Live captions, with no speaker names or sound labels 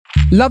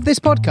Love this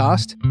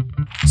podcast?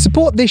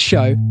 Support this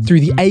show through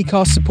the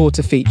Acast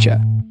supporter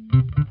feature.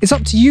 It's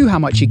up to you how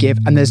much you give,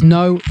 and there's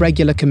no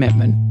regular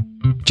commitment.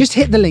 Just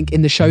hit the link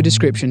in the show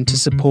description to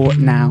support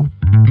now.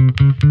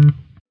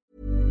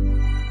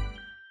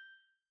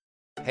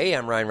 Hey,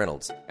 I'm Ryan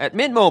Reynolds. At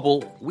Mint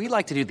Mobile, we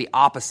like to do the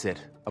opposite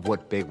of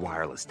what Big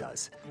Wireless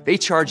does. They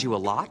charge you a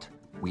lot,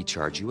 we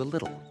charge you a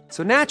little.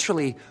 So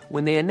naturally,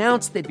 when they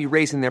announced they'd be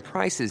raising their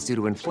prices due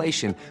to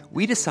inflation,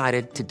 we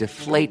decided to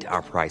deflate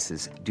our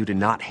prices due to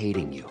not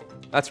hating you.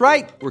 That's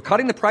right. We're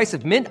cutting the price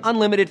of Mint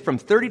Unlimited from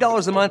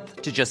 $30 a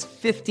month to just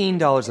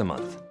 $15 a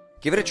month.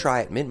 Give it a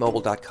try at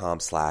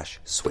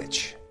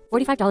mintmobile.com/switch.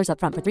 $45 up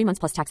front for 3 months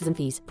plus taxes and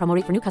fees. Promo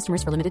rate for new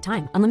customers for limited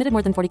time. Unlimited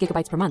more than 40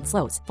 gigabytes per month.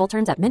 Slows full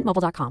terms at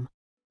mintmobile.com.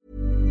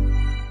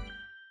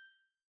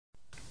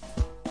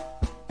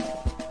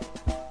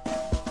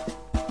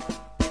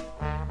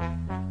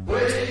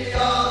 We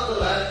are the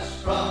lads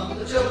from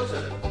the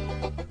Tilton.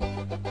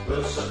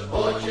 We'll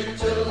support you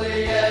till the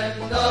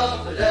end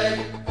of the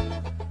day.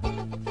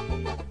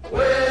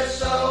 We're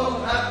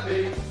so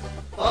happy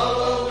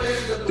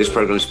following the... This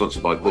programme is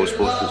sponsored by Boy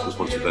Sports, principal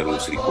sponsor of Birmingham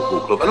City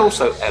Football Club, and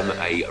also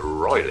M.A.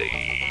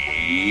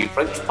 Riley,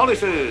 French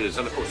Polishers,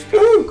 and of course,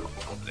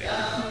 Company.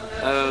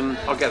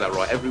 I'll get that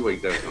right every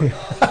week, don't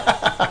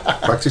I?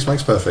 Practice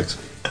makes perfect.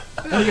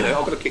 I've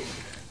got to kick.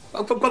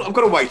 I've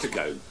got a way to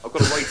go.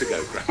 Greg.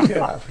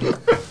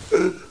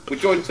 We're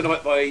joined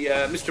tonight by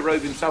Mr.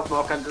 Robe himself,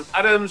 Mark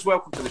Adams.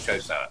 Welcome to the show,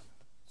 sir.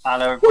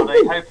 Hello,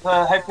 everybody.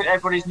 Hope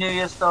everybody's New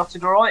Year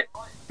started all right.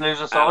 Blues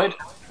aside.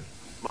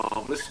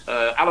 Marvellous.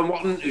 Alan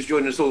Watton, who's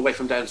joining us all the way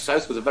from down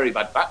south with a very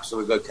bad back, so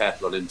we'll go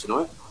careful on him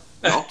tonight.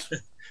 Not.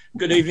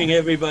 Good evening,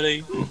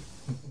 everybody.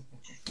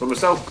 From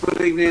myself, good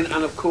evening,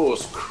 and of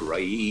course,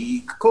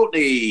 Craig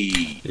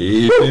Courtney.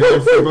 Evening,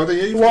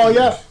 everybody. How are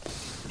you?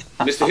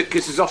 Mr.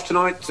 Hipkiss is off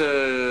tonight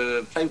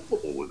playing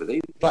football with me.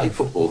 Playing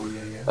football.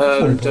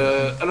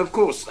 And of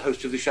course, the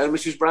host of the show,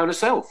 Mrs. Brown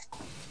herself.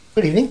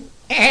 Good evening.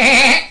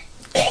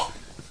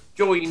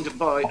 Joined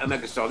by a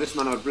megastar. This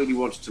man I've really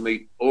wanted to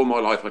meet all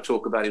my life. I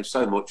talk about him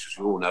so much, as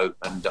you all know,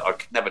 and I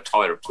can never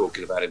tire of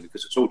talking about him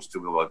because it's all to do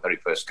with my very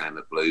first game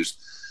at Blues.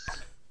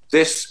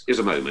 This is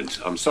a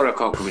moment. I'm sorry I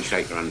can't come and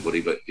shake your hand,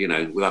 buddy, but,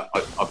 without,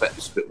 I bet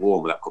it's a bit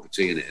warm with that cup of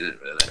tea in it, isn't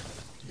it, really?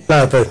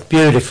 Lovely,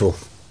 beautiful.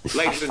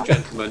 Ladies and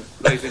gentlemen,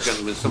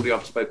 somebody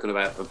I've spoken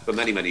about for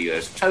many, many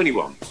years, Tony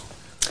Wands.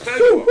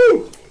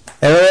 Hello,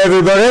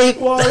 everybody.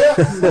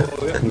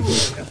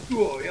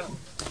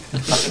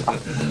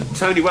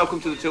 Tony, welcome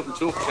to the Tilton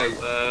Talk Show.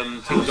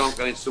 Teams aren't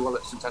going so well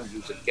at St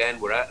Andrews again.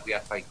 We're out of the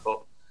FA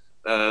Cup.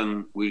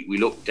 We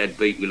looked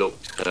deadbeat. We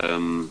looked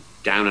down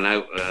and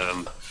out.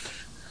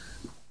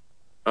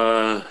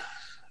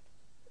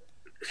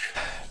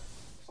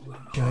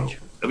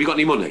 Have you got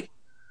any money?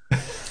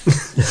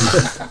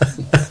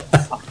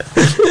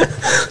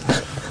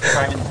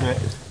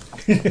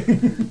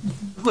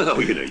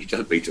 Well, you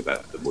don't beat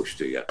about the bush,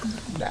 do you?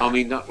 No. I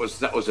mean, that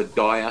was a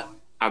dire,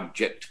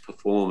 abject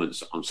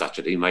performance on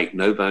Saturday. Make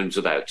no bones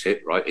about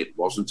it, right? It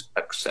wasn't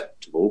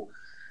acceptable.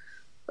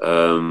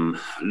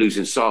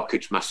 Losing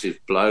Sarkic,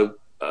 massive blow.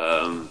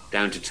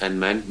 Down to 10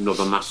 men,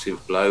 another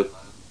massive blow.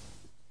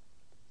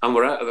 And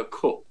we're out of the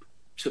cup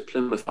to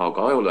Plymouth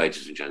Argyle,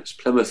 ladies and gents.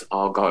 Plymouth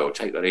Argyle,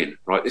 take that in,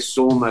 right? This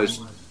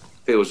almost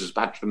feels as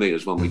bad for me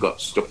as when we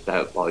got stuffed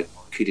out by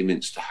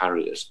Kidderminster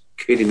Harriers.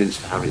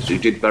 Who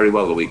did very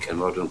well the weekend.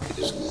 Well done,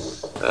 Kidders.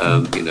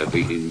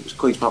 Beating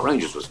Queen's Park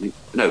Rangers, wasn't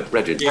he? No,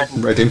 Reading. Yeah.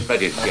 Reading.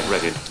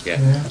 Yeah.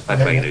 They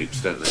play hoops,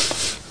 don't they?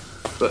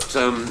 But,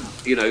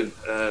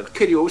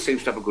 Kiddie always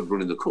seems to have a good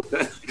run in the cup,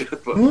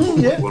 for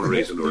one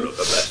reason or another.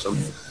 Bless them.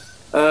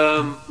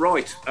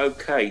 Right,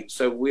 okay.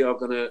 So we are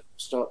going to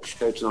start the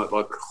show tonight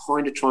by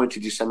kind of trying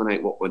to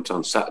disseminate what went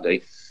on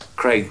Saturday.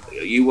 Craig,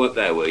 you weren't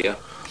there, were you?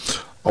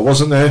 I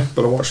wasn't there,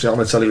 but I watched it on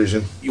the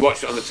television. You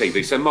watched it on the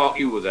TV. So, Mark,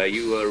 you were there.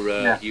 You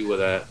were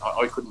there.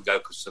 I couldn't go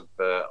because of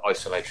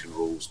isolation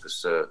rules,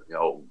 because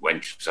old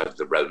wench had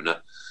the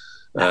Rona,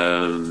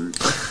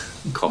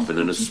 coughing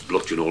and a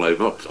splutching all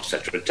over. I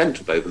set her a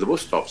tent up over the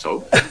bus stop,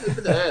 so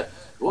over there.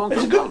 Go on,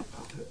 come on.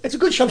 It's a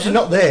good job she's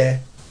not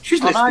there.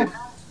 She's listening.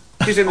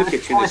 She's in the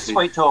kitchen listening.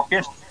 Sweet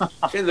talking.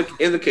 She's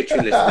in the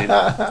kitchen listening.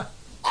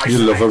 You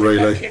love her,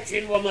 really.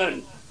 Kitchen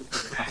woman.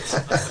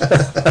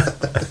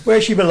 Where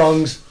she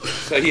belongs.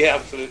 So yeah,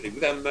 absolutely. With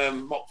them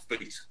mop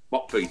feet,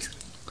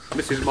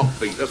 Mrs. Mop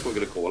Feet. That's what we're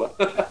going to call her.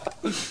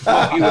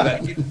 Mark, you were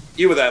there.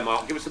 You were there,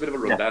 Mark. Give us a bit of a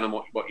rundown on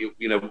what you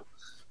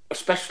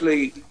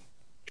especially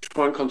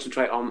try and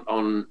concentrate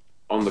on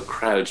the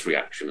crowd's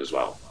reaction as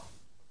well.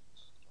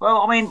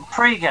 Well, I mean,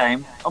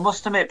 pre-game, I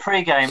must admit,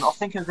 pre-game, I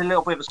think it was a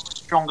little bit of a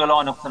stronger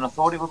lineup than I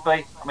thought it would be.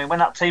 I mean, when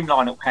that team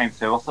lineup came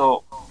through, I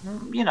thought,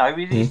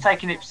 he's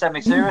taking it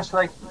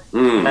semi-seriously.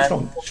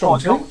 Strong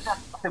team. I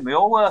think we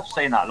all were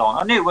seeing that line.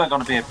 I knew it weren't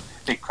going to be a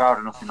big crowd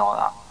or nothing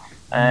like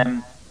that.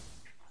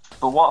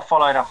 But what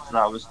followed after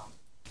that was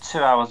 2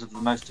 hours of the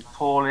most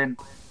appalling,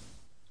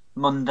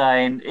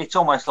 mundane. It's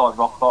almost like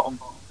rock bottom.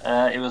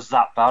 It was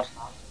that bad.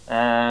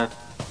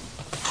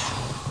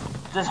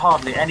 there's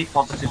hardly any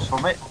positives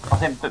from it. I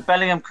think, but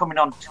Bellingham coming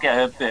on to get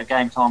a bit of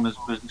game time was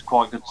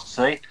quite good to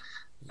see.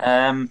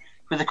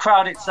 With the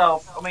crowd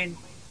itself, I mean,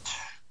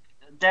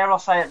 dare I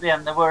say at the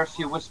end, there were a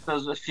few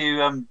whispers, a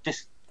few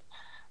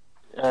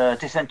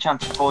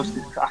disenchanted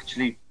voices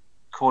actually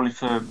calling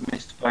for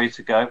Mr. Bowie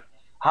to go.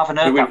 I haven't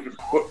heard that.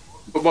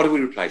 But what do we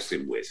replace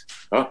him with?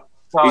 Huh?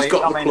 Sorry, He's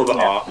got the club at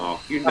heart,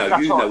 Mark. You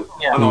know,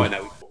 yeah. and I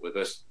know he's with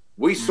us.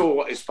 We saw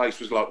what his face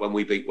was like when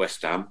we beat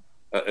West Ham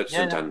at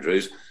St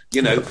Andrews.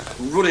 You know,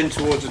 running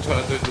towards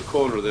the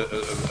corner of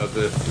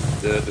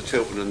the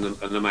Tilton and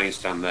the main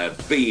stand there,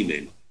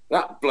 beaming.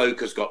 That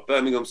bloke has got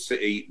Birmingham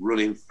City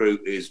running through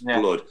his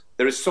blood.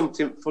 There is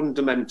something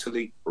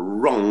fundamentally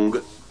wrong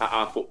at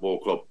our football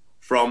club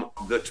from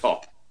the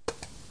top.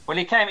 Well,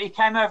 he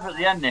came over at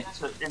the end, Nick,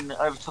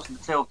 over to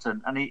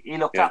Tilton, and he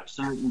looked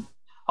absolutely.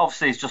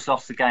 Obviously, he's just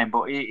lost the game,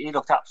 but he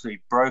looked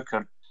absolutely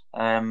broken.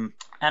 And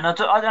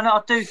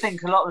I do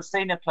think a lot of the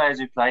senior players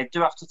who played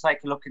do have to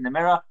take a look in the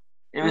mirror.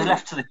 It was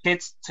left to the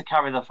kids to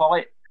carry the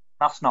fight.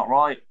 That's not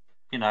right.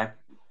 You know,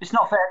 it's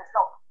not fair. It's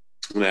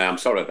not. Yeah, I'm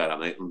sorry about that,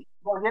 mate.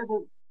 Well, yeah,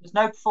 there's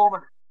no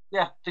performance.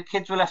 Yeah, the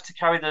kids were left to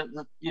carry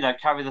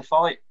carry the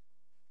fight.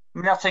 I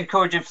mean, that's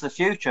encouraging for the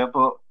future,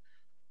 but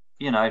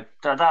you know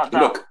that.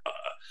 Look,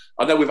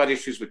 I know we've had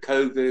issues with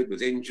COVID,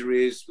 with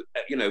injuries.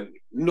 You know,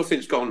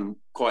 nothing's gone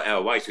quite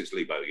our way since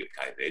Lee Bowyer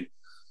came in.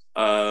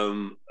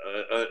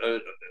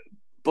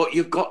 But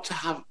you've got to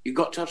have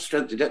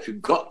strength and depth.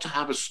 You've got to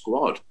have a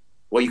squad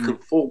where you can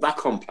fall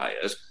back on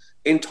players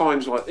in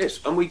times like this,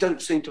 and we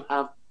don't seem to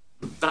have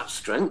that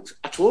strength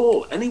at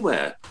all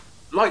anywhere.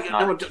 Like,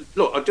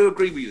 look, I do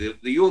agree with you.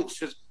 The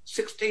youngsters,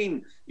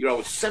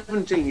 16-year-olds,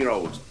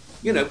 17-year-olds,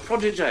 you know,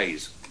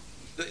 prodigies.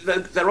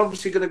 They're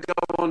obviously going to go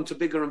on to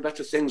bigger and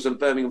better things than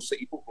Birmingham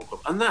City Football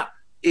Club, and that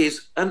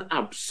is an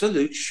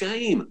absolute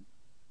shame.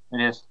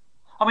 It is.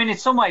 I mean, in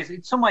some ways,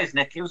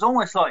 Nick, it was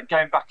almost like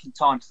going back in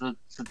time to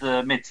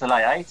the mid to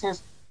late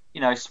 80s. You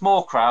know,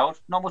 small crowd,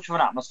 not much of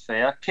an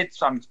atmosphere, kids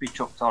having to be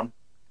chucked on,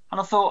 and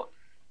I thought,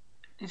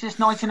 is this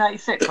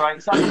 1986 or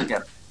 87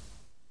 again?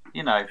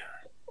 You know,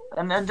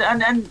 and at the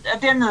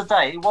end of the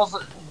day,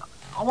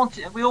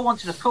 we all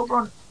wanted a cup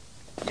run.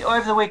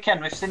 Over the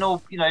weekend, we've seen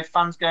all, you know,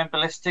 fans going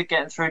ballistic,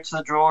 getting through to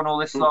the draw and all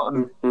this lot,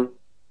 and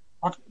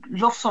I'd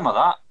love some of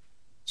that.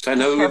 So,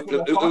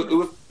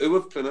 who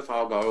have Plymouth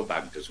Argyle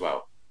bagged as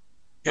well?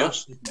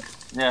 Chelsea.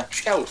 Yeah.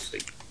 Chelsea.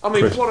 I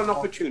mean, what an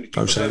opportunity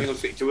for Birmingham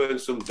City to earn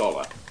some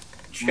dollar.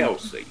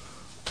 Chelsea.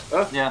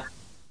 Yeah.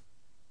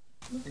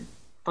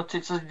 But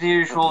it's the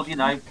usual, you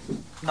know,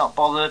 not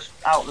bothered,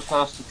 out the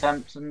first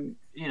attempt, and,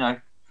 you know,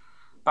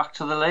 back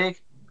to the league.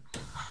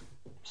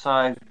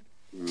 So,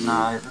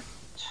 no,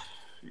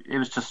 it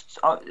was just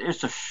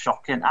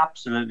shocking,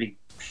 absolutely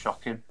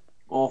shocking,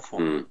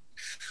 awful.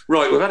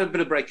 Right, we've had a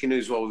bit of breaking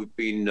news while we've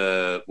been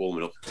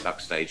warming up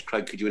backstage.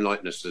 Craig, could you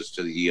enlighten us as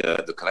to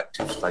the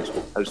Collective's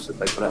Facebook post that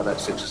they put out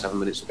about 6 or 7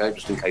 minutes ago,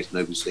 just in case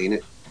nobody's seen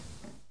it?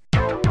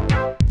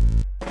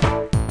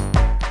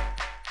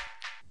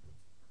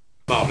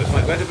 Marvellous,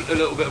 mate. We had a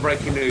little bit of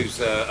breaking news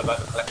about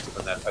the Collective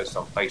and their post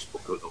on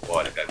Facebook a little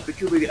while ago.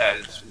 Could you read it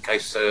out in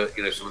case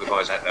you know, some of the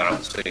guys out there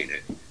haven't seen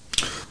it?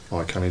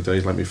 I can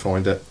indeed. Let me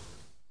find it.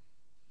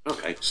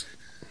 Okay.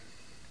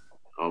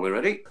 Are we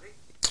ready?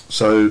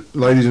 So,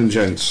 ladies and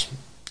gents,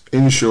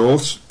 in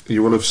short,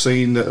 you will have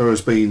seen that there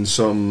has been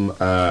some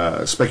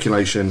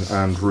speculation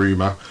and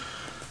rumour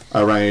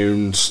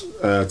around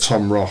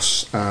Tom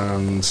Ross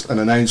and an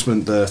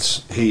announcement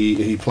that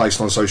he placed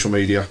on social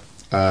media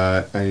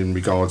in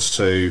regards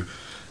to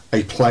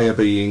a player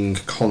being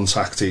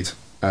contacted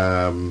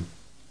in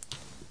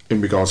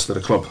regards to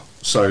the club.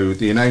 So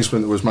the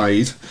announcement that was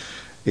made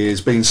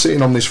is been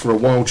sitting on this for a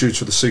while due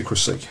to the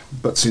secrecy,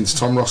 but since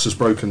Tom Ross has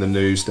broken the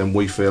news, then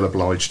we feel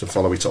obliged to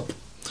follow it up.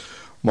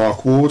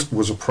 Mark Ward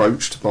was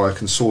approached by a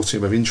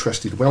consortium of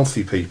interested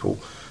wealthy people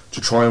to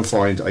try and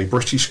find a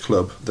British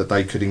club that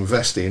they could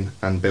invest in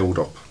and build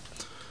up.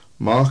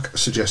 Mark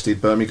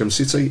suggested Birmingham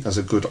City as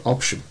a good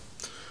option,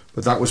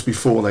 but that was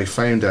before they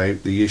found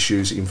out the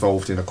issues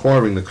involved in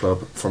acquiring the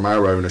club from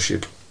our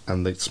ownership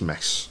and its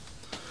mess.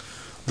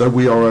 Though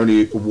we are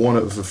only one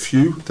of a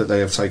few that they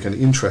have taken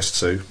interest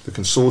to, the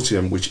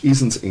consortium, which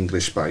isn't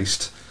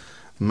English-based,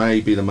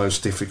 may be the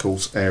most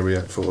difficult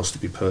area for us to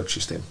be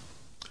purchased in.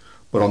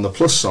 But on the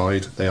plus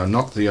side, they are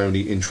not the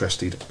only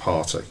interested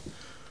party.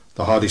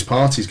 The hardest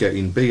part is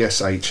getting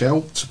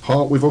BSHL to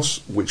part with us,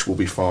 which will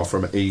be far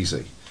from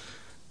easy.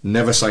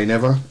 Never say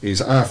never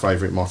is our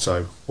favourite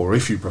motto, or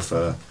if you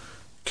prefer,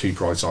 keep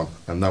right on.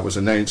 And that was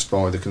announced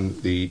by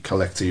the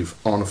Collective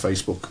on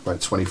Facebook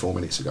about 24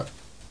 minutes ago.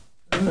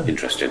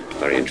 Interesting,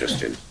 very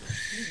interesting.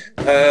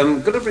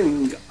 Going to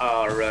bring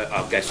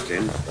our guest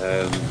in,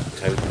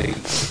 Tony.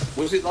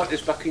 Was it like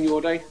this back in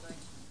your day,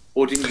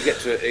 or didn't you get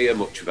to hear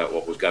much about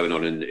what was going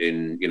on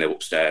in you know,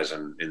 upstairs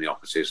and in the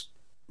offices?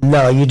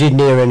 No, you didn't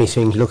hear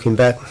anything. Looking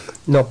back,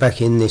 not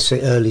back in the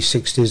early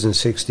 60s and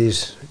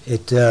 60s.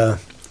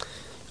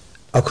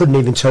 I couldn't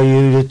even tell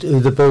you who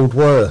the board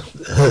were,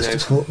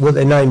 what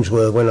their names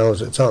were when I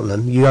was at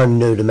Tottenham. You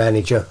only knew the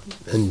manager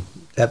and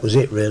that was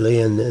it really,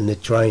 and the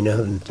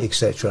trainer and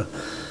etc.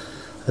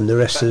 And the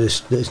rest of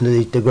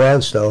the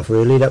ground staff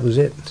really. That was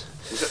it.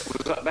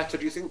 Was that better,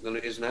 do you think, than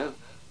it is now?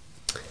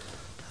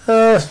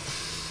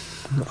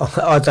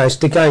 I don't.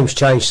 The game's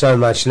changed so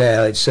much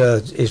now. It's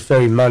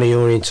very money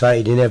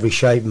orientated in every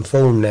shape and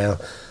form now.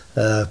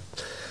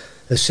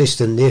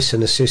 Assistant this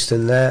and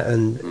assistant that,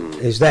 and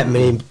there's that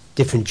many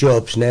different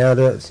jobs now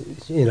that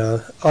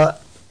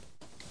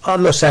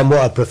I'm not saying what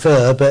I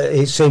prefer, but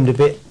it seemed a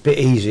bit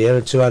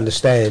easier to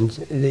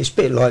understand. It's a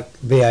bit like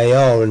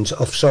VAR and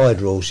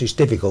offside rules. It's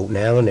difficult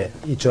now, isn't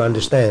it, to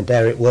understand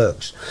how it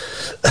works.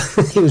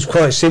 It was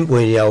quite simple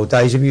in the old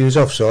days. If you was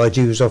offside,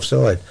 you was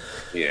offside.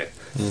 Yeah.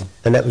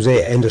 And that was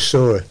it. End of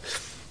story.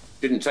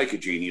 Didn't take a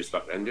genius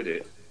back then, did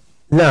it?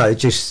 No,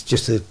 just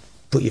to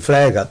put your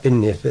flag up,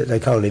 didn't you? But they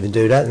can't even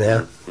do that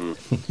now.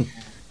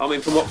 I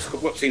mean, from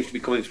what seems to be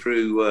coming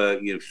through,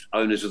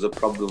 owners of the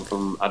problem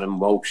from Adam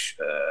Walsh.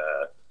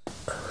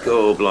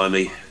 God,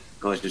 blimey,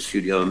 guys in the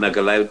studio are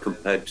mega loud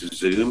compared to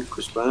Zoom.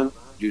 Chris Brown,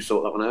 did you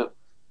sort that one out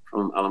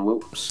from Alan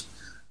Wilkes?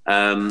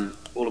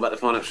 All about the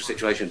financial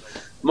situation.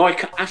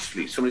 Mike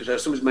Ashley,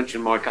 somebody's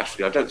mentioned Mike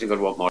Ashley. I don't think I'd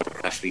want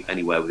Mike Ashley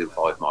anywhere within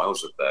 5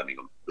 miles of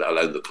Birmingham, let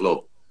alone the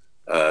club.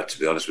 To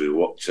be honest with you,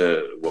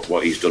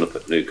 what he's done up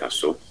at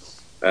Newcastle.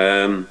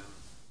 I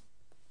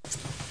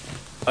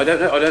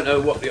don't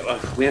know what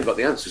we haven't got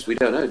the answers. We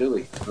don't know, do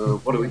we?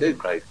 What do we do,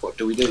 Craig? What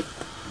do we do?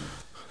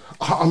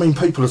 I mean,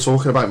 people are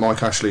talking about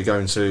Mike Ashley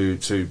going to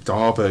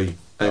Derby.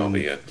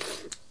 Yeah.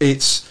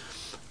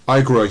 I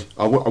agree.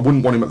 I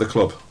wouldn't want him at the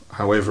club.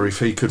 However, if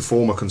he could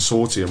form a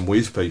consortium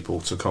with people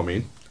to come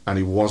in, and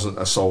he wasn't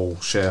a sole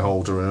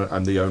shareholder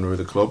and the owner of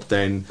the club,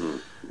 then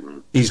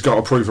he's got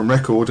a proven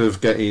record of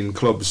getting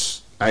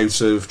clubs out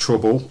of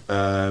trouble.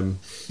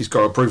 He's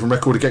got a proven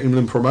record of getting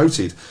them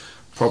promoted.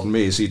 Problem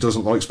is, he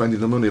doesn't like spending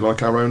the money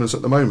like our owners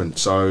at the moment.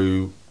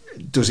 So,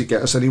 does it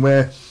get us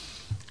anywhere?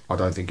 I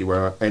don't think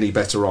we're any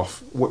better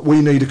off.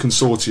 We need a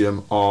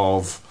consortium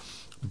of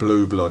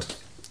blue blood.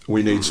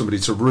 We need somebody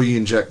to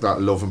re-inject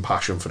that love and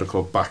passion for the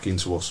club back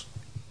into us.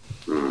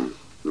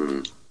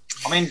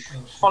 I mean,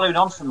 following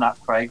on from that,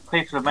 Craig,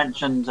 people have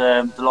mentioned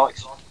the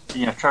likes,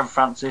 Trevor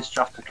Francis,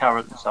 Jasper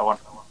Carrot, and so on.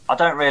 I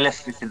don't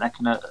realistically think they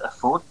can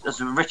afford,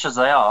 as rich as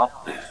they are.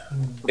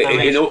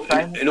 In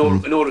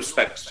all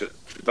respects to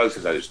both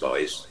of those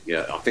guys,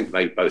 I think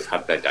they both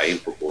had their day in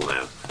football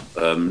now.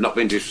 Not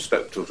being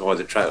disrespectful to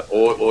either Trevor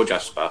or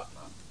Jasper,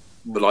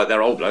 but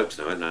they're old blokes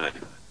now, aren't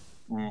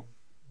they?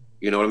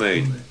 You know what I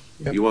mean?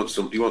 Yep. You want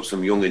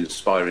some young,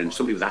 inspiring,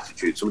 somebody with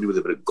attitude, somebody with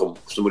a bit of gump,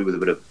 somebody with a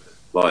bit of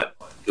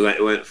who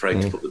ain't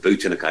afraid to put the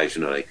boot in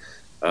occasionally.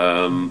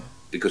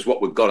 Because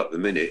what we've got at the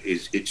minute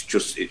is it's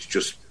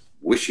just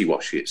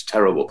wishy-washy. It's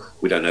terrible.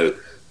 We don't know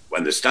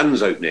when the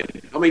stand's opening.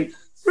 I mean,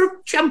 we're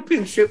a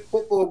championship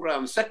football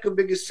ground, second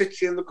biggest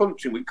city in the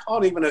country. We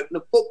can't even open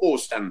a football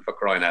stand, for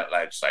crying out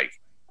loud's sake.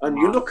 And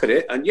you look at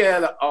it, and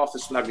that Arthur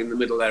slag in the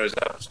middle there is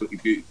absolutely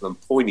beautiful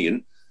and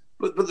poignant.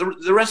 But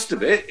the rest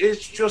of it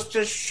is just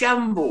a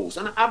shambles,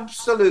 an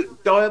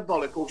absolute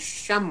diabolical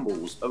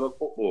shambles of a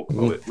football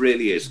club. It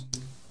really is.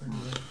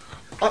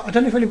 I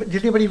don't know if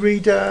did anybody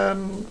read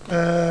Dan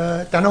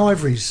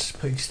Ivory's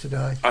piece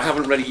today? I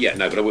haven't read it yet,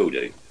 no, but I will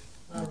do.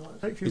 I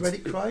don't know if you read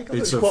it, Craig.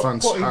 It's a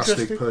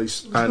fantastic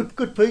piece. It's a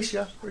good piece,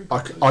 yeah.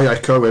 I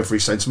echo every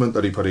sentiment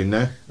that he put in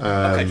there.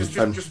 Okay,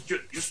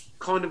 just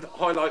kind of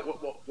highlight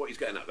what he's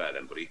getting at there,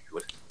 then, buddy.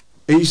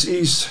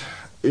 He's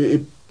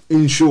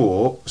in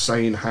short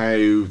saying how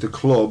the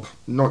club,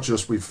 not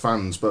just with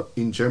fans but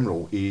in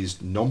general,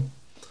 is numb,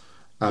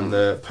 and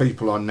the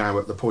people are now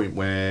at the point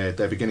where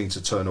they're beginning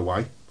to turn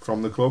away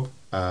from the club.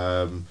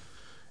 And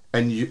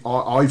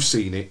I've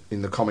seen it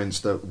in the comments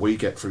that we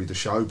get through the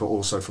show, but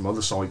also from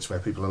other sites where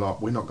people are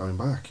like, we're not going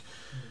back.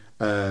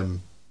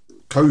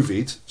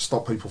 COVID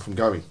stopped people from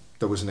going.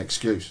 There was an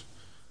excuse.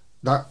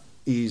 That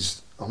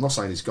is, I'm not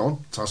saying it's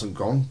gone, it hasn't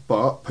gone,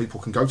 but people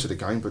can go to the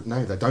game, but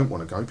now they don't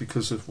want to go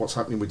because of what's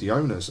happening with the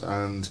owners.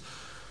 And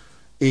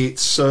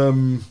it's a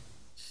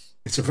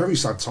very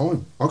sad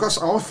time.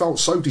 I felt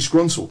so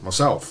disgruntled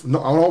myself. I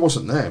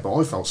wasn't there, but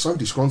I felt so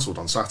disgruntled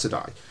on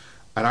Saturday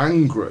and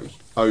angry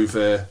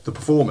over the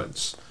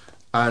performance.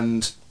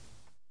 And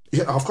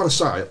I've got to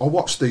say, I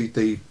watched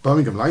the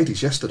Birmingham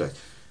ladies yesterday.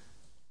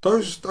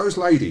 Those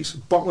ladies,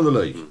 bottom of the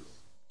league,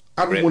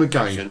 hadn't won a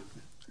game,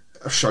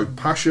 showed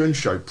passion,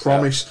 showed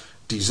promise,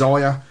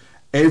 desire,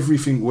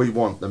 everything we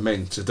want the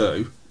men to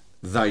do,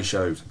 they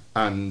showed.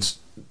 And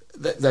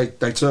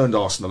they turned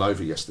Arsenal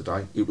over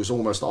yesterday. It was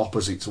almost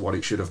opposite to what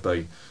it should have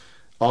been.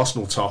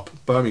 Arsenal top,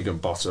 Birmingham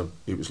bottom.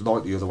 It was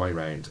like the other way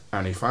round.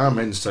 And if our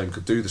men's team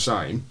could do the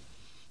same,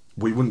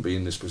 we wouldn't be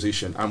in this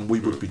position, and we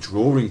would be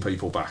drawing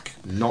people back,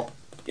 not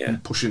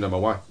pushing them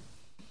away.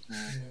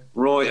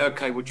 Right,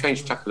 okay, we'll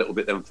change tack a little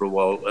bit then for a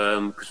while,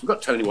 because we've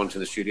got Tony Want in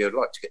the studio. I'd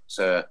like to get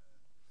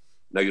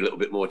know you a little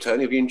bit more,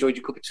 Tony. Have you enjoyed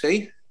your cup of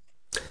tea?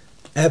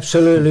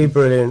 Absolutely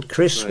brilliant.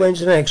 Chris,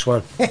 when's the next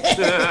one?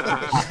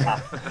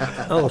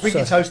 I'll bring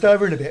your toast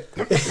over in a bit.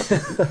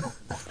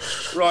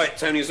 Right,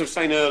 Tony, as I was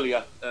saying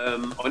earlier,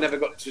 I never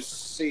got to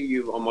see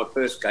you on my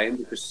first game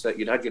because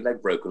you'd had your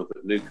leg broken up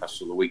at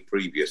Newcastle the week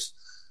previous.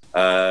 But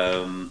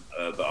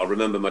I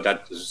remember my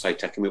dad, as I say,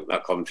 taking me up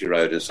that Coventry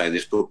Road and saying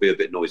this could be a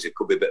bit noisy, it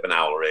could be a bit of an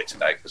hour here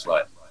today because,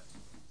 like,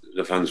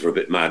 the fans were a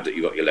bit mad that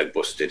you got your leg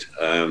busted.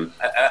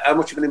 How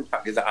much of an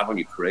impact did that have on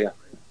your career?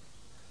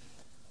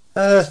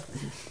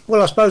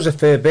 Well, I suppose a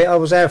fair bit. I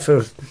was out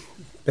for the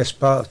best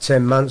part of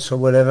 10 months or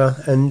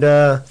whatever, and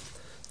the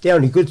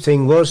only good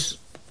thing was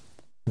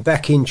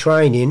back in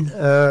training.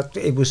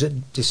 It was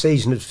the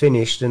season had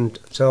finished, and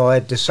so I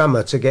had the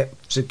summer to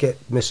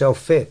get myself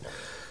fit,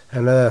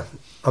 and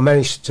I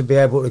managed to be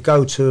able to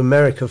go to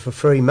America for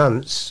 3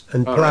 months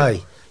and play.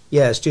 Right.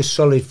 Yeah, it's just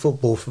solid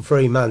football for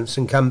 3 months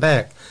and come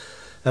back.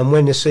 And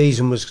when the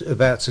season was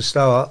about to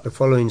start, the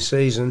following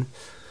season,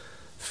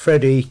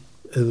 Freddie,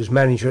 who was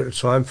manager at the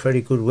time,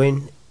 Freddie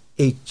Goodwin,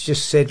 he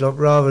just said, like,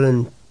 rather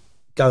than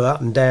go up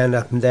and down,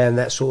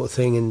 that sort of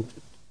thing, and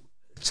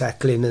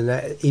tackling and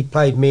that, he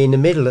played me in the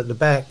middle at the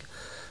back.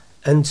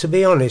 And to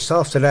be honest,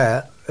 after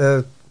that,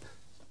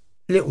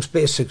 little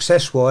bit of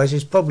success-wise,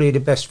 it's probably the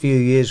best few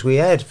years we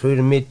had through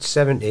the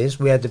mid-70s.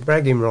 We had the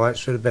bragging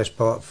rights for the best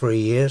part of 3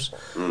 years.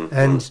 Mm-hmm.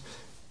 And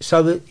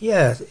so,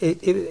 yeah,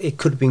 it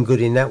could have been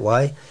good in that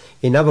way.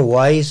 In other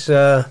ways,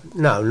 no,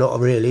 not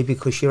really,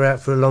 because you're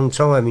out for a long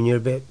time and you're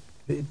a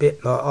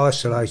bit like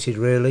isolated,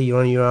 really.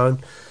 You're on your own.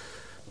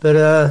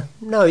 But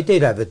no, it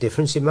did have a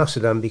difference. It must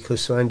have done,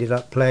 because I ended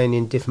up playing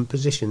in different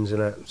positions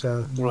and that.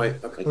 So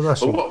right, okay. Well,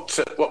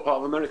 what part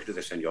of America did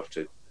they send you off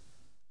to?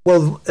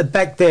 Well,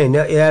 back then,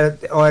 I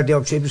had the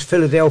option. It was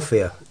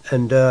Philadelphia,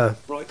 and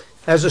right.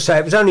 As I say,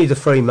 it was only the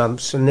 3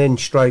 months and then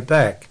straight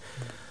back.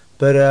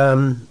 But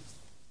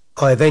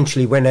I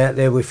eventually went out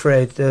there with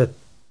Fred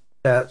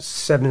about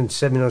seven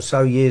or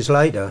so years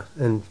later,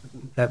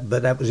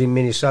 but that was in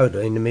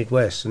Minnesota, in the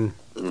Midwest, and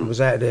I was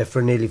out there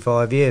for nearly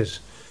 5 years.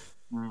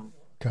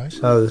 Okay.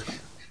 So,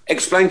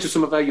 explain to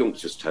some of our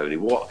youngsters, Tony,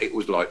 what it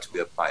was like to be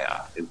a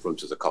player in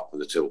front of the Cop and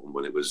the Tilton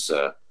when it was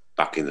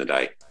back in the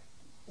day.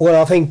 Well,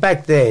 I think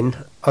back then,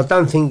 I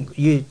don't think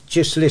you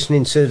just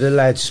listening to the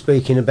lads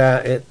speaking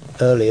about it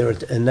earlier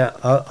and that,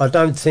 I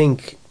don't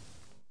think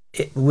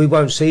we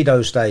won't see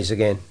those days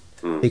again,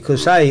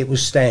 because it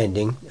was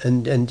standing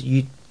and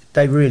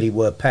they really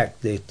were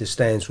packed. The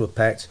stands were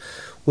packed.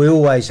 We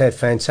always had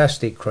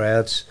fantastic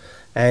crowds,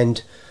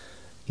 and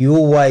you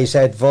always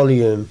had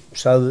volume.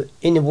 So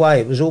in a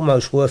way, it was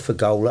almost worth a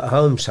goal at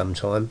home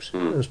sometimes.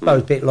 It was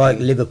both a bit like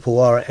Liverpool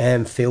or at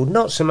Anfield.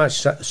 Not so much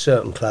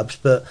certain clubs,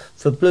 but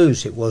for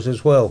Blues it was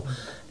as well.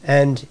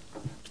 And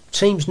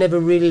teams never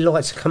really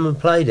liked to come and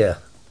play there.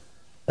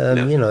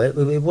 No. You know,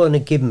 it wasn't a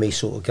give me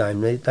sort of game.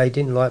 They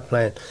didn't like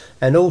playing.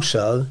 And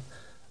also,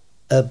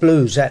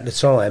 Blues at the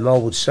time, I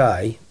would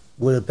say,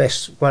 were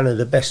one of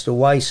the best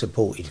away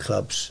supported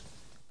clubs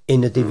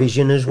in the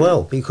division as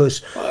well,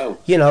 because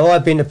you know,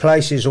 I've been to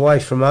places away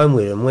from home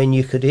with them when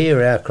you could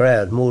hear our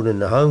crowd more than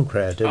the home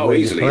crowd.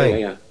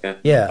 Easily,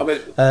 yeah. I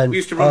mean, we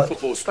used to run I,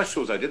 football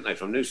specials, though, didn't they,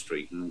 from New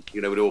Street, and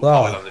you know, we'd all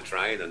pile on the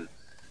train, and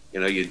you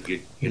know, you'd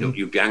be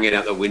hanging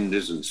out the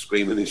windows and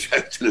screaming and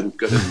shouting and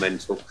going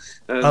mental.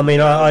 I mean,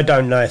 I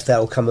don't know if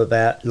that'll come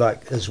about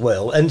like as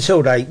well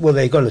until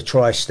they're going to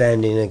try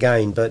standing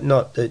again, but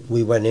not that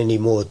we want any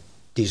more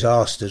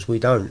disasters. We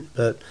don't,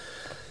 but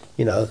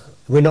you know.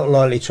 We're not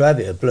likely to have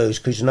it at Blues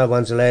because no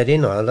one's allowed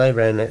in, are they,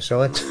 round that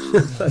side?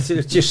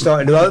 Just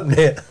starting to open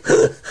it.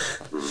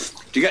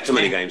 Do you get to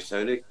many games,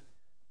 Tony?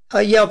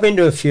 Yeah, I've been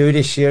to a few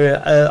this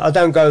year. I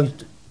don't go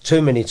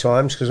too many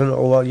times because I'm not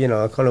all, you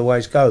know, I can't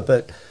always go.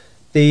 But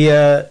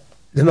the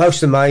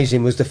most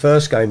amazing was the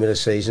first game of the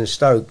season,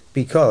 Stoke,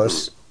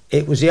 because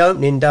it was the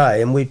opening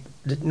day and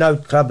no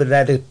club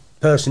had a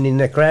person in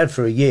their crowd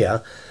for a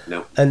year.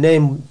 No. And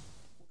then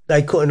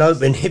they couldn't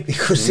open it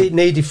because it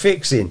needed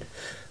fixing.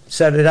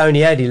 So they'd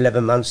only had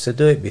 11 months to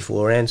do it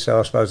beforehand, so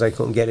I suppose they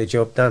couldn't get the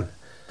job done.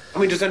 I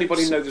mean, does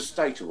anybody know the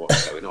state of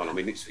what's going on? I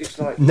mean, it's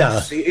like...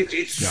 No.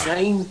 It's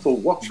shameful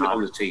watching it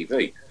on the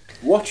TV.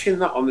 Watching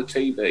that on the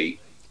TV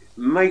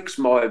makes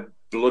my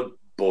blood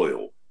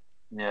boil.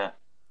 Yeah.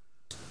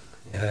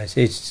 Yeah,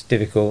 it's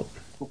difficult.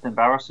 It's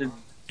embarrassing.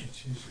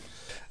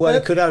 Well,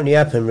 it could only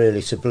happen,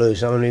 really, to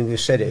Blues. I mean, we've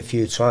said it a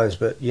few times,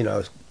 but, you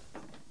know,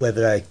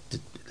 whether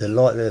the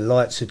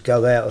lights would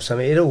go out or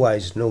something, it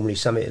always normally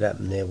something would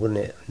happen there, wouldn't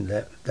it?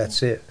 And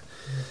that's it.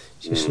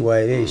 It's just the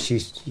way it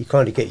is. You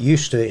kind of get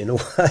used to it in a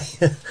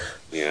way.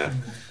 Yeah.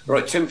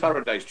 Right, Tim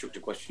Faraday's chucked a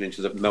question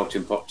into the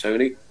melting pot,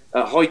 Tony.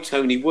 Hi,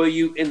 Tony. Were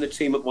you in the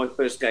team at my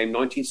first game,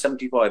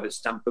 1975 at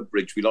Stamford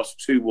Bridge? We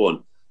lost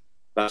 2-1.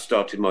 That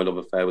started my love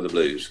affair with the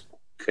Blues.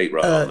 Keep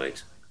right on,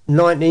 mate.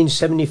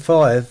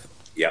 1975?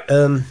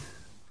 Yeah.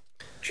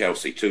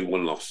 Chelsea,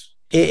 2-1 loss.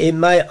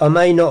 I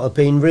may not have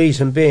been,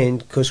 reason being,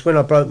 because when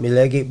I broke my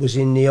leg, it was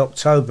in the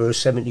October of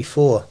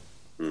 74.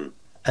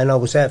 And I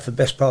was out for the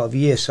best part of a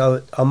year,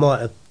 so I might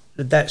have,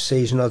 that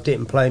season I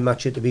didn't play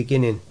much at the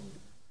beginning.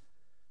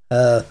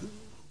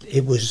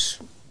 It was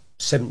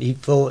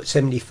 74,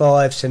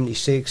 75,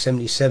 76,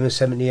 77,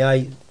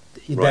 78.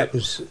 Right.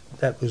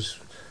 That was.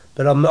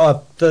 But I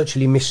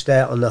virtually missed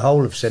out on the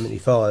whole of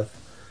 75.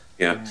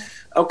 Yeah.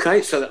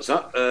 Okay, so that's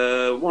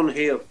that. One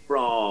here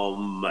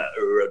from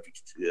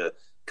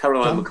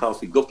Caroline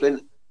McCarthy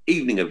Guplin.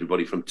 Evening,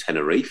 everybody from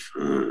Tenerife.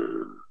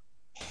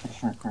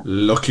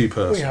 Lucky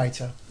person. We hate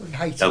her. We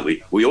hate her. Don't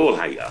we? We all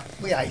hate her.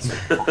 We hate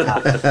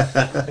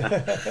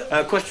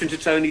her. Question to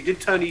Tony. Did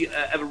Tony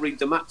ever read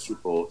the match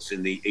reports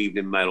in the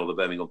Evening Mail or the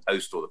Birmingham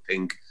Post or the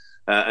Pink?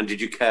 And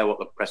did you care what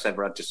the press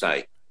ever had to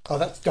say? Oh,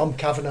 that's Dom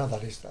Kavanagh,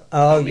 that is that.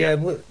 Oh, yeah.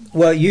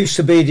 Well, it used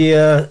to be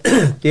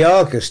the the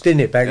Argus, didn't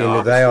it, back in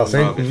the day, I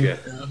think? Argus, yeah.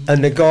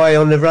 And the guy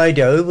on the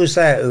radio, who was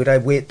that? Who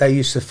they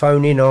used to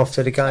phone in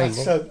after the game?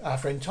 That's our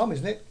friend Tom,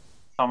 isn't it?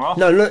 Tom Ross?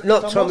 No,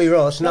 not Tommy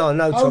Ross. No,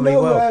 Tommy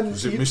Well.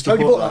 Was it Mr.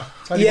 Tony Butler?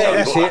 Tony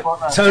Yeah, Butler.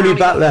 that's it. Tony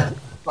Butler.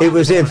 It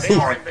was him.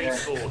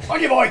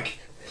 On your mic.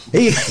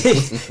 He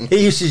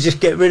used to just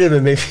get rid of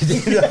him if he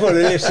didn't want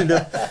to listen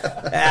to.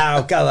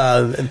 I'll go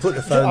home and put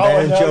the phone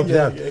down and job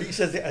done. Yeah, he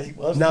says it as it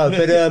was. No,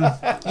 but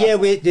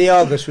the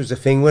Argus was the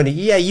thing, wasn't it?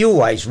 Yeah, you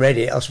always read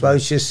it, I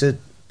suppose.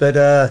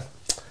 But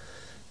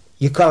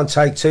you can't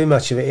take too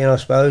much of it in, I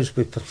suppose,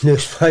 with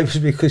newspapers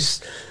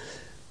because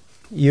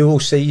you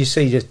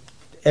see that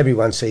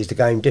everyone sees the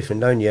game different,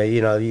 don't you?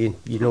 You know, you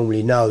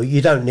normally know.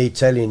 You don't need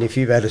telling if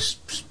you've had a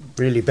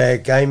really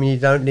bad game, and you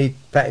don't need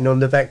patting on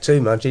the back too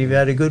much if you've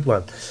had a good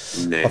one.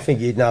 No. I think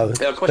you'd know.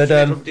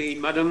 Question from Dean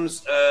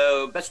Madams.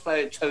 Best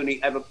player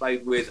Tony ever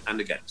played with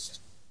and against?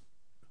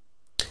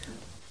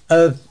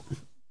 Well,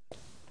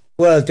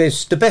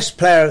 there's the best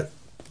player at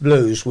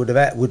Blues would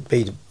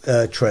be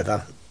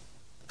Trevor,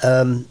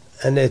 and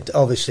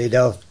obviously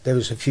there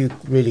was a few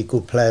really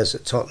good players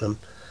at Tottenham.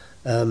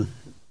 Back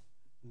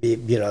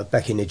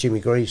in the Jimmy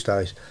Greaves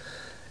days,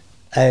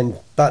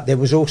 but there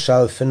was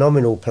also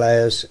phenomenal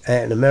players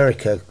out in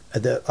America.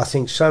 I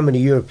think so many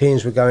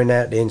Europeans were going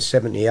out there in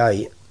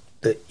 '78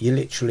 that you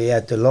literally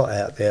had the lot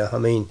out there. I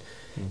mean,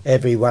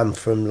 everyone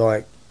from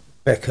like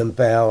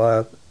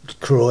Beckenbauer,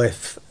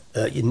 Cruyff,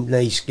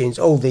 Neeskens,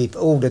 all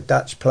the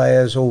Dutch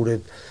players, all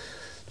the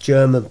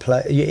German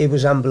players. It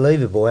was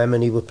unbelievable how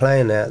many were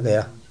playing out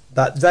there.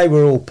 But they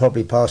were all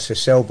probably past their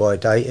sell-by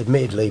date,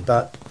 admittedly,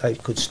 but they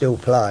could still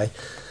play.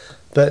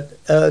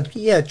 But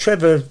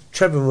Trevor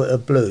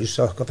at Blues,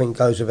 I think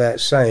goes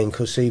without saying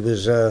because he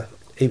was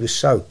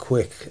so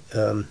quick,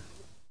 and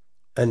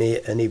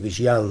he was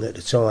young at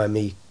the time.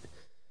 He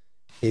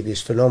was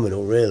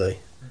phenomenal, really,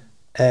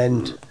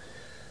 and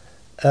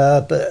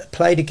but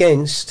played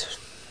against.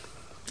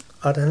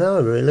 I don't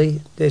know,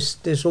 really. There's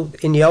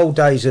in the old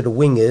days of the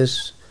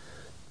wingers,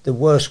 the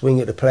worst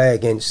winger to play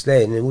against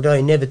then, although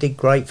he never did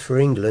great for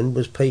England,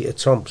 was Peter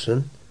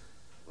Thompson,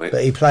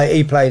 but he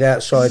played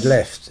outside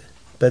left.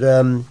 But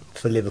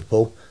for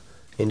Liverpool,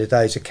 in the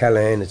days of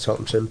Callahan and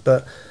Thompson,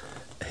 but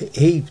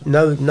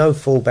no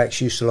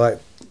fullbacks used to like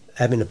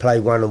having to play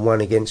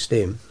 1-on-1 against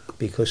him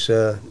because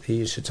he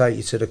used to take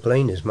you to the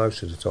cleaners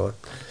most of the time.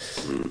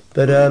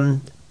 But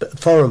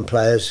foreign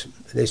players,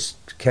 there's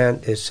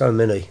so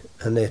many,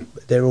 and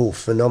they're all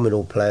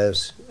phenomenal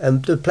players.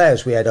 And the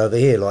players we had over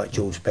here, like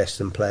George Best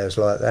and players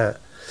like that.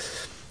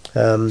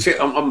 See,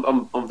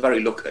 I'm very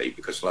lucky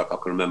because like I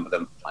can remember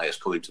them players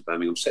coming to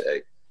Birmingham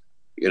City,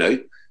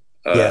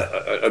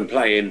 and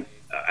playing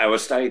our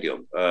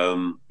stadium.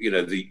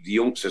 The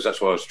youngsters. That's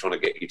why I was trying to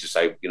get you to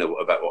say,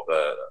 about what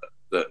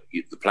the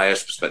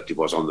players' perspective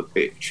was on the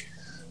pitch,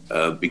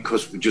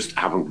 because we just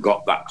haven't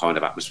got that kind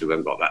of atmosphere. We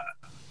haven't got that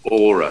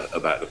aura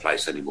about the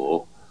place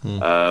anymore,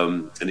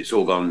 and it's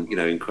all gone,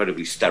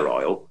 incredibly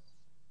sterile.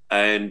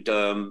 And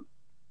to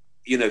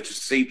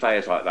see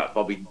players like that,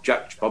 Bobby and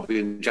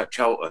Jack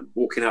Charlton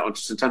walking out onto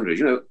St Andrews,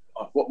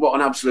 what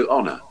an absolute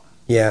honour.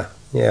 Yeah.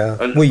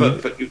 And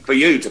for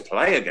you to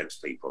play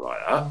against people like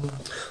that.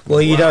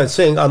 Well, you don't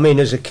think. I meed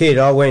as a kid,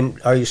 I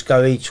used to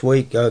go each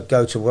week,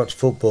 go to watch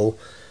football,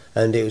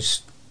 and it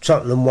was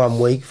Tottenham one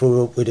week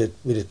with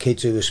the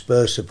kids who were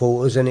Spurs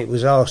supporters, and it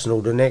was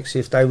Arsenal the next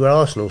if they were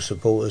Arsenal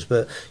supporters.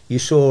 But you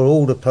saw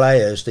all the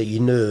players that you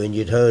knew and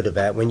you'd heard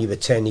about when you were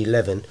 10,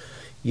 11.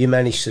 You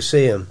managed to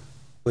see them,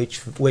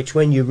 which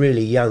when you're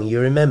really young,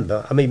 you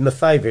remember. I mean, my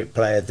favourite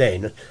player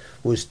then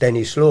was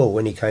Denis Law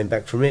when he came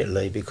back from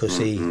Italy because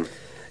he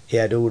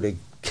had all the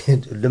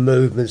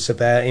movements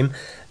about him,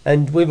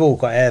 and we've all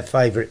got our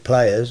favourite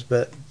players,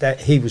 but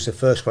that he was the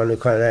first one who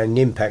kind of had an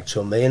impact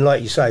on me. And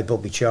like you say,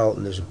 Bobby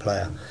Charlton as a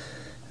player,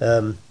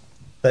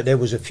 but there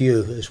was a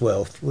few as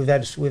well. We've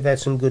had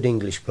some good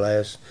English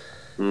players,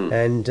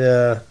 and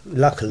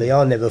luckily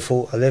I never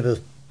thought I'd ever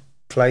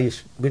play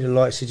with the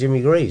likes of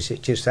Jimmy Greaves.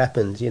 It just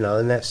happened,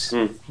 and that's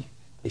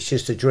it's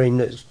just a dream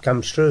that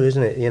comes true,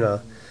 isn't it?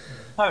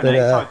 Tony,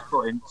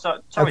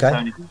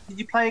 Tony, did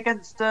you play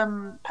against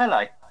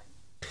Pele?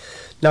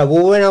 No,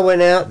 well, when I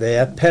went out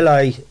there,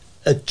 Pele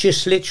had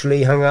just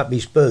literally hung up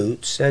his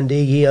boots, and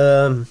he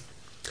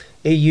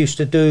used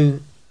to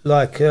do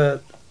like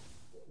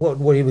what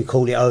do we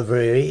call it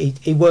over here?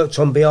 He worked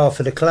on behalf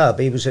of the club.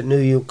 He was at New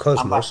York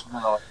Cosmos.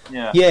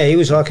 Yeah, he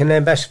was like an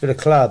ambassador for the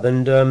club,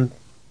 and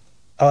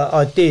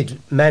I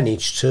did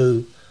manage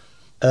to.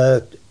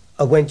 I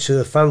went to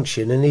a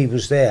function and he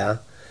was there,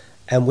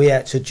 and we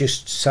had to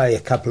just say a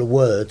couple of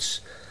words.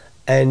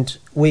 And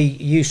we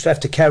used to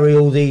have to carry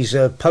all these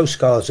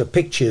postcards of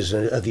pictures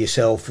of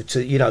yourself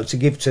to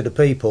give to the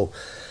people.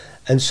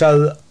 And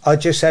so I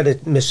just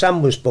had my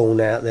son was born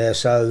out there,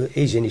 so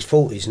he's in his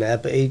 40s now,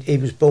 but he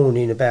was born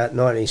in about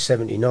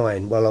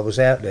 1979 while I was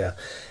out there.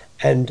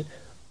 And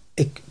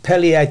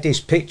Pelly had this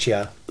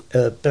picture,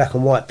 black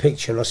and white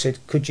picture, and I said,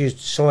 could you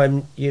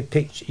sign your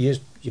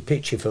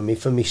picture for me,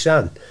 for my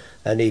son?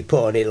 And he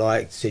put on it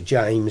like to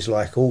James,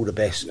 like all the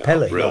best,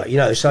 Pelly, like,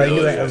 so he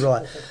knew how to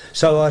write.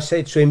 So I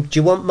said to him, do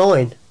you want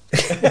mine?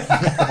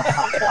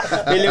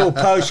 A little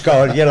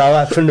postcard,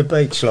 like from the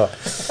beach, like.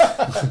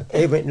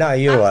 He went, no,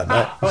 you're right,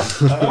 mate.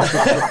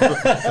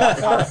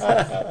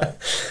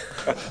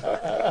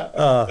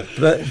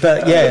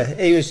 But yeah,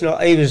 he's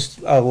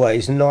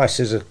nice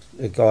as a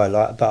guy,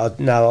 like. But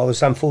I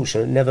was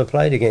unfortunate, never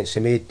played against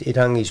him. He'd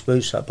hung his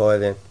boots up by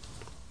then.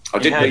 I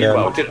did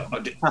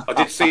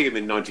see him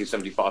in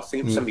 1975. I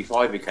think in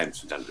 75 he came to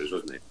St Andrews,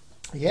 wasn't he?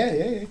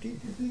 Yeah.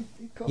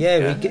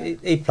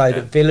 He played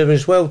at Villa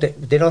as well.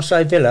 Did I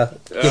say Villa?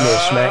 Give me a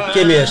smack.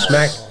 Give me a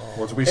smack.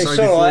 What did we say it's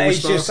before all right. we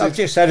started? I've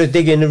just had a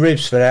dig in the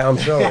ribs for that. I'm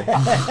sorry.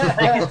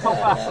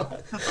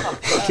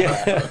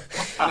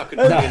 I can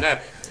tell you now,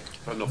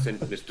 for nothing,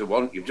 Mr.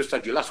 One, you've just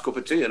had your last cup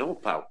of tea and all,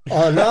 pal.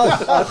 I know.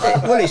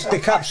 Well, the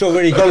cup's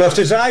already gone off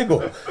the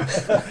table.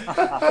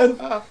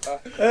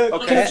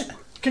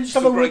 Can just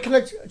have a word?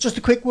 Just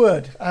a quick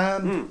word,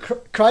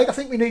 Craig. I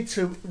think we need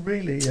to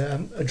really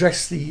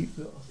address the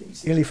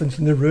elephant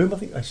in the room. I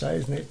think they say,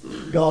 isn't it,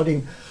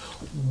 regarding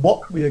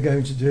what we are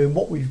going to do and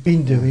what we've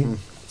been doing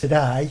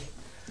today,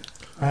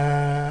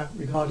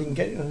 regarding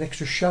getting an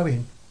extra show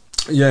in.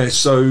 Yeah.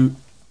 So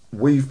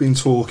we've been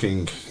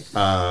talking,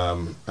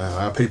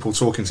 our people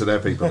talking to their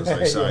people, as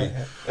they say,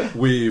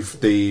 with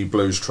the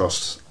Blues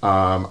Trust,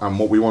 and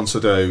what we want to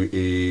do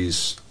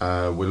is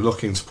we're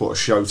looking to put a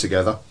show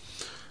together.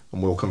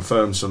 And we'll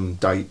confirm some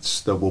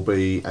dates. There will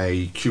be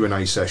a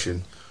Q&A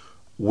session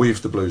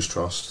with the Blues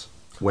Trust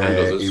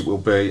where it will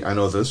be, and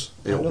others.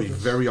 It will be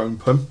very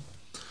open.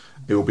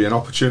 It will be an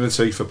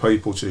opportunity for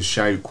people to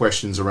shout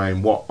questions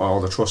around what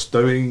are the Trust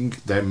doing,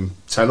 them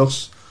tell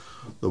us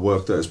the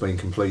work that has been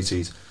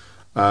completed.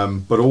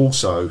 But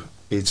also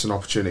it's an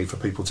opportunity for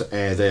people to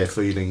air their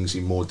feelings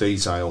in more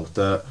detail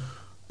that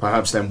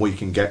perhaps then we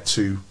can get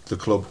to the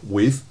club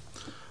with.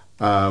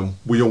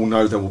 We all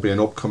know there will be an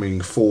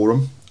upcoming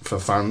forum for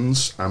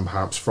fans, and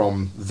perhaps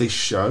from this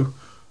show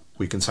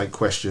we can take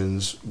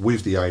questions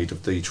with the aid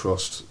of the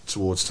Trust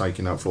towards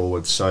taking that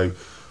forward. So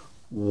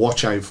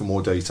watch out for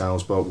more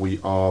details, but we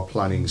are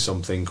planning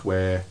something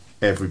where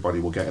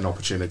everybody will get an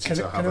opportunity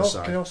to have a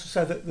say. Can I also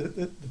say that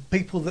the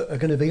people that are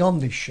going to be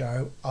on this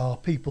show are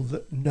people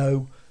that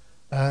know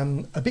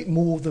a bit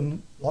more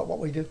than like what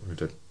we do.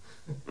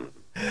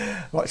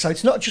 Right, so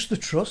it's not just the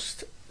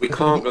Trust. We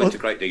can't go into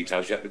great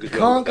details yet because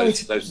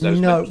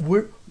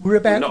we're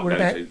about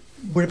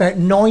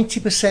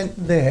 90%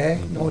 there,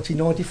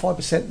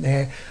 95%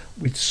 there,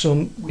 with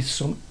some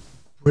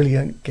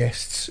brilliant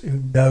guests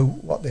who know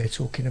what they're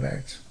talking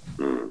about.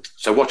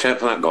 So watch out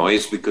for that,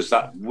 guys, because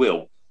that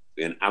will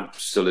be an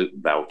absolute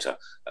belter.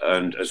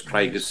 And as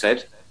Craig has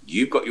said,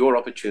 you've got your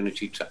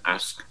opportunity to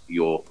ask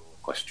your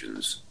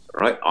questions.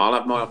 Right? I'll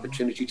have my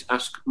opportunity to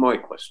ask my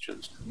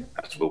questions.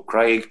 As will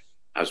Craig,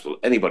 as will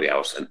anybody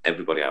else and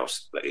everybody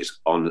else that is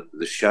on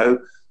the show.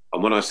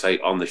 And when I say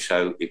on the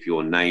show, if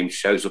your name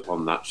shows up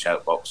on that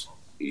shout box,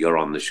 you're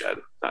on the show.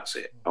 That's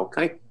it.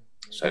 Okay?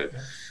 So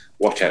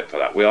watch out for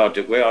that. We are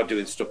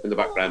doing stuff in the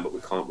background, but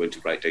we can't go into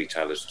great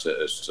detail as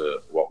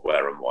to what,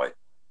 where and why.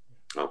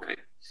 Okay.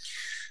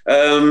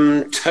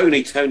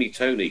 Tony. Jason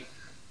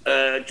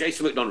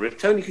McDonald, if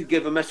Tony could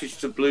give a message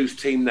to the Blues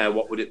team now,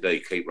 what would it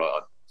be? Keep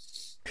right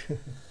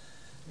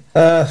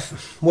on.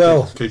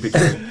 Well... Keep it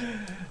clean.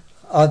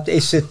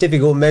 It's a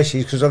difficult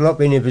message because I've not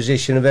been in a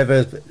position of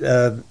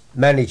ever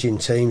managing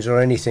teams or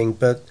anything.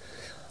 But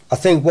I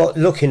think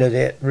looking at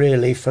it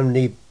really from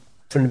the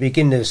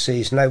beginning of the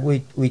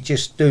season, we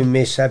just do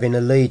miss having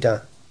a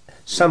leader,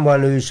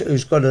 someone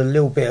who's got a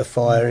little bit of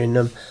fire in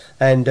them,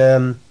 and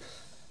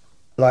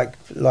like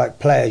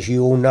players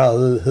you all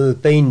know who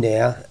have been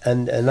there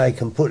and they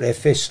can put their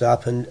fist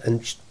up and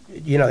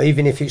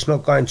even if it's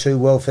not going too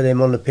well for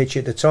them on the pitch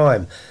at the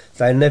time,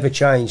 they never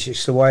change.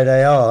 It's the way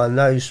they are, and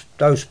those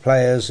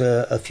players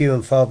are few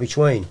and far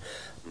between.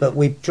 But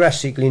we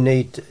drastically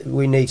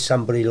need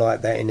somebody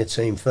like that in the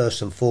team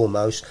first and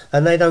foremost,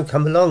 and they don't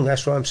come along.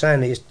 That's what I'm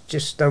saying. It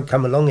just don't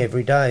come along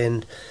every day,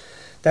 and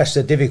that's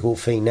the difficult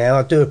thing now.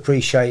 I do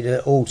appreciate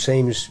that all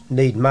teams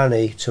need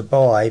money to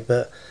buy,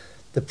 but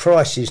the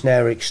prices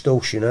now are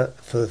extortionate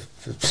for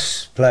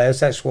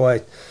players. That's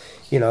why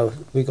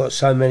we've got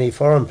so many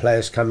foreign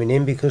players coming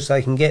in, because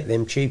they can get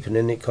them cheaper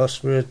than it costs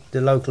for the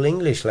local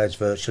English lads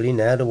virtually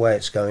now, the way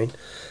it's going.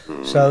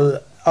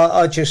 So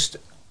I just,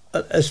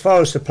 as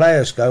far as the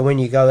players go, when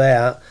you go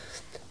out,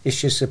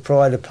 it's just the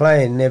pride of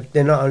playing.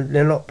 They're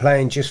not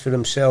playing just for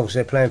themselves.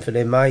 They're playing for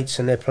their mates,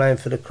 and they're playing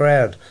for the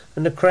crowd.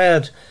 And the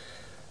crowd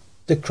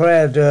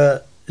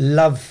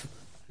love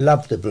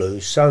the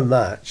Blues so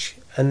much.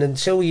 And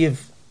until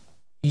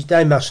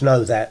they must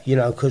know that, you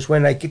know, because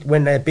when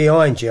they're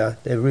behind you,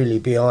 they're really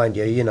behind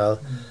you, you know.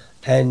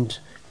 And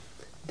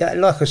that,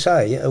 like I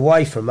say,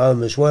 away from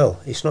home as well.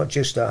 It's not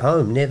just at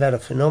home. They've had a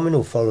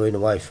phenomenal following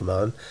away from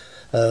home.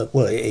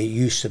 Well, it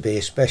used to be,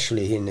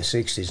 especially in the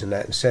 60s and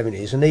that, and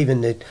 70s, and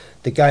even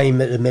the game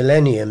at the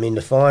Millennium in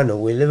the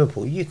final with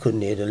Liverpool, you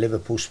couldn't hear the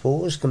Liverpool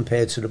supporters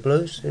compared to the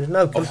Blues. There's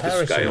no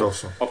comparison.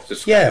 Off the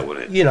scale,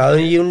 yeah, you know,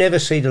 you'll never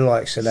see the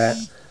likes of that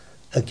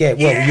again.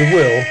 Well, you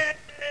will.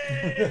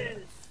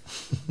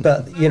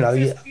 But, you know...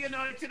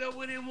 United are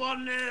winning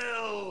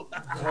 1-0.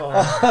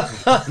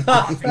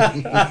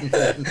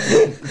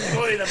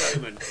 Enjoy the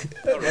moment.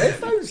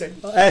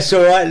 That's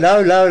all right.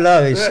 No.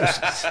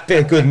 It's a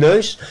bit of good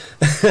news.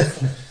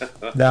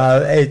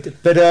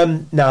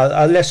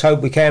 Let's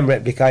hope we can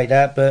replicate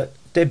that. But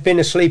they've been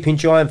a sleeping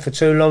giant for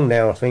too long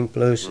now, I think,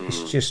 Blues.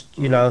 It's just,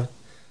 you know...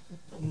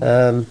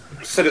 I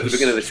said at the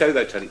beginning of the show,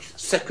 though, Tony,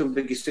 second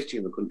biggest city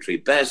in the country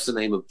bears the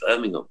name of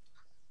Birmingham.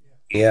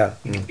 Yeah.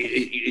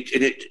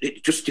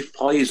 It just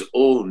defies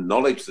all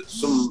knowledge that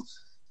some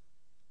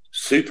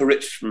super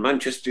rich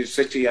Manchester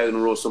City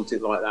owner or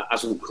something like that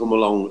hasn't come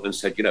along and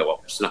said, you know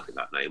what, I'm snapping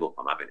that name up,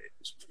 I'm having it.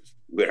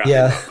 We're having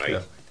that,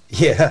 mate.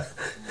 Yeah.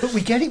 But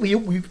we get it. We've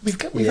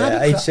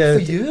had it for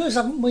years,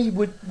 haven't we?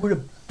 We're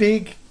a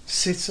big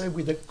city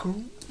with a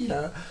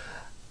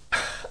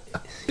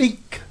big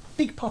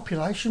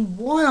population.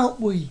 Why aren't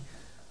we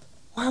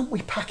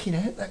packing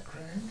out that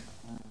ground?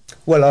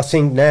 Well, I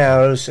think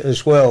now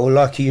as well,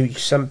 like you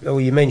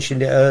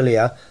mentioned it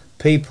earlier,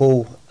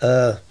 people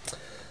are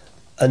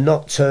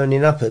not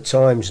turning up at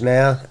times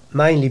now,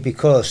 mainly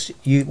because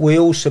we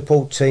all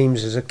support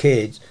teams as a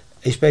kid,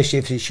 especially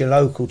if it's your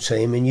local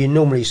team, and you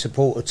normally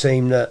support a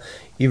team that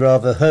you've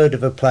either heard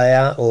of a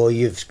player or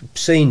you've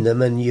seen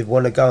them and you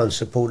want to go and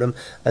support them,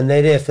 and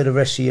they're there for the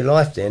rest of your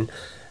life then.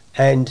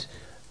 And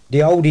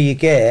the older you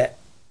get,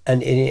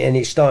 and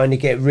it's starting to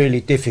get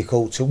really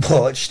difficult to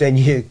watch, then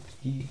you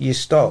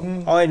stop.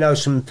 I know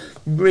some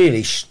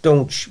really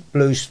staunch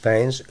Blues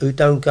fans who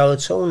don't go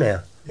at all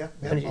now. Yeah.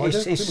 And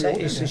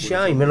it's a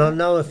shame, and I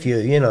know a few,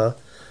 you know.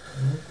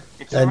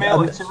 It's a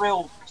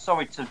real.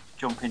 Sorry to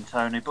jump in,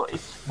 Tony, but it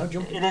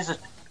is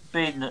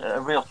been a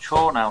real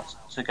chore now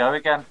to go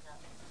again.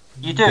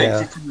 You do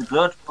it, it's in the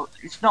blood, but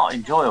it's not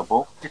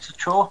enjoyable. It's a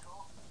chore.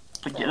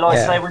 But like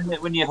I say,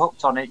 when you're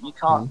hooked on it, you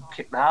can't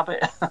kick the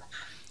habit.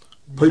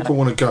 People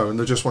want to go, and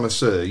they just want to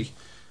see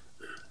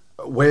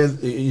where,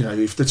 you know,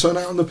 if they turn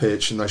out on the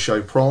pitch and they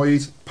show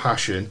pride,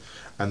 passion,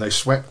 and they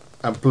sweat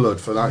and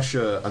blood for that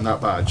shirt and that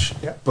badge,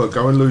 but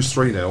go and lose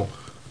 3-0,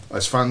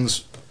 as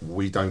fans,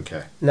 we don't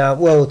care. No,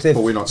 well, but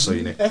we're not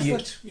seeing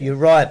it. You're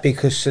right,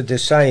 because the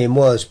saying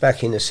was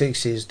back in the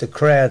 60s, the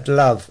crowd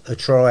love a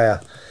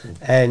trier,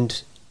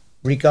 and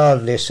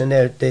regardless, and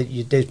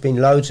there's been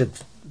loads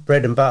of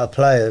bread and butter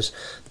players,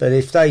 but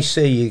if they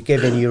see you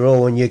giving your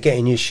all and you're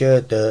getting your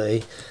shirt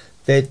dirty,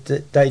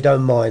 they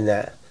don't mind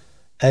that.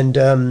 And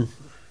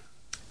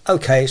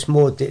okay, it's a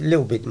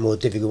little bit more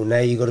difficult now.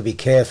 You've got to be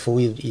careful.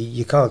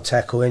 You can't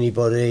tackle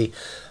anybody.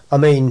 I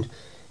mean,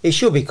 it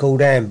should be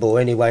called handball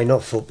anyway,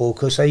 not football,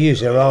 because they use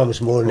their arms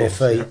more than their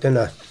feet, don't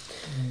they?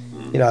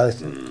 You know,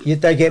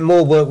 they get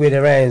more work with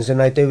their hands than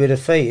they do with their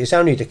feet. It's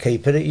only the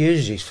keeper that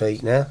uses his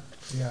feet now.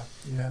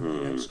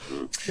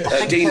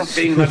 Dean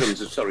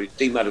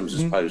Madams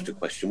has posed a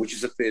question: which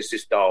is the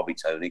fiercest derby,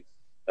 Tony?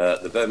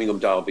 The Birmingham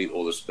derby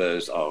or the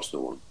Spurs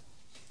Arsenal one?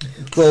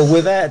 Well,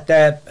 without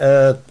that,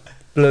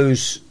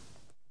 Blues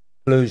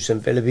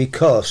and Villa,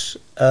 because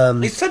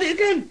he said it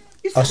again.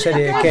 I said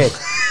it again.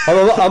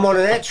 I'm on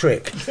an hat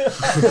trick.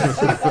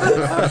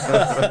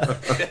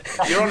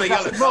 You're on a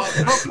yellow card.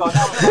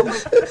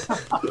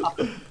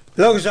 As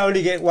long as I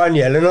only get one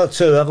yellow, not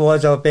two,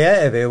 otherwise I'll be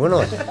out of here,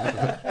 wouldn't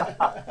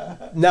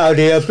I? No,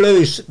 the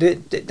Blues,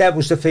 that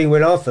was the thing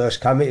when I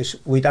first came.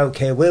 We don't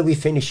care where we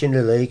finish in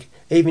the league,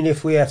 even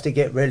if we have to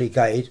get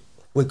relegated,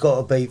 we've got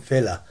to beat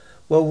Villa.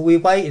 Well, we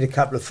waited a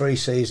couple of 3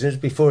 seasons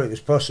before it was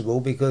possible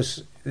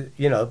because,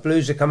 you know,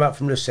 Blues had come up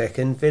from the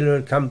second,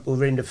 Villa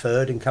were in the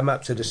third and come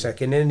up to the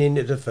second and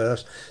into the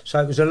first.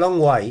 So it was a long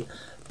wait,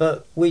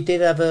 but we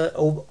did have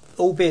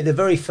albeit the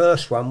very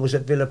first one was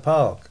at Villa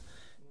Park,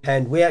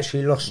 and we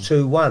actually lost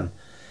 2-1.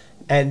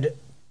 And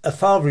a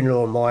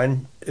father-in-law of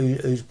mine,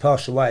 who's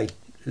passed away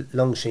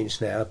long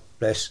since now,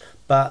 bless,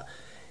 but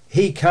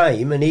he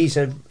came and he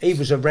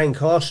was a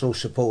rank Arsenal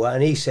supporter,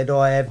 and he said,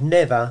 I have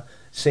never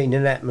seen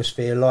an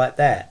atmosphere like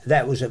that.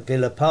 That was at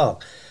Villa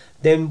Park.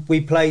 Then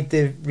we played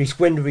the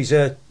return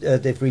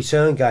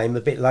game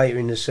a bit later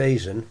in the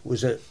season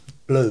was at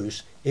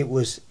Blues. It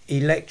was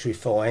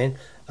electrifying,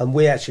 and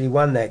we actually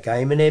won that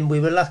game. And then we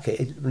were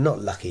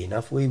not lucky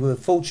enough. We were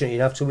fortunate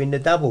enough to win the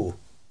double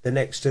the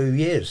next 2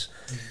 years.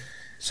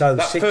 So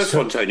that first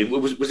one, Tony,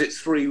 was it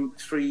 3-1?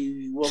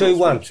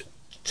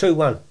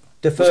 2-1.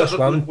 The first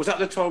one was that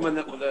the time when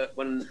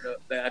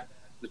they had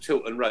the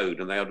Tilton Road,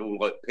 and they had all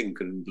like pink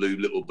and blue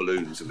little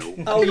balloons and all.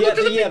 Oh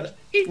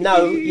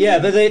yeah,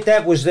 but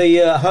that was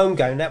the home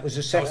game. That was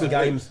the second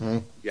game.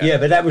 Yeah,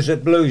 but that was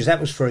at Blues. That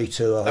was free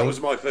too. I think. That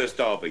was my first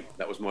derby.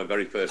 That was my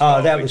very first. Oh,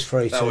 derby. that was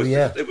free too.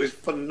 Yeah, it was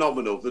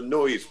phenomenal. The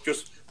noise,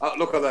 just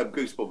look at that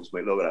goosebumps,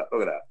 mate. Look at that.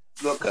 Look at that.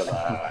 Look at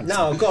that.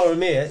 No, I've got to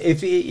admit,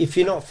 if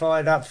you're not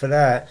fired up for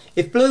that,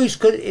 if Blues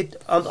could,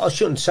 I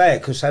shouldn't say it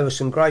because there were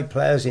some great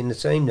players in the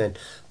team then,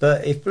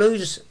 but if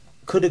Blues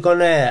could have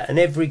gone out and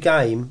every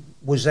game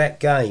was that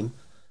game,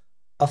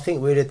 I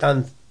think we'd have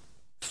done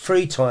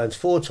 3 times,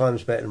 4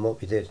 times better than what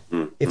we did,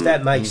 if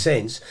that makes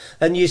sense.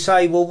 And you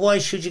say, well, why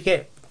should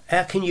you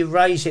how can you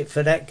raise it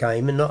for that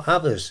game and not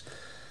others?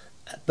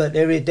 But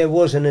there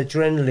was an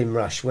adrenaline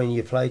rush when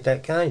you played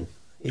that game.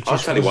 I'll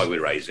tell you why we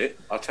raise it.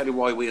 I'll tell you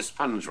why we as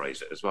fans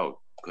raise it as well.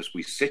 Because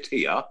we sit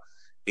here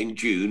in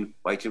June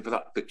waiting for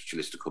that fixture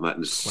list to come out,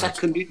 and the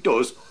second it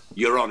does,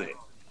 you're on it.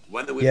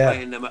 When are we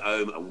playing them at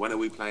home, and when are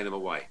we playing them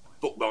away?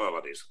 Book my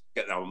holidays.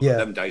 Get them.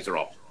 Them days are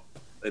off.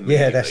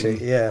 Yeah, that's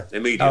it. Yeah.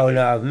 Immediately. Oh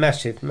no,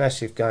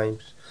 massive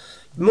games.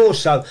 More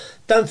so,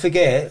 don't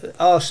forget,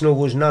 Arsenal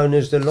was known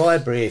as the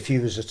library if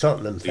you was a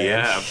Tottenham fan.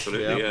 Yeah,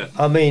 absolutely. Yeah.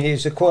 I mean,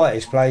 it's the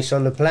quietest place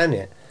on the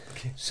planet.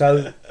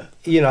 So,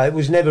 it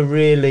was never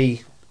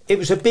really. It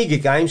was a bigger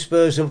game,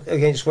 Spurs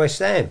against West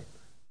Ham,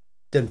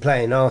 than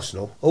playing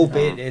Arsenal,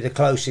 albeit they're the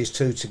closest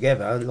two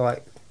together,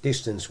 like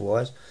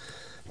distance-wise.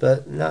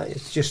 But no,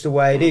 it's just the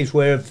way it is.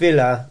 Where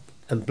Villa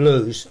and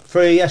Blues,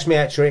 that's my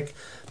hat-trick.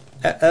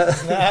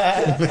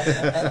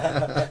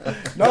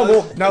 No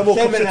more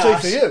cups of tea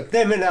for you.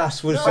 Them and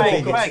us was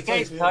the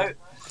biggest.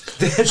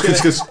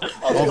 Because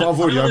I've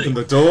already opened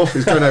the door.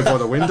 He's going out by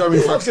the window. I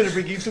was going to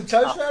bring you some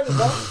toast round as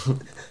well.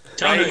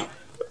 Tony.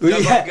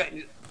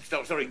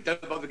 Don't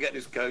bother getting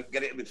this coat.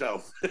 Get it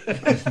myself.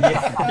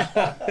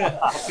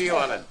 I'll see you,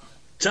 Alan.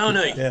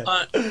 Tony,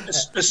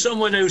 as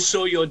someone who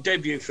saw your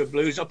debut for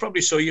Blues, I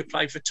probably saw you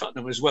play for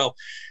Tottenham as well.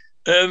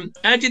 There's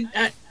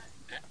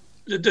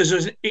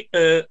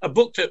a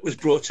book that was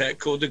brought out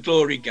called The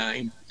Glory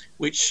Game,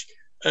 which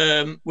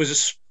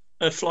was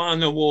a fly on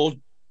the wall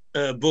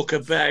book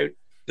about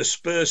the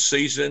Spurs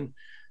season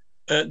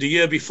the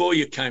year before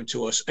you came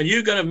to us. And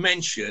you got a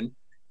mention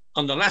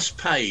on the last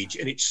page,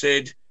 and it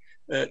said,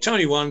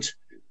 Tony Want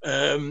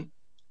has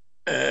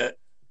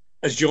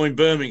joined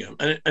Birmingham.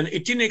 And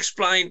it didn't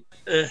explain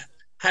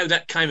how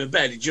that came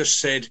about. It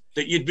just said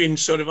that you'd been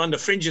sort of on the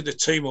fringe of the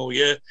team all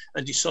year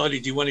and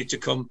decided you wanted to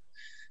come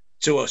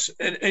to us.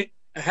 And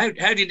how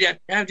did it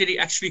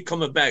actually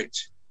come about?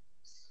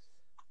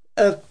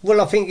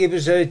 Well, I think it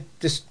was the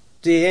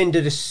end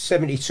of the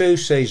 72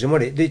 season,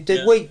 wasn't it?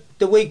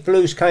 The week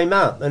Blues came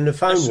up and the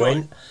phone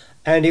went,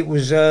 and it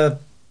was Bill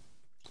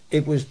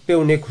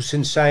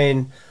Nicholson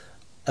saying,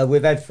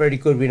 we've had Freddie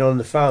Goodwin on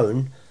the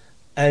phone,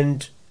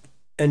 and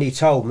he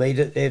told me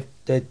that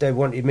they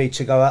wanted me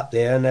to go up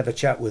there and have a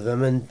chat with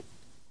them,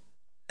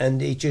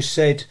 and he just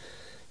said,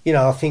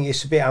 I think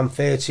it's a bit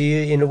unfair to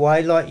you in a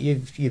way, like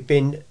you've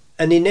been.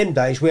 And in them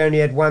days, we only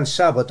had one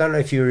sub. I don't know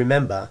if you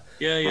remember.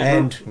 Yeah.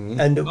 And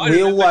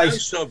we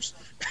always subs.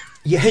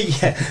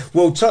 Yeah.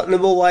 Well,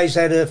 Tottenham always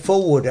had a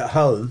forward at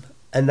home,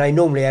 and they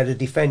normally had a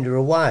defender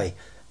away.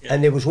 Yeah.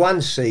 And there was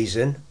one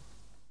season,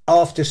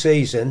 after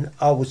season,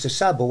 I was the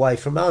sub away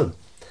from home,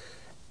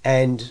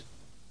 and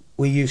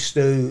we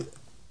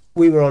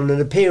were on an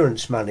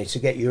appearance money to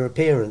get your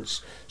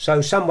appearance.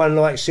 So someone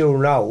like Cyril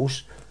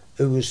Knowles,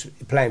 who was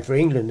playing for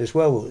England as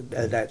well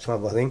at that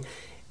time, I think,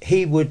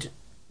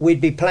 we'd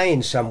be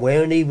playing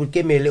somewhere and he would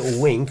give me a little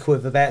wink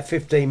with about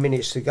 15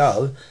 minutes to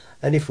go,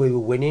 and if we were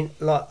winning,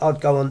 like I'd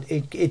go on,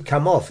 he'd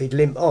come off, he'd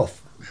limp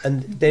off,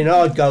 and then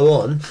I'd go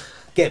on,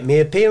 get me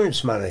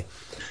appearance money.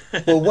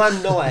 Well,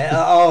 one night at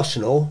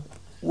Arsenal,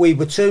 we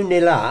were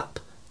 2-0 up,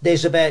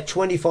 there's about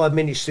 25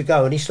 minutes to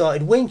go, and he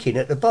started winking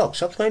at the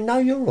box. I was going, no,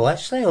 you're right,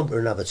 stay on for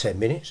another 10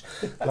 minutes,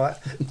 like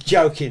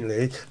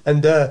jokingly,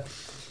 and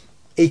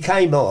he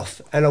came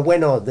off, and I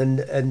went on,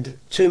 and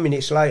 2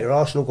 minutes later,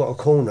 Arsenal got a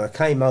corner,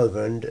 came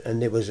over, and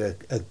there was a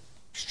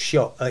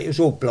shot. It was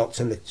all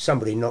blocked, and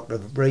somebody knocked the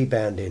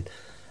rebound in.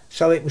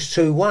 So it was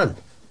 2-1.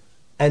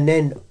 And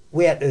then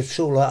we had to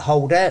sort of like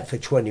hold out for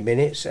 20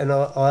 minutes, and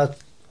I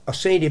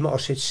seen him, I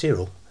said,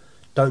 Cyril,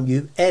 don't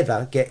you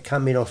ever get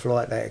coming off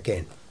like that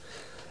again.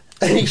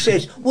 And he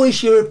says,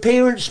 what's your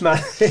appearance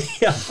money?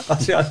 I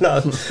said, I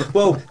know.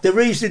 Well, the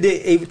reason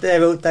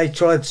they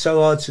tried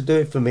so hard to do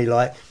it for me,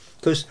 like,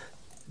 because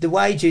the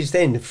wages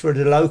then for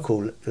the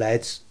local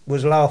lads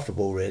was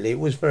laughable, really. It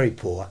was very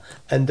poor.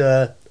 And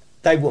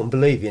they wouldn't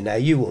believe you now.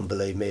 You wouldn't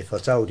believe me if I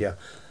told you.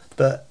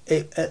 But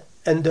at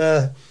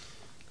the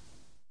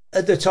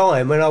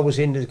time when I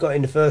got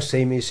in the first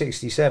team in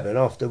 67,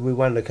 after we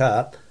won the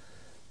cup,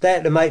 they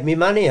had to make me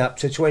money up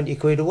to 20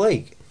 quid a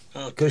week.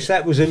 Because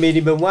that was a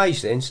minimum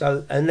wage then.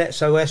 So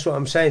that's what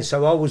I'm saying.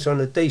 So I was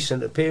on a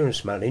decent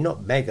appearance money,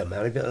 not mega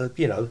money, but,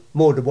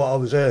 more than what I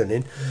was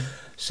earning.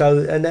 So,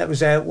 and that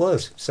was how it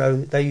was. So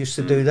they used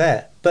to do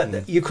that. But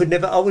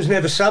I was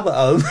never sub at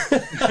home.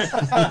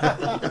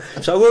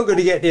 So I wasn't going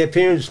to get the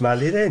appearance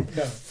money then.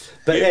 No.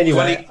 But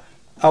anyway,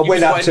 I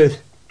went up to.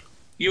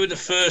 You were the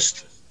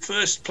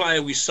first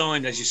player we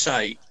signed, as you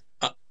say,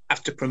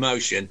 after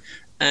promotion,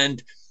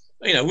 and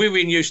we were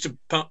used to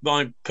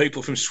buying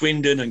people from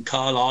Swindon and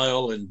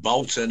Carlisle and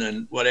Bolton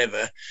and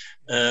whatever,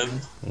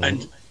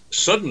 and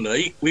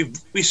suddenly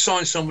we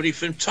signed somebody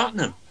from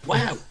Tottenham.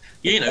 Wow.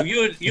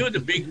 You're the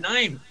big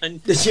name,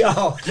 and to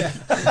know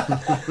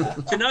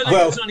that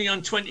it was only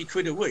on 20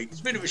 quid a week, it's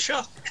a bit of a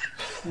shock.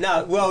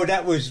 No, well,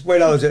 that was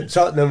when I was at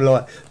Tottenham,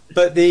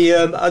 but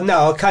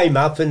I came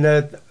up and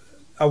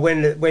I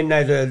went and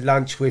had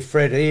lunch with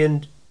Freddie,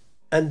 and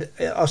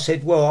I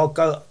said, well, I'll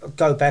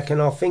go back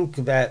and I'll think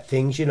about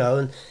things,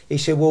 and he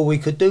said, well, we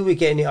could do with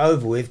getting it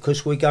over with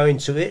because we're going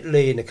to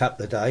Italy in a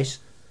couple of days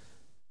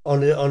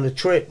on a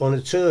trip, on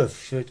a tour,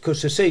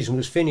 because the season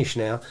was finished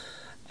now.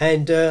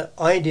 And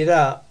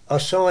I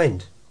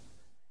signed,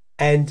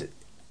 and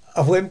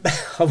I went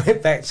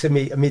back to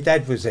me, and my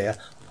dad was there.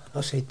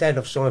 I said, Dad,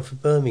 I've signed for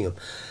Birmingham.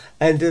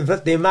 And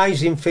the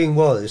amazing thing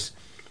was,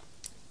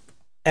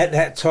 at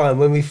that time,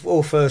 when we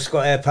all first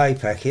got our pay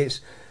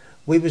packets,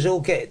 they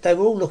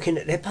were all looking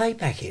at their pay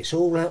packets,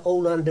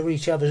 all under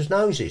each other's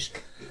noses.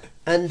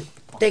 And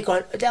they're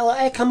going,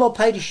 how come I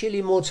paid a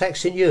shilling more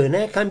tax than you? And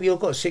how come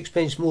you've got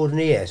 6p more than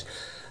he has?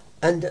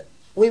 And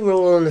we were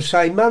all on the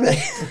same money.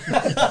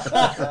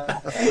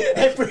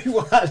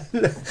 Everyone.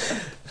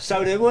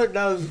 So there weren't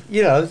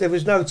there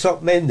was no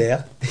top men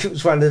there. It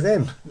was one of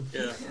them.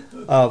 Yeah.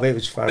 Oh, it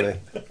was funny.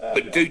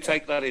 But do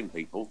take that in,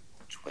 people.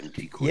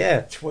 20 quid.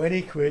 Yeah.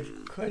 20 quid.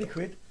 20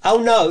 quid.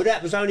 Oh, no,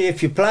 that was only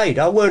if you played.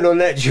 I weren't on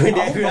that during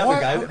every other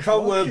game. If I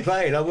weren't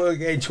playing, I weren't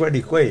getting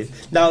 20 quid.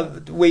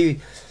 No,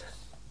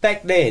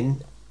 back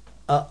then,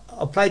 I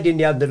played in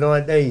the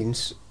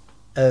under-19s.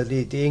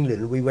 The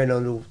England, we went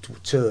on a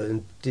tour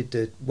and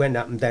went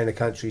up and down the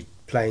country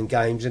playing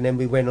games, and then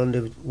we went on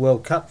the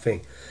World Cup thing,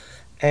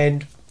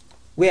 and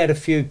we had a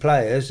few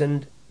players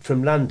and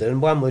from London.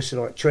 One was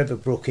like Trevor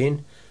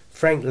Brooking,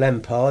 Frank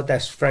Lampard,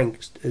 that's Frank,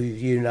 who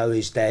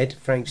his dad,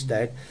 Frank's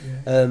dad.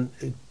 Yeah.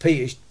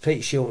 Peter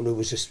Shilton, who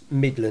was a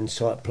Midland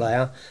type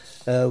player.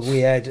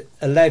 We had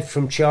a lad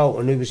from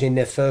Charlton who was in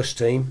their first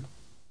team,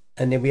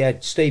 and then we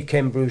had Steve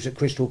Kember, who was at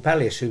Crystal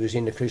Palace, who was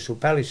in the Crystal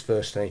Palace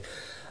first team.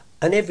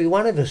 And every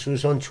one of us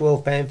was on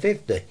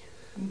 £12.50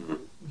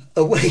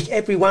 a week.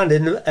 Everyone,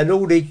 and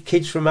all the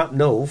kids from up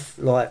north,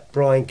 like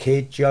Brian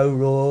Kidd, Joe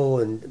Raw,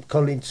 and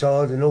Colin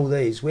Todd, and all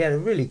these. We had a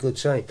really good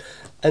team,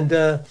 and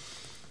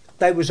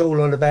they was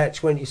all on about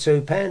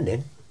 £22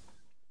 then.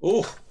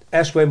 Oh,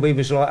 that's when we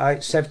was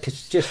like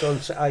just on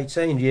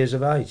 18 years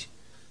of age.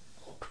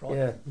 Oh,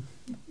 yeah,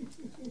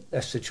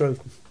 that's the truth.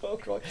 Oh,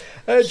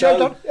 I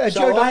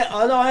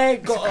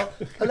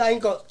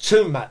ain't got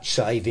too much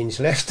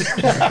savings left.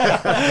 Right,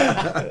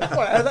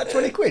 that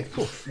 20 quid.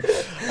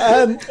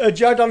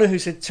 Joe Donahue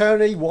said,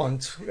 Tony,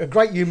 a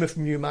great humour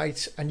from you,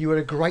 mate, and you were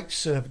a great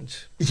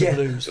servant to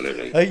Blues.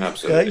 Absolutely.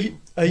 Absolutely.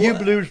 You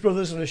Blues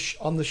Brothers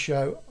on the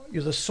show?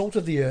 You're the salt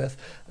of the earth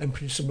and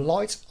put some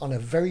light on a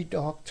very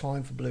dark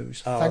time for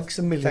blues. Thanks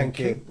a million.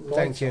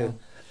 Thank you.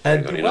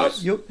 And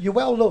you're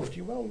well loved.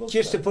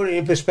 Just to put it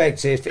in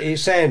perspective, it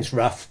sounds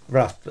rough,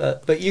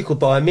 but you could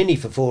buy a Mini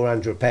for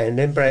 £400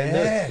 then,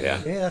 Brandon. Yeah,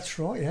 that's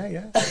right.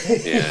 Yeah.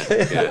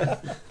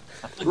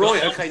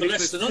 Right, okay.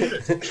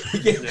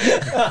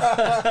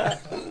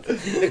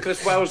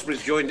 Nicholas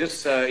Wellsbury's joined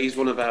us. He's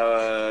one of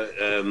our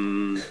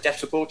deaf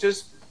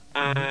supporters,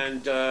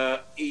 and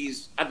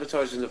he's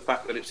advertising the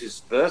fact that it's his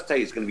birthday.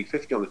 He's going to be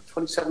 50 on the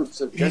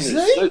 27th of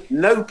January.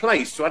 No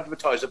place to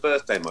advertise a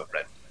birthday, my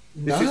friend.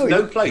 This is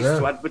no place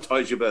to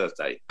advertise your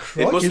birthday.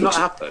 Crikey, it must not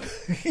happen.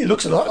 He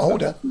looks a lot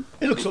older.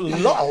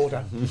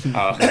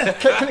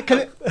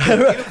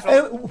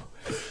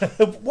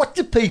 What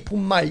do people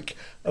make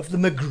of the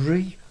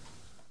McGree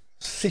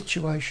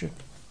situation?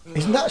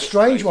 Isn't that a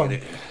strange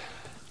one?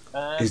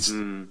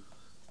 Go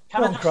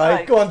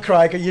on,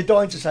 Craig. Are you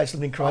dying to say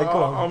something, Craig?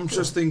 Go on. I'm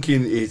just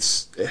thinking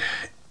it's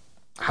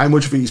how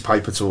much of it is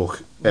paper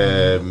talk.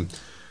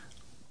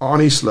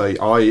 Honestly,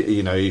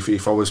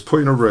 if I was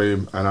put in a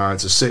room and I had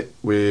to sit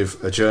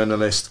with a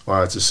journalist, or I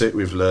had to sit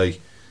with Lee,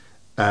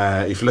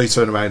 if Lee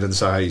turned around and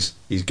says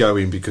he's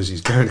going because he's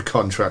going to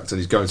contract and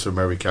he's going to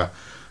America,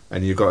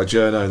 and you've got a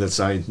journo that's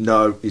saying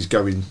no, he's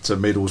going to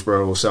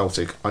Middlesbrough or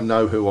Celtic, I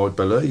know who I'd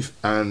believe,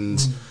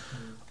 and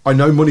I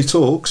know money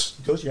talks.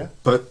 It does, yeah.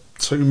 But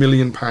 £2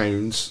 million,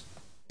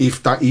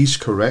 if that is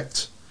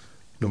correct,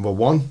 number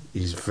one,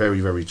 is very,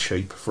 very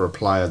cheap for a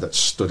player that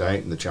stood out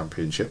in the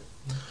Championship.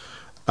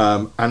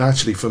 And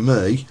actually, for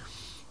me,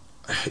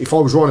 if I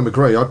was Riley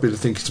McGree, I'd be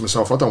thinking to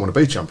myself, I don't want to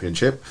be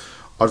Championship.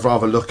 I'd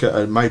rather look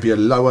at maybe a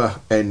lower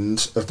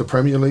end of the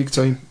Premier League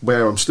team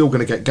where I'm still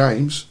going to get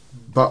games,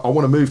 but I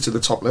want to move to the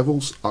top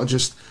levels. I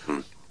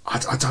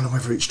don't know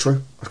whether it's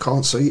true. I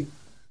can't see it.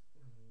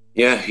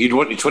 Yeah, you'd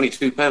want your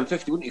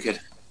 £22.50, wouldn't you, kid?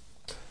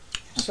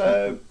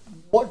 So,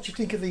 what do you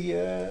think of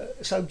the...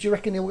 so, do you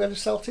reckon he'll go to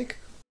Celtic?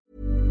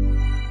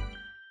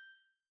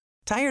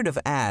 Tired of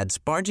ads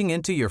barging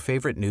into your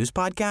favorite news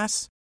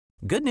podcasts?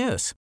 Good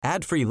news.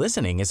 Ad-free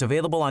listening is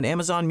available on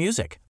Amazon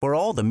Music for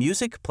all the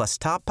music plus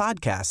top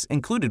podcasts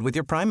included with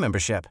your Prime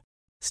membership.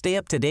 Stay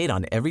up to date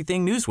on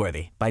everything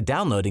newsworthy by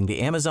downloading the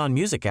Amazon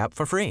Music app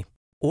for free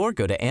or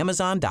go to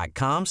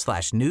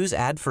amazon.com/news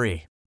ad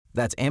free.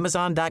 That's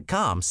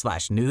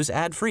amazon.com/news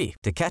ad free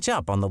to catch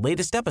up on the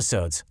latest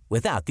episodes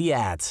without the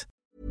ads.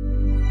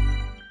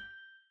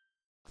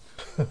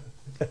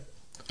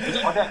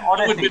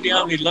 That would be the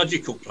only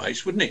logical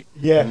place, wouldn't it?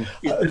 Yeah.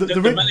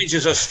 The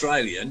manager's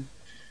Australian.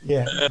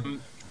 Yeah.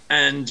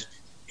 And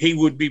he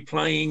would be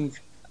playing.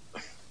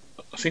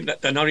 I think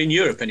that they're not in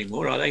Europe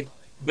anymore, are they?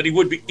 But he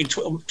would be in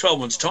 12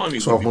 months' time.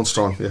 12 months'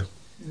 time,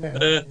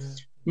 yeah.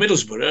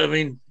 Middlesbrough. I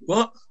mean,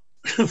 what?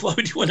 Why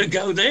would you want to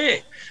go there?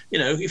 You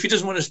know, if he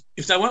doesn't want to,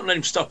 if they won't let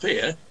him stop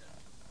here,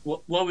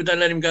 why would they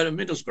let him go to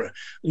Middlesbrough?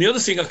 And the other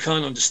thing I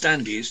can't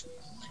understand is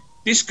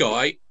this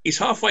guy is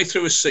halfway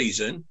through a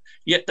season,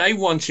 yet they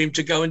want him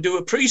to go and do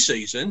a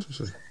pre-season.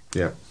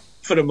 Yeah.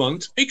 For a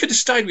month. He could have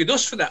stayed with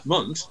us for that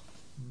month.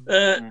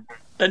 And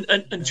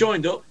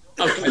joined up.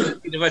 Okay,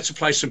 he'd have had to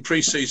play some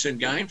pre-season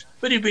games,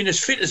 but he'd been as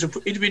fit as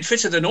he'd been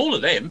fitter than all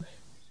of them.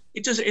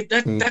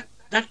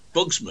 That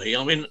bugs me.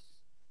 I mean,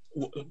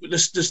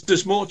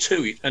 there's more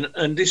to it,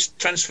 and this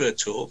transfer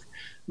talk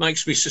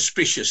makes me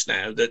suspicious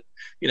now that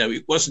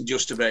it wasn't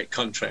just about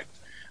contract,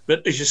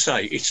 but as you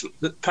say, it's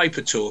the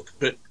paper talk.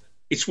 But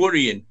it's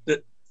worrying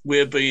that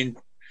we're being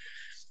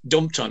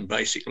dumped on,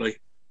 basically.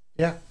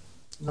 Yeah,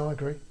 no, I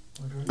agree.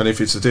 And if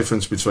it's the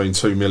difference between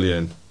 2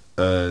 million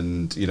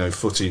and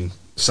footing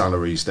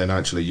salaries, then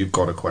actually you've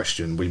got to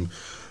question.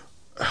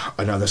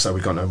 I know they say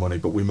we got no money,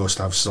 but we must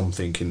have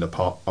something in the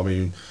pot. I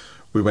mean,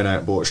 we went out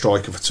and bought a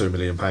striker for £2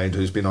 million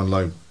who's been on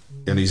loan,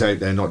 and he's out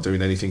there not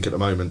doing anything at the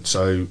moment.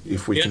 So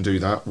if we can do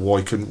that,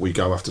 why couldn't we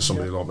go after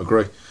somebody like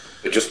McGree?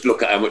 But just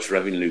look at how much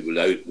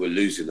revenue we're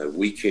losing though,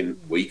 week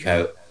in, week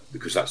out,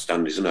 because that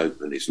stand isn't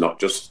open. It's not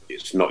just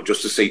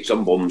the seats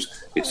on bums.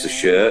 It's the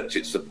shirts,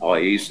 it's the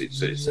pies, it's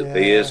the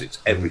beers, it's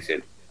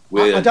everything.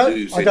 I don't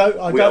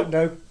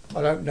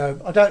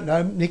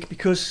know, Nick,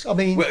 because I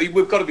mean,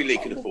 we've got to be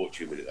leaking a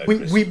fortune with it. Though,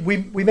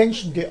 we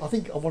mentioned it. I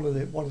think on one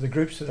of the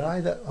groups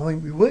today that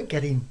we weren't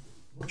getting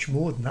much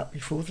more than that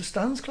before the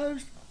stands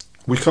closed.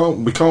 We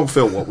can't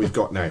fill what we've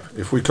got now.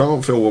 If we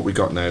can't fill what we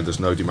got now, there's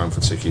no demand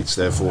for tickets.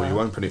 Therefore, you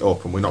open it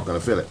up, and we're not going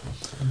to fill it.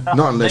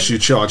 Not unless you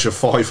charge a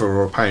 £5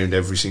 or £1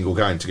 every single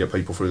game to get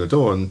people through the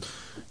door, and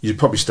you'd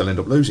probably still end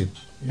up losing.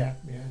 Yeah.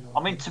 I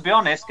mean, to be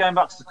honest, going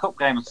back to the cup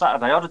game on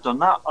Saturday, I'd have done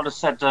that. I'd have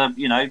said,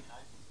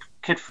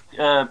 kid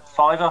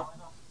 £5,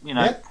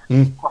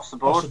 across the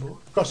board.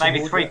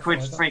 Maybe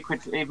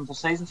 £3 even for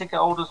season ticket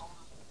holders.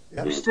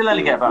 Yeah. You still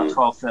only get about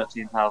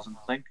 12,000-13,000, I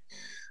think.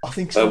 I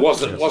think so.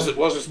 Wasn't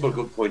a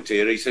good point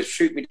here. He says,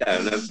 shoot me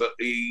down, but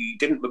he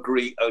didn't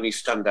McGree only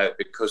stand out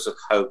because of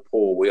how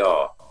poor we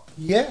are.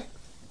 Yeah.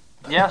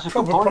 Yeah, that's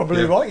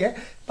probably right, yeah.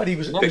 But he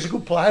was a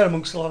good player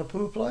amongst a lot of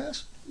poor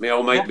players. My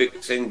old mate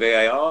Vic Singh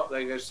VAR,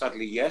 they go,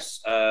 sadly,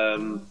 yes.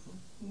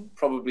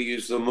 Probably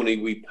use the money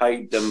we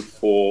paid them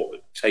for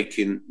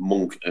taking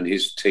Monk and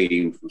his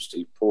team from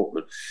Steve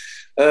Portman.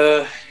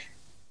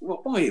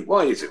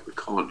 Why is it we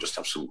can't just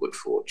have some good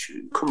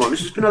fortune? Come on,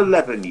 this has been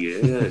 11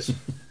 years.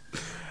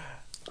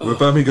 We're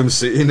Birmingham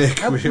City,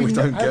 Nick. We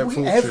don't get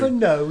fortune. Have we ever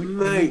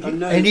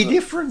known any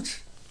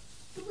different?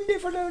 We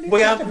never known.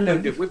 We have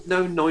known. We've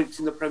known ninth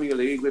in the Premier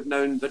League. We've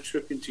known the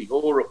trip into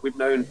Europe. We've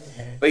known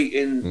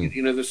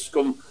beating the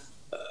scum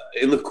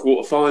in the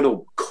quarter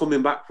final,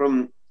 coming back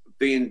from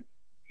being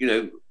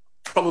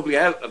probably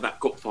out of that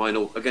cup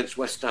final against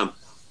West Ham.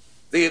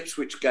 The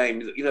Ipswich game,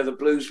 the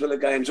Blues Villa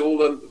games, all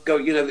them go,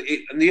 and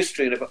the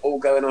history and it all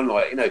going on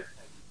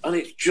and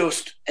it's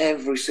just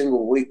every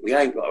single week we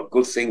ain't got a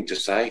good thing to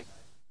say.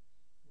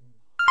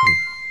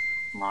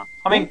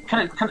 I mean,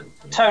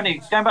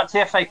 Tony, going back to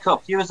the FA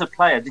Cup, you as a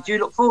player, did you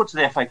look forward to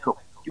the FA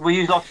Cup? Were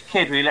you like a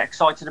kid? Were you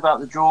excited about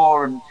the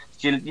draw and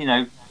did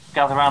you,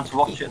 gather around to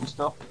watch it and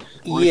stuff?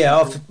 Yeah,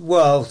 I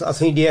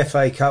think the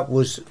FA Cup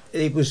was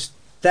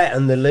that,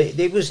 and the league.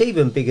 It was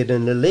even bigger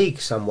than the league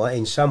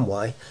in some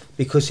way,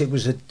 because it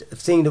was a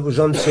thing that was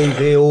on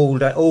TV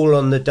all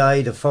on the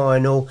day, the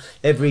final.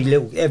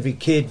 Every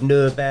kid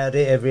knew about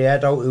it. Every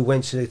adult who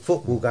went to the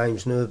football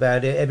games knew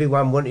about it.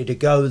 Everyone wanted to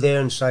go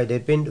there and say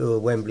they'd been to a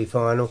Wembley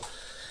final,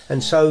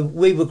 and so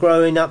we were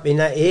growing up in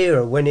that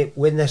era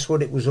when that's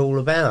what it was all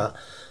about.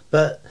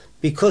 But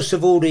because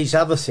of all these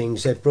other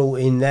things they've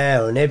brought in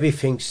now, and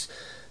everything's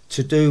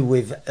to do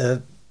with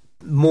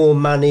more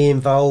money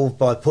involved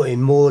by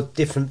putting more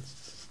different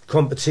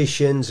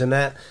competitions and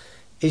that,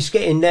 it's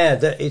getting now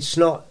that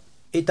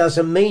it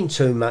doesn't mean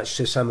too much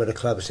to some of the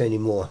clubs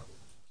anymore,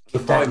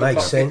 if that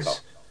makes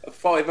sense. A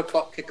 5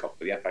 o'clock kick-off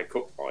for the FA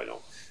Cup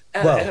final.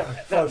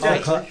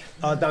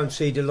 I don't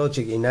see the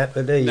logic in that,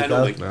 but there you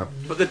go. No.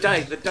 But the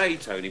day,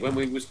 Tony, when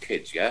we was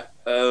kids, and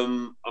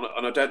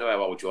I don't know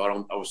how old you are.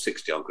 I was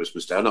 60 on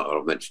Christmas Day.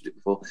 I've mentioned it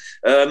before.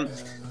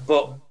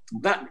 But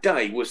that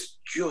day was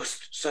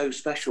just so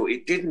special.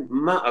 It didn't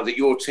matter that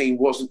your team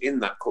wasn't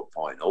in that cup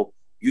final.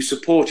 You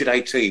supported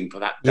a team for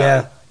that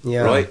day,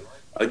 right?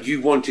 and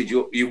you wanted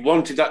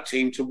that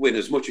team to win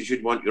as much as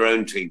you'd want your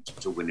own team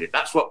to win it.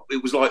 That's what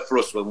it was like for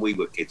us when we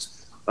were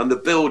kids. And the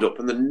build-up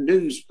and the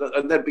news,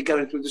 and they'd be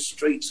going through the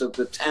streets of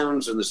the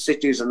towns and the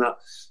cities and that,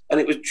 and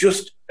it was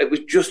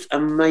just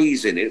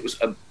amazing. It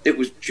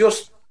was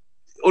just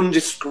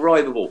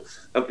undescribable.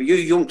 And for you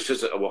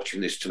youngsters that are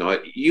watching this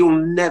tonight, you'll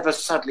never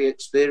sadly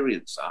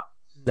experience that.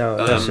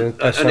 No, that's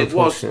and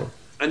unfortunate.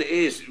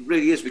 It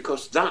really is,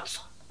 because that's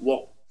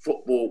what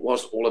football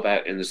was all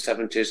about in the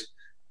 70s.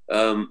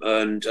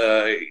 And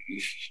to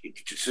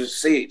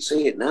see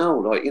it now,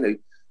 like,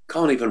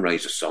 can't even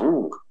raise a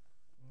song.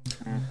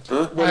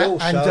 Huh?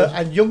 Well,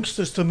 and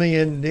youngsters to me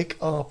and Nick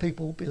are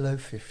people below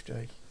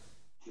 50.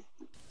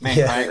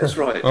 Yeah, that's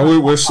right.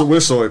 Oh, we're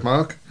sorted,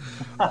 Mark.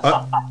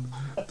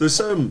 There's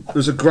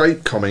a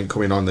great comment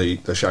coming on the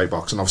shout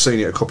box, and I've seen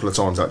it a couple of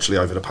times actually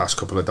over the past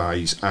couple of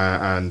days,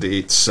 and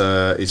it's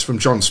from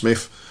John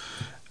Smith,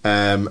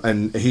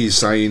 and he's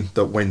saying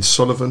that when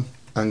Sullivan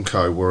and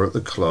co were at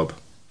the club,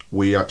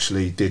 we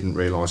actually didn't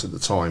realise at the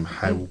time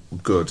how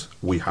good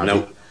we had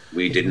it.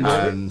 We didn't.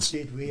 And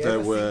Did we there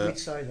ever were think we'd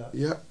say that?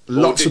 Yeah,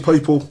 lots of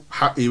people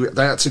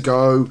they had to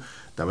go.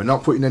 They were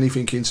not putting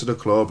anything into the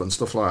club and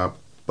stuff like that.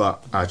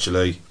 But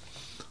actually,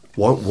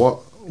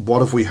 what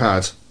have we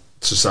had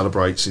to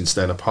celebrate since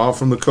then? Apart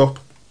from the cup,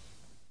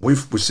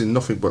 we've seen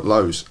nothing but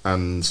lows.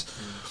 And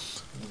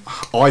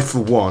I,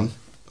 for one,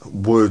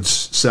 would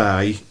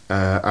say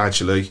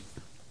actually,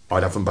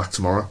 I'd have them back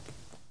tomorrow.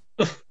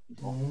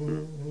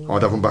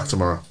 I'd have them back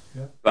tomorrow.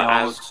 But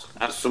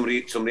as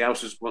somebody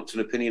else wants an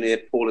opinion here,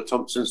 Paula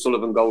Thompson,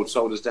 Sullivan Gold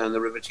sold us down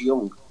the river to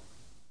Young.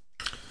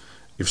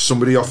 If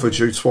somebody offered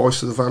you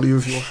twice the value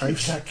of your house,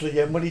 Exactly,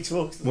 yeah, money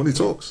talks. money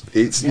talks.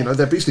 It's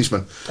they're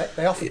businessmen.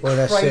 They offered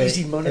that's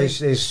crazy it. money.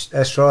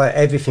 That's right.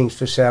 Everything's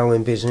for sale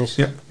in business.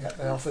 Yeah. Yeah,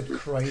 they offered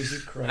crazy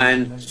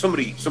And money.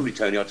 somebody,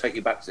 Tony, I'll take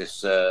you back to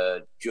this.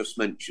 Just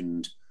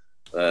mentioned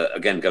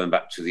again, going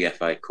back to the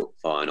FA Cup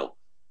final.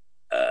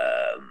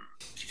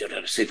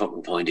 Let's see if I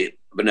can find it.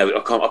 But no,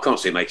 I can't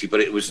see it, matey.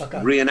 But it was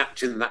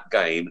reenacting that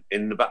game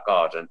in the back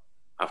garden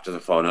after the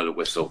final at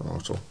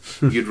Whistle.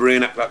 You'd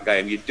reenact that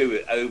game. You'd do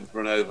it over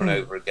and over and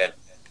over again.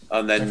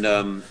 And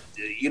then,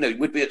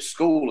 we'd be at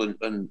school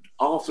and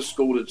half the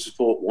school would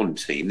support one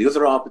team, the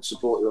other half would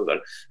support the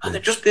other. And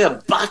there'd just be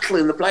a battle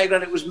in the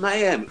playground. It was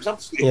mayhem. It was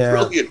absolutely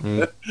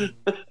brilliant.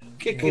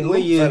 Kicking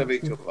lumps out of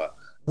each other.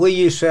 We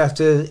used to have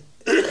to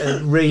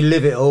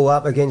relive it all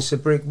up against the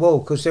brick wall,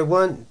 because there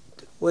weren't...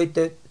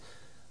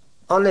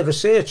 I'll never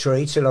see a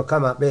tree till I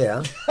come up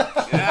here.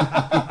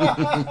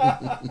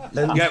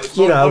 And, it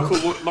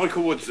was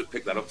Michael Woods that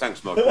picked that up.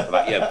 Thanks, Michael, for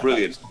that. Yeah,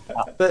 brilliant.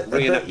 But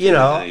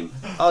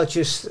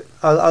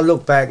I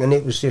look back and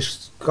it was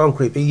just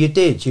concrete. But you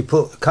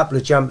put a couple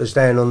of jumpers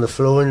down on the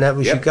floor and that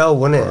was your goal,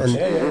 wasn't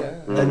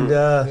it?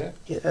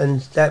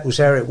 And that was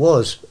how it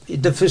was.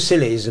 The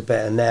facilities are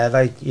better now.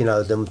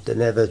 They're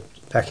never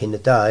back in the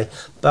day.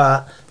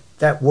 But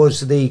that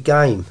was the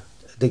game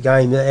that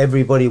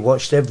everybody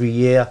watched every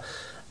year.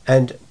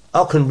 And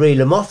I can reel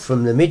them off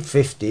from the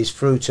mid-50s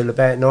through till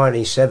about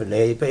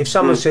 1970. But if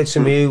someone said to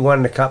me who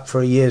won the Cup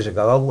 3 years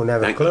ago, I wouldn't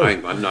have a clue. I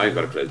ain't got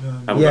a clue.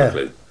 I haven't got a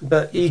clue.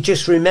 But you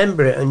just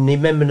remember it and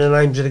remember the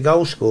names of the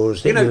goal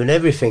scorers, didn't you, and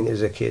everything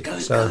as a kid.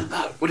 Going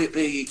back, would it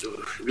be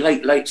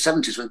late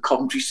 70s when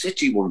Coventry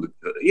City won the...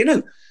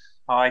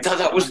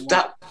 that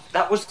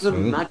was the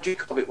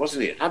magic of it,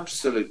 wasn't it?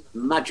 Absolute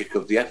magic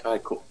of the FA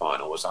Cup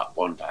final was that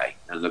one day.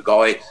 And the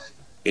guy...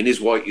 in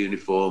his white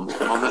uniform,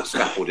 on that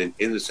scaffolding,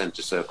 in the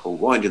centre circle,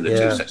 winding the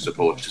two set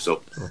supporters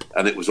up.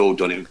 And it was all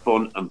done. It was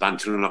fun and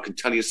banter. And I can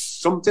tell you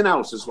something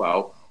else as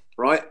well,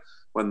 right?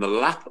 When the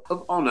lap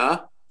of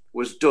honour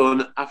was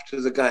done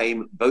after the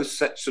game, both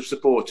sets of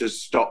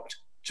supporters stopped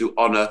to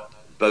honour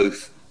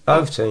both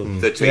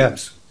teams. The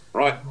teams.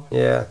 Right?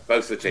 Yeah.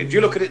 Both the teams.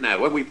 You look at it now.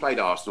 When we played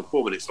Arsenal,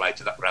 4 minutes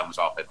later, that ground was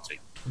half empty.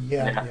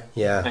 Yeah.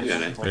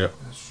 That's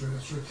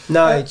true.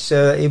 No,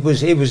 it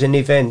was an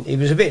event. It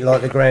was a bit like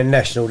the Grand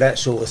National, that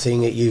sort of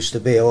thing. It used to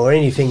be, or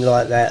anything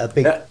like that. A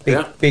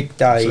big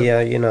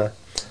day.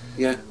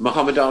 Yeah,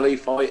 Muhammad Ali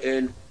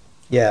fighting.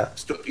 Yeah,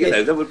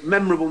 there were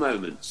memorable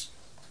moments.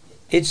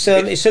 It's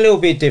a little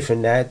bit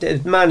different now.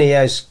 Money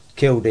has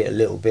killed it a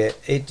little bit.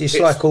 It's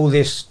like all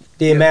this.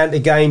 The amount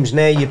of games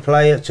now you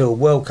play up to a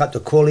World Cup to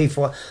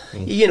qualify.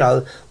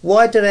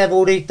 Why do they have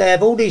all these? They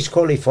have all these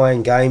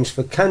qualifying games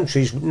for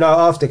countries. No,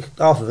 half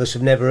of us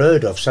have never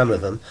heard of some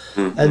of them,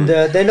 and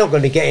they're not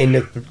going to get in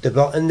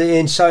the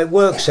and so it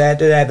works out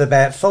to have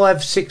about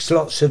 5-6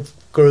 lots of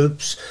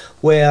groups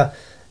where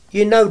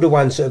the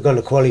ones that are going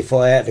to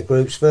qualify out the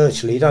groups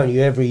virtually, don't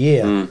you, every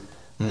year?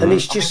 And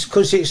it's just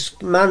because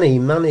it's money.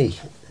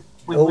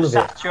 We're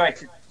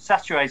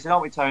saturated,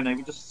 aren't we, Tony?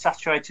 We're just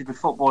saturated with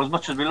football. As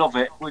much as we love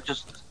it, we're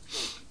just...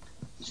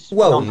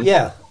 Well,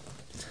 yeah.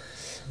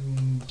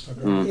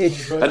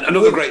 And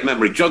another great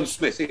memory, John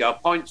Smith,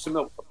 pints of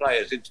milk for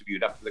players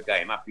interviewed after the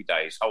game, happy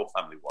days, whole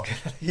family watched.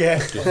 Yeah.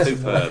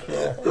 Superb.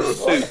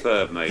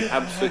 Superb, mate,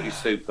 absolutely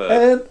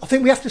superb. I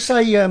think we have to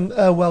say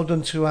well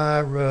done to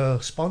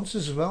our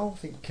sponsors as well. I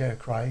think,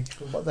 Craig,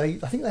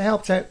 I think they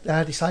helped out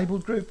our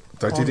disabled group.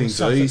 They did indeed.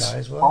 Saturday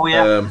as well. Oh,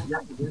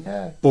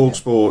 yeah. Borg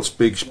Sports,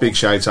 big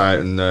shout out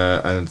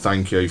and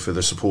thank you for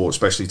the support,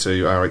 especially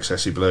to our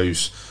Excessi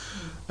Blues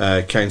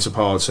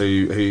counterparts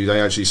who they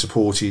actually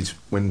supported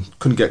when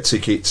couldn't get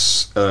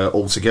tickets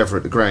all together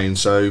at the ground,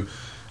 so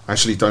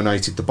actually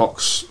donated the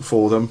box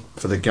for them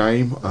for the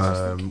game,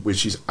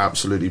 which is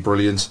absolutely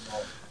brilliant.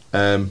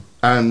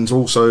 And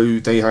also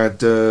they had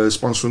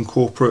sponsoring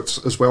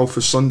corporates as well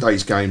for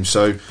Sunday's game,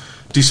 so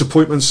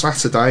disappointment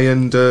Saturday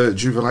and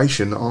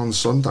jubilation on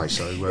Sunday,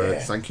 so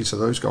thank you to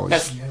those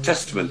guys.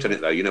 Testament, isn't it,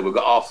 though? You know, we've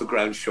got half the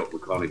ground shut, we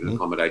can't even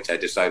accommodate our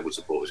disabled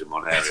supporters in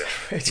one area.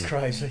 It's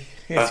crazy.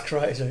 It's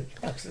crazy.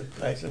 Absolutely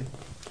crazy.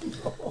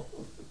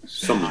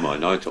 Summer's my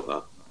night up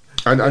that.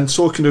 And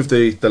talking of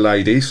the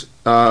ladies,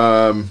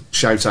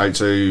 shout out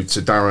to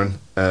Darren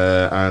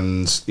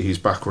and his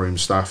backroom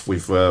staff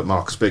with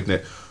Marcus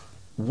Bignett.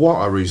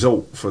 What a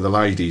result for the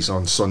ladies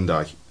on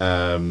Sunday.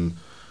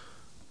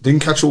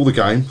 Didn't catch all the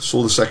game,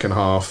 saw the second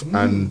half,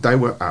 and they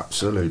were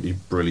absolutely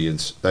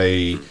brilliant.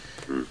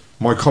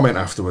 My comment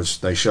afterwards,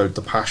 they showed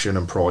the passion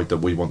and pride that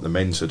we want the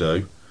men to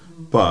do,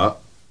 but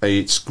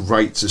it's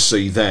great to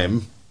see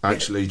them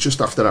actually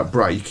just after that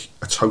break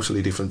a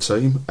totally different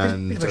team.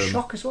 And bit of a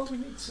shock as well.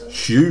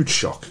 Huge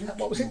shock. Yeah,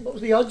 what was it? What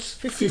was the odds?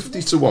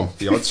 50 to 1.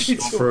 The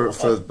odds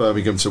for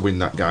Birmingham to win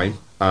that game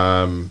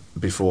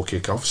before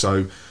kick-off.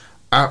 So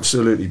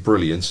absolutely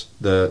brilliant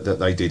that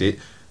they did it.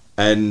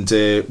 And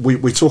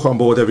we took on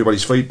board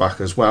everybody's feedback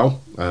as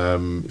well.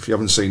 If you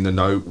haven't seen the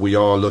note, we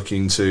are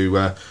looking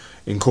to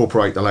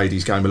incorporate the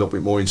ladies' game a little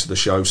bit more into the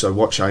show. So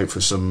watch out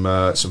for some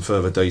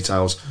further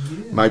details,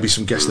 maybe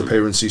some guest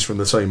appearances from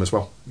the team as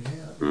well.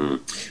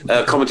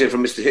 Commentary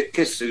from Mr.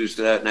 Hitkiss, who's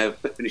now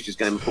finished his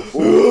game of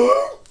football.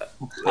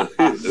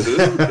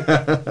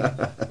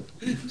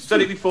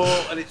 Said it before,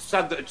 and it's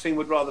sad that a team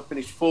would rather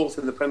finish fourth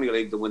in the Premier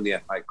League than win the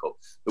FA Cup.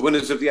 The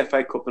winners of the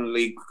FA Cup and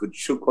League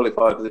should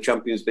qualify for the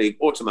Champions League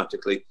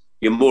automatically.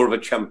 You're more of a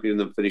champion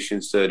than finishing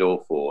third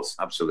or fourth.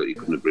 Absolutely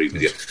couldn't agree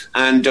with you.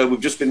 And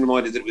we've just been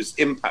reminded that it was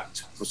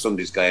Impact for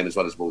Sunday's game as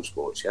well as Borg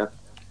Sports, yeah?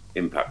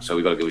 Impact. So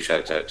we've got to give a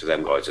shout out to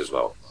them guys as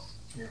well.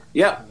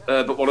 Yeah,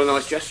 but what a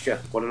nice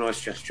gesture! What a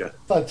nice gesture!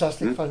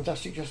 Fantastic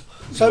gesture.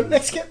 So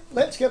let's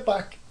get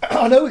back.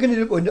 I know we're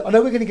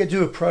going to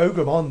do a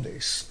program on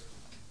this,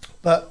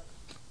 but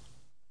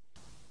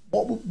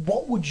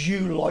what would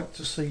you like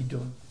to see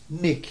done,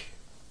 Nick?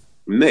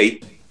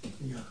 Me?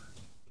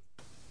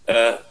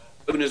 Yeah.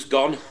 Una's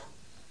gone.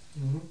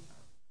 You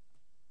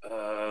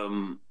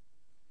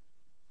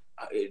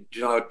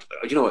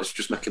know what? It's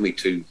just making me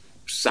too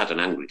sad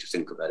and angry to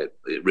think about it.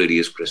 It really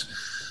is, Chris.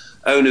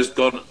 Owner's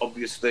gone,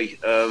 obviously.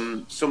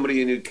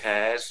 Somebody who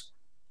cares.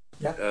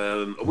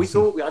 Yeah. We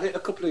thought we had it a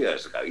couple of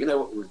years ago. You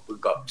know, we've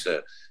got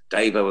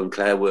Davo and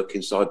Claire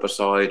working side by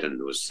side, and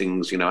there was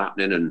things,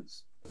 happening, and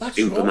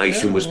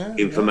information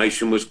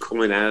was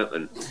coming out,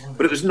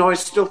 but it was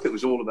nice stuff. It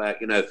was all about,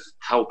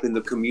 helping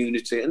the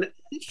community, and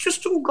it's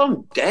just all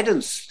gone dead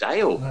and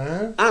stale.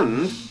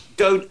 And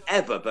don't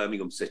ever,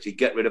 Birmingham City,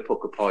 get rid of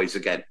Pucker Pies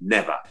again.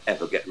 Never,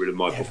 ever get rid of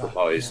my Pucker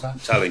Pies. I'm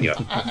telling you.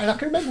 And I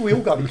can remember we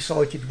all got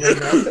excited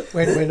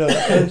when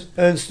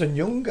Ernst &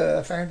 Young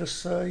found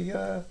us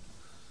a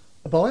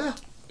buyer.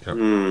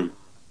 Yep.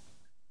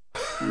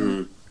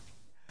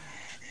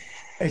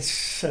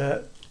 It's.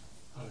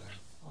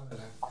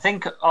 I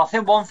think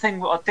one thing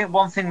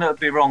that would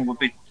be wrong would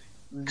be,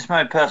 just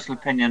my personal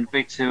opinion, would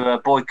be to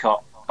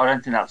boycott. I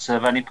don't think that'd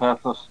serve any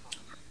purpose.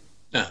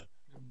 No.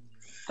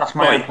 That's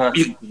my own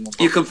personal opinion.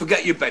 You can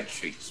forget your bed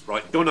sheets,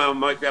 right? Dunno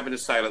might be having a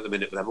sale at the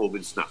minute, but they've all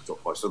been snapped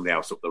up by somebody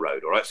else up the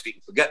road, all right? So you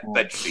can forget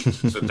bed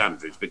sheets at St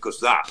Andrews, because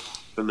that,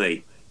 for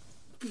me,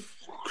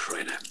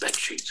 crying out bed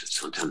sheets at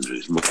St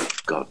Andrews, my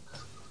God.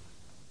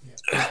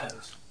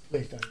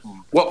 Please don't.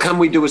 What can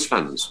we do as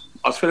fans?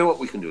 I'll tell you what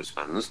we can do as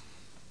fans.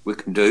 We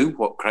can do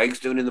what Craig's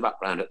doing in the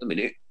background at the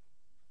minute,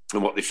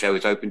 and what this show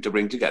is hoping to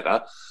bring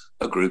together,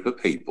 a group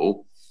of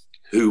people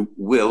who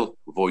will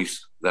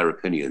voice their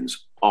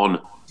opinions on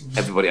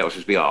everybody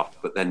else's behalf.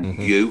 But then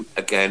you,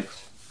 again,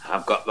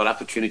 have got that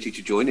opportunity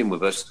to join in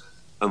with us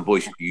and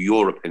voice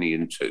your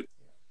opinion too.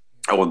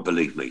 Oh, and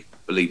believe me,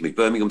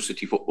 Birmingham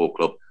City Football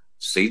Club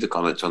see the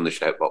comments on the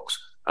shout box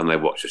and they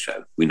watch the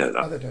show. We know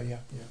that. Oh, they do, yeah.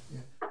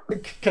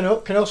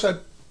 Can also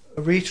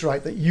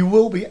reiterate that you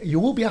will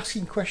be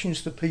asking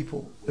questions to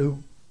people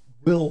who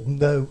will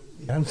know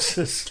the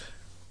answers,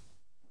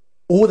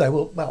 or they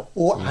will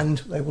and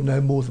they will know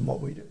more than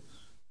what we do.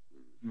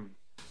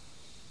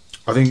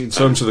 I think in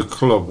terms of the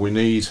club,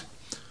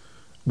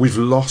 we've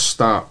lost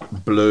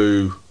that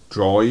blue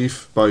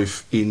drive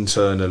both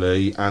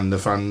internally, and the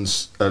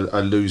fans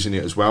are losing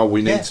it as well.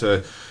 We need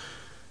to,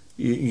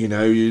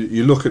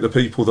 you look at the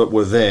people that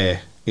were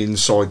there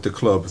inside the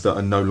club that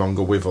are no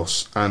longer with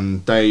us,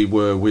 and they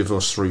were with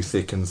us through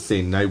thick and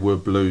thin. They were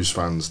Blues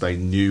fans. They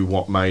knew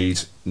what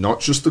made not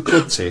just the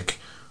club tick,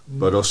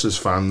 but us as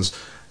fans.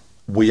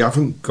 We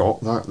haven't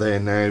got that there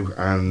now,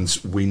 and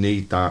we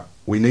need that.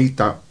 We need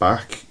that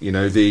back. You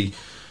know, the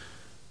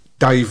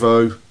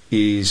Davo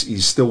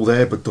is still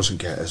there, but doesn't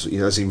get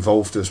as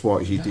involved as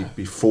what he did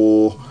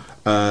before.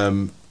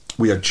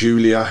 We had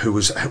Julia, who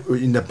was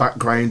in the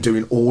background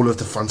doing all of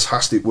the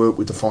fantastic work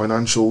with the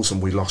financials,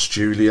 and we lost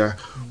Julia.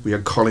 We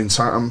had Colin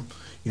Tatum.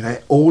 You know,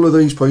 all of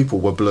these people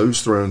were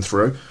Blues through and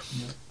through.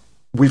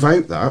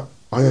 Without that,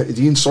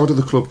 the inside of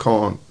the club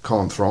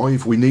can't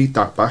thrive. We need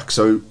that back.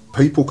 So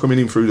people coming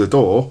in through the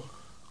door,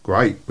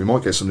 great. We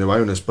might get some new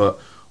owners, but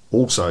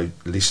also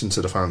listen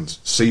to the fans,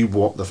 see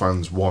what the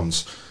fans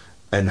want,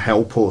 and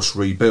help us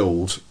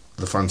rebuild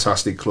the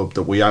fantastic club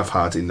that we have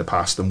had in the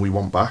past and we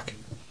want back.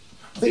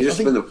 This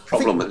has been the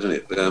problem, isn't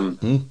it?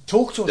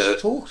 Talk to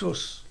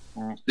us.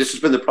 This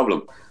has been the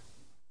problem.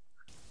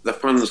 The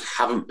fans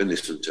haven't been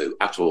listened to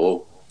at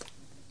all.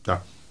 No.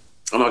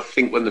 And I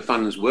think when the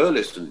fans were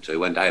listened to,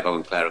 when Dave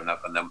and Claire and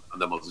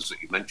the others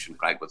that you mentioned,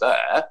 Craig, were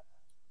there,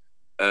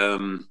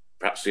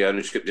 perhaps the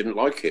ownership didn't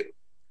like it.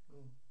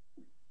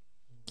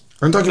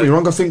 And don't get me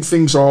wrong, I think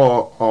things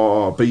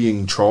are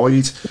being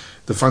tried.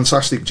 The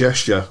fantastic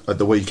gesture at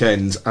the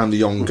weekend and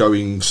the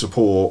ongoing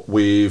support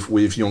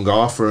with young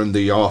Arthur and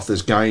the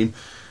Arthur's game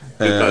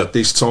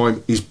this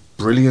time is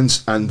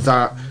brilliant, and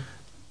that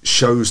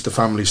shows the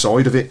family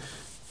side of it.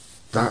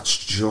 That's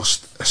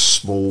just a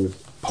small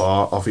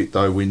part of it,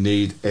 though. We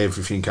need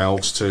everything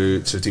else to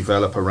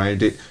develop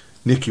around it.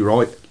 Nick, you're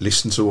right.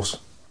 Listen to us.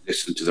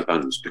 Listen to the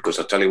fans, because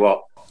I tell you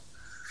what,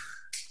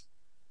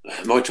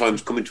 my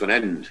time's coming to an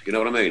end. You know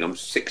what I mean? I'm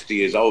 60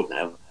 years old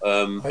now,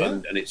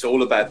 and it's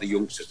all about the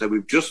youngsters. Now,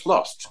 we've just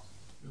lost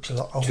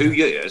 2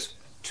 years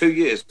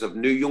of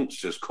new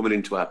youngsters coming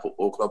into our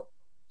football club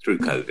through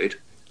COVID,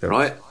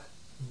 right?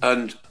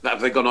 And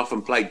have they gone off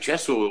and played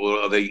chess, or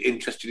are they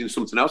interested in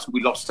something else? Have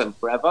we lost them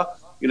forever?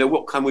 You know,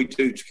 what can we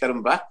do to get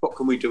them back? What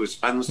can we do as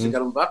fans to get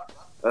them back?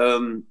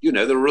 You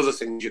know, there are other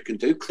things you can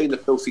do. Clean the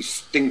filthy,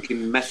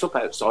 stinking mess up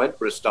outside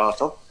for a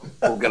start off,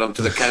 or get on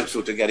to the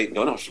council to get it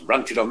done. I've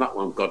ranted on that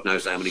one God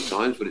knows how many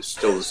times, but it's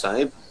still the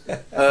same.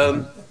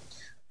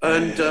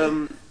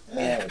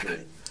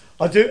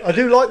 I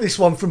do like this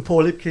one from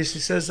Paul Lipkiss.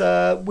 It says,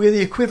 we're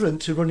the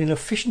equivalent to running a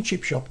fish and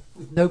chip shop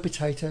with no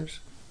potatoes.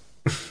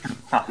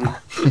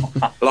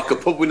 Like a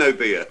pub with no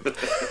beer.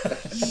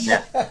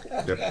 Yeah.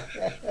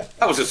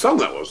 That was a song,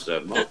 that was,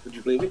 Mark, would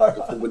you believe it? A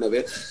pub with no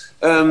beer.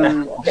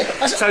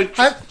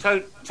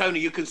 Tony,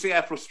 you can see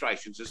our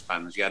frustrations as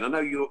fans, yeah, and I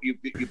know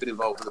you've been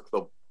involved with the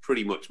club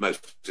pretty much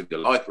most of your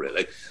life,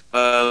 really.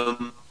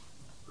 How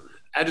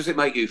does it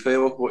make you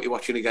feel, what you're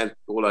watching again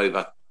all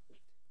over?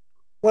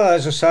 Well,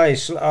 as I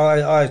say,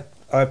 I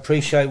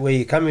appreciate where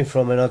you're coming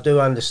from, and I do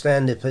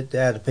understand how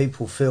the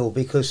people feel,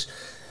 because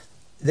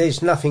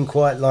there's nothing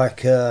quite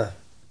like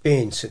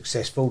being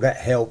successful. That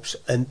helps,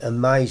 and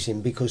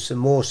amazing, because the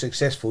more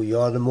successful you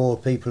are, the more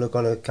people are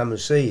going to come and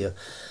see you.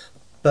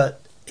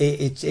 But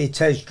it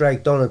has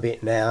dragged on a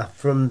bit now.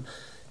 From,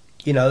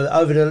 you know,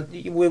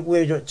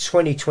 we're at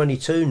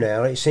 2022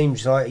 now. It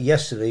seems like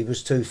yesterday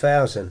was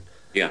 2000.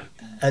 Yeah.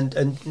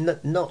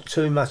 And not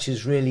too much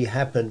has really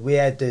happened. We've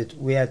had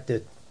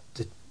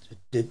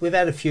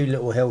a few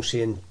little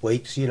halcyon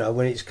weeks, you know,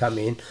 when it's come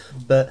in,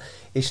 but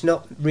it's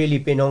not really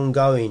been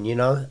ongoing, you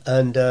know,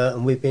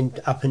 and we've been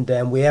up and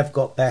down. We have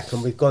got back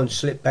and we've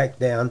slipped back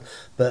down,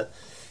 but,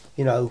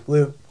 you know,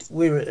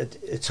 we're at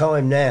a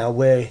time now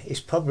where it's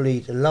probably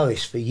the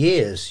lowest for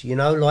years, you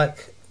know,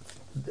 like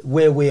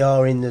where we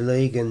are in the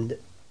league and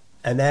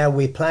how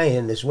we're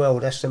playing as well.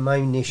 That's the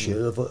main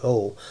issue of it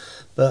all.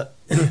 But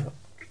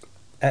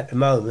at the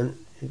moment,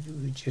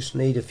 we just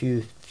need a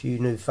few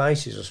new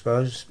faces, I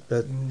suppose,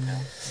 but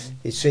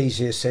it's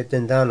easier said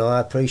than done. I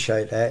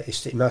appreciate that.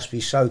 It must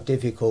be so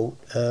difficult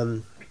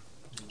for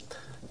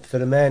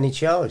the man in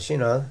charge, you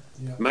know.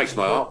 It makes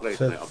my heart bleed,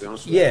 mate, I'll be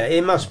honest with you. Yeah,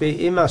 it must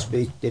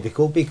be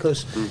difficult,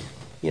 because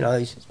you know,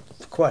 he's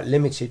quite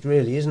limited,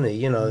 really, isn't he?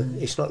 You know,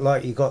 it's not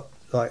like you got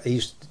like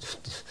these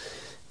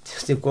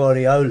the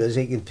Guardiolas.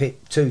 He can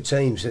pick two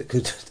teams that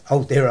could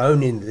hold their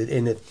own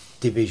in a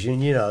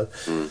division, you know,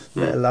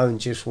 let alone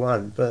just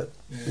one. But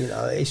you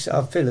know, I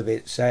feel a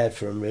bit sad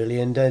for them, really,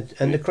 and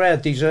the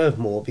crowd deserve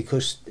more,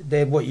 because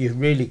they're what you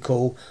really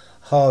call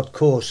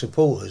hardcore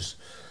supporters,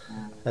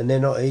 and they're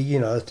not, you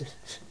know,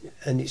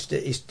 and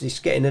it's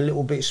getting a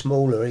little bit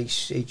smaller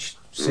each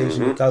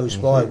season that goes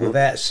by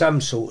without some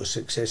sort of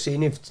success.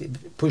 Even if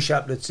push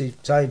up the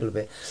table a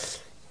bit,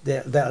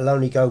 that'll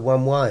only go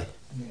one way.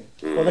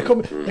 Well, they're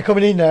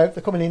coming in now.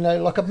 They're coming in now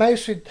like a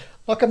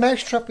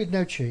mouse trap with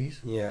no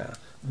cheese. Yeah.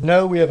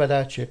 No, we have had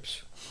our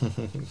chips.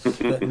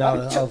 But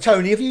no,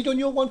 Tony, have you done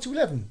your 1 to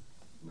 11?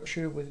 I'm not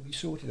sure whether you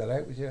sorted that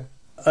out with you.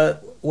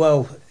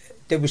 Well,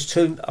 there was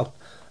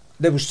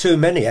too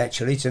many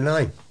actually to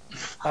name.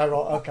 Oh,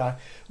 right, okay.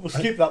 We'll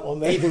skip that one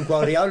then. Even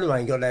Guardiola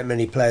ain't got that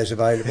many players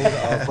available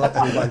that I've got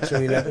from 1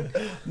 to 11.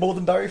 More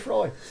than Barry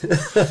Fry.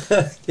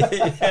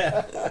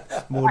 Yeah.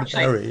 More than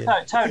Barry,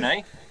 yeah.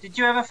 Tony, did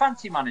you ever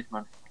fancy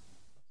management?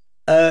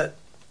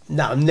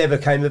 No, never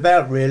came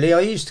about really. I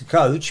used to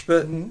coach,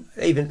 but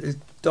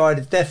even died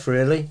of death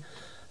really.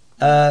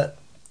 I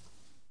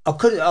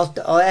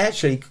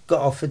actually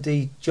got offered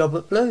the job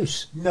at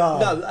Blues.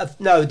 No.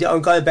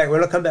 I'm going back.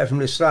 When I come back from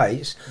the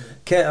States,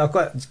 I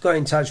got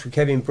in touch with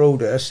Kevin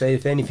Broadhurst, see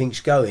if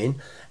anything's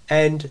going,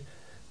 and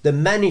the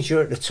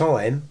manager at the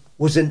time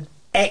was an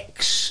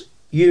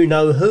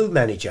ex-you-know-who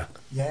manager.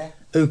 Yeah.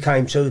 Who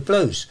came to the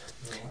Blues.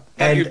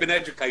 And you've been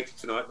educated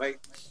tonight, mate.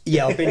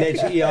 Yeah, I've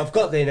been. I've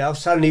got there now.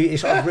 Suddenly,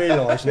 I've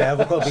realised now.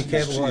 I've got to be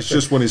careful. He's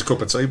just won his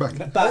cup of tea back.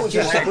 But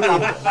just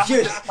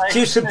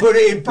to put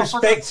it in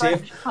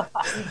perspective,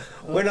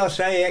 when I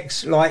say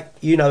ex, like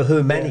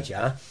who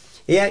manager,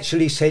 he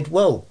actually said,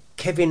 "Well,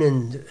 Kevin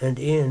and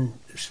Ian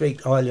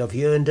speak highly of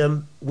you,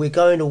 and we're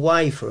going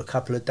away for a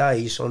couple of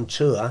days on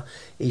tour."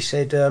 He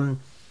said,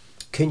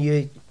 "Can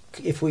you?"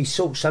 If we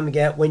sort something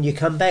out when you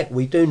come back,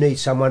 we do need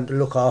someone to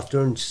look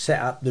after and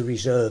set up the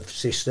reserve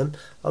system.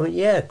 I went,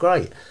 yeah,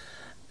 great.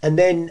 And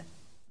then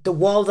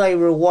while they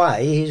were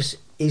away,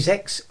 his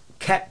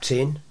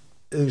ex-captain,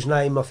 whose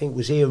name I think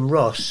was Ian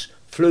Ross,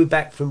 flew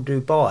back from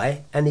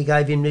Dubai and he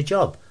gave him the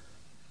job.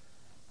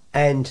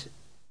 And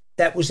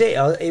that was it.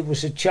 It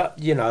was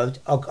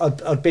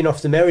I'd been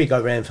off the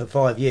merry-go-round for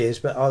 5 years,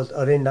 but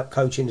I'd end up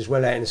coaching as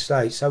well out in the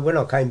States. So when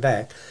I came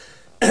back,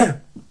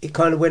 it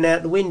kind of went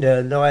out the window.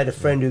 And I had a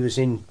friend who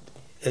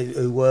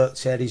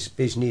worked at his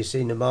business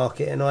in the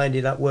market, and I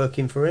ended up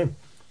working for him.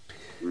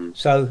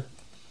 So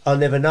I'll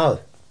never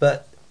know.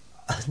 But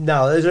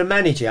no, as a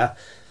manager,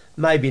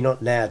 maybe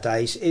not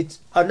nowadays.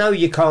 I know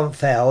you can't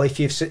fail.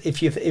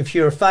 If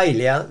you're a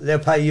failure, they'll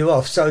pay you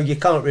off. So you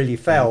can't really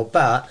fail,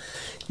 but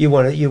you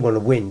want to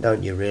win,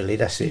 don't you? Really,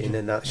 that's it in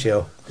a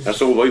nutshell.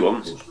 That's all we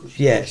want.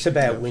 Yeah, it's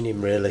about winning,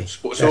 really.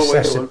 It's all we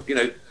want.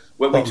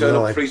 When we turn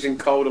up freezing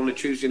cold on a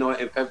Tuesday night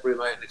in February,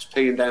 mate, and it's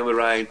peeing down with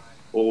rain,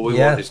 all we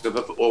want is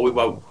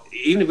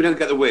even if we don't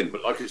get the win,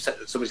 but like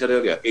somebody said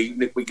earlier,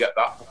 even if we get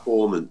that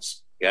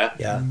performance,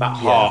 that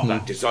heart,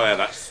 that desire,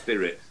 that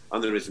spirit,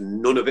 and there is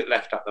none of it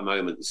left at the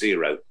moment,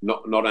 zero,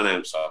 not an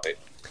ounce of it.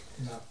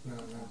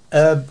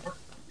 No.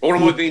 Or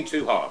am I being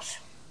too harsh?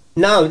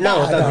 No, I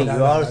don't think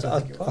you are.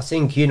 I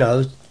think you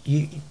know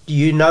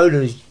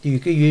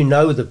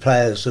the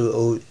players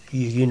or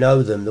you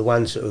know them, the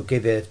ones that will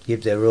give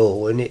their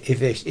all, and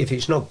if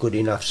it's not good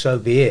enough, so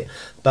be it.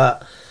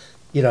 But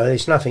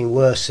there's nothing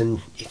worse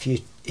than if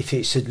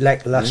it's a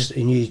lackluster,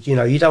 and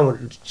you don't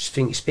want to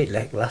think it's a bit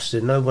lackluster.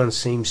 No one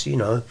seems, you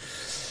don't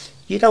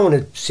want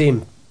to see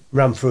him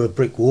run through a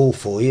brick wall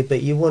for you,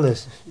 but you want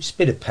it's a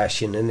bit of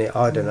passion in it.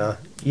 I don't know.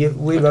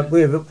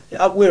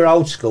 We're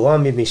old school.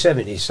 I'm in my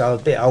 70s, so a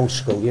bit old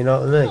school. You know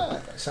what I mean?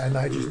 Same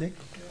age as Nick.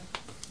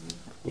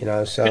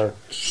 So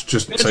it's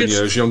just 10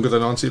 years younger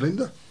than Auntie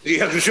Linda.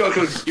 Yeah, I'm sure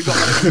you've got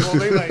that for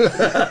me, mate.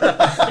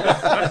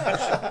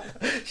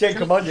 Yeah,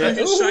 come on, yeah. Can I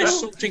just say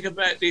something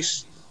about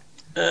this?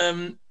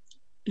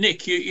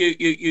 Nick,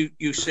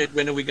 you said,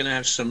 when are we going to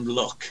have some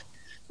luck?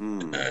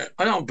 I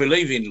don't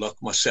believe in luck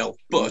myself,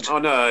 but I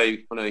know.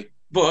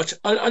 But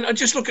I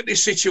just look at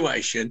this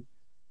situation.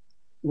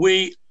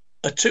 We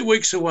are 2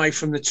 weeks away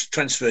from the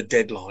transfer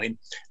deadline,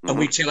 and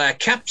we tell our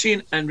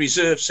captain and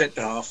reserve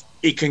centre half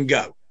he can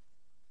go.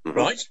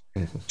 Right?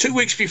 2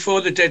 weeks before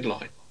the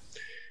deadline.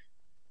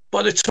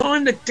 By the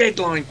time the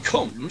deadline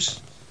comes,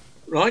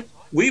 right,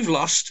 we've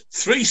lost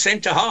 3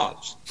 centre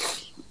halves.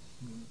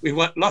 We've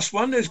lost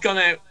one who's gone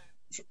out,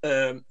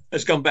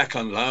 has gone back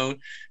on loan.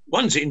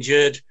 One's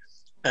injured,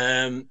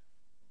 and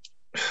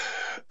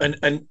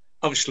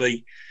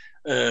obviously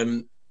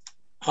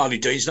Harley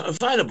Dean's not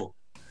available.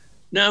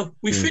 Now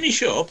we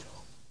finish up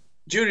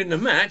during the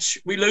match.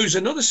 We lose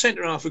another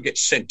centre half who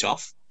gets sent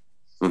off.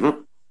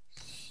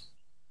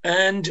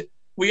 And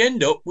we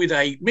end up with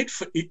an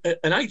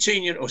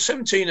 18-year or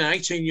 17 and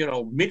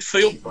 18-year-old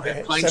midfield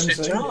player playing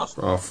centre half.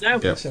 Now,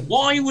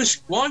 why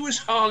was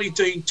Harley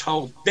Dean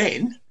told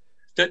then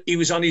that he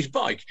was on his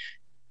bike?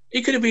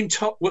 He could have been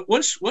told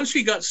once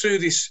we got through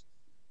this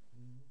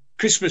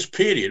Christmas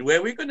period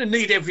where we're going to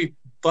need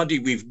everybody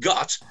we've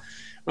got,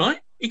 right?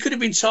 He could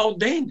have been told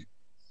then,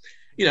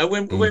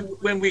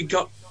 when we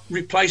got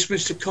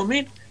replacements to come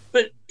in.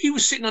 But he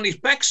was sitting on his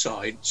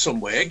backside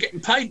somewhere getting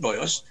paid by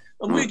us.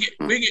 And we get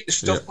the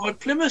stuff by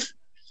Plymouth.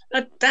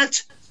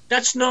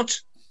 That's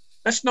not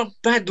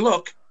bad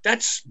luck.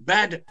 That's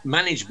bad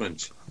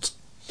management.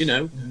 If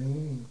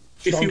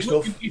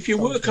you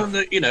work on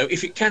the,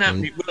 if it can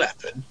happen, it will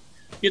happen.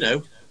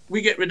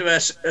 We get rid of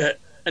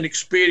an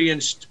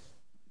experienced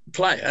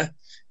player,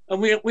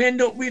 and we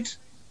end up with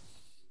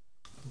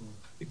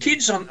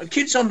kids on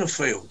the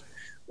field.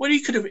 Well,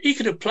 he could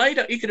have played.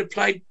 He could have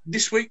played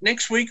this week,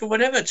 next week, or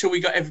whatever, till we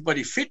got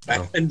everybody fit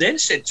back, and then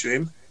said to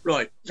him,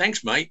 "Right,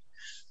 thanks, mate."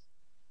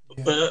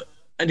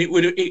 And he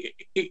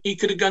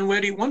could have gone where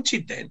he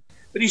wanted then.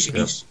 but he's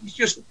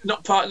just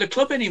not part of the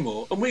club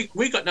anymore, and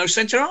we got no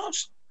centre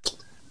halves. Do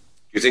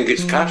you think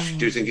it's cash?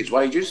 Do you think it's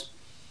wages?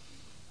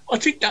 I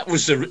think that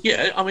was I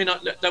mean,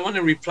 they want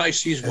to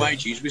replace his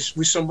wages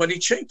with somebody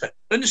cheaper.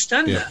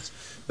 Understand that,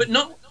 but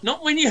not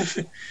when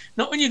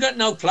you got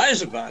no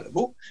players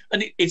available.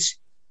 And it's.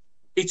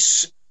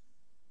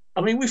 I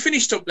mean, we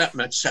finished up that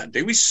match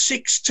Saturday with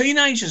 6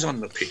 teenagers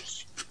on the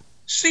pitch.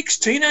 6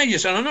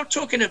 teenagers, and I'm not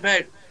talking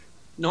about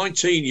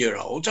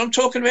 19-year-olds. I'm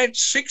talking about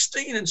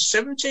 16 and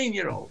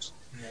 17-year-olds.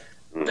 Yeah.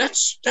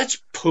 That's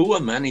poor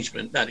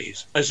management. That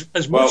is,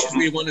 as much as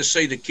we want to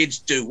see the kids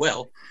do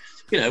well,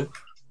 you know.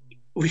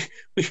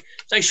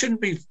 They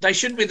shouldn't be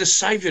the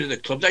saviour of the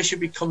club. They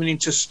should be coming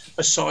into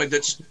a side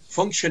that's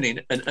functioning,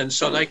 and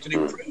so they can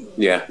improve.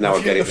 Yeah, now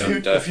I get it.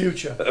 The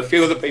future. A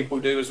few other people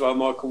do as well.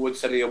 Michael Wood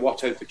said he a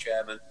Watto for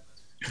chairman.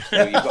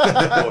 So you've got to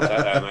support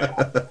that there,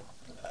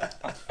 mate.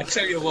 I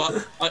tell you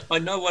what, I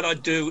know what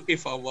I'd do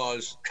if I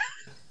was.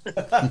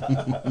 Go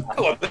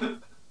on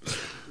then.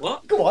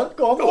 What? Go on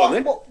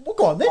then. Go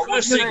on then.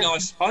 First thing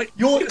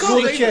you're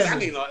the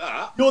chairman. Like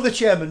that. You're the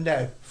chairman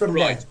now. From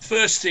right. now.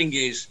 First thing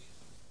is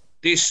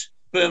this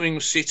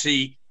Birmingham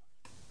City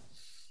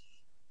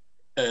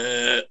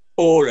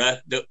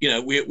aura that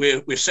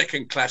we're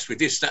second class with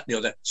this, that, and the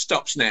other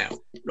stops now.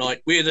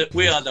 Right? We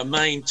are the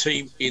main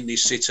team in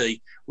this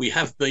city. We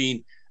have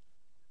been,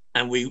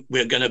 and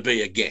we're going to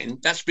be again.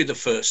 That's been the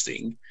first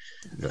thing.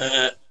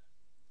 Yeah.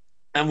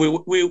 And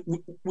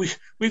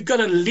we've got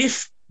to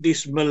lift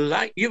this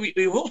Malay.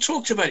 We've all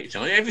talked about it.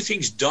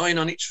 Everything's dying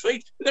on its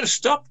feet. We've got to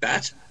stop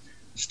that.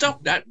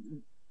 Stop that.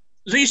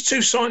 These 2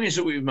 signings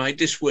that we've made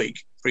this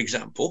week, for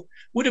example,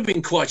 would have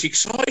been quite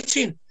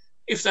exciting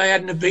if they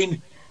hadn't have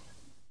been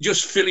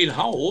just filling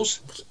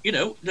holes. You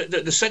know,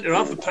 the centre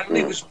half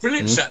apparently was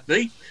brilliant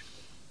Saturday.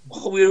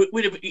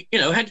 We'd have,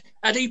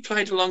 had he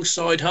played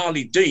alongside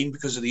Harley Dean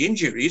because of the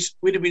injuries,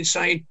 we'd have been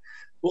saying,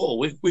 "Oh,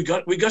 we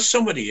got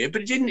somebody here," but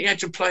he didn't. He had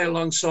to play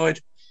alongside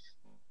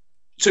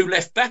 2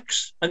 left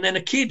backs and then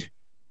a kid.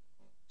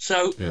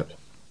 So and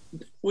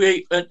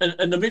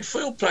the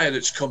midfield player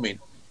that's come in,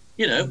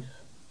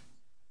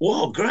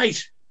 wow,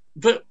 great.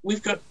 But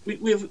we've had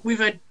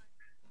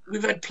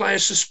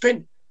players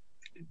suspend.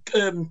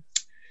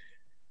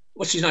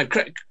 What's his name?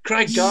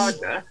 Craig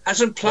Gardner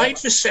hasn't played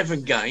for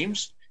 7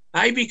 games.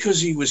 Because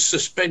he was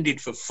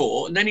suspended for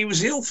 4, and then he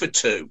was ill for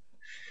 2.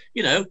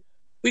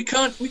 We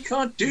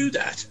can't do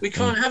that. We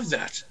can't have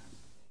that.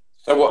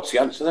 So what's the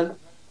answer then?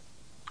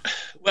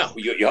 Well,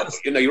 you're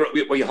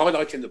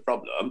highlighting the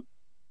problem.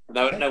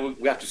 No,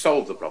 we have to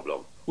solve the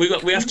problem. We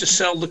have to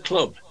sell the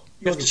club.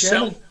 We have to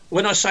sell.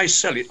 When I say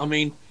sell it, I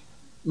mean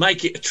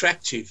make it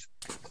attractive.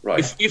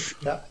 Right. If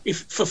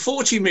for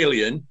 40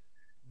 million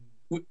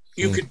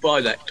you could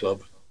buy that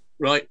club,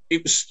 right?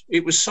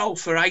 It was sold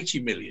for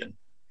 80 million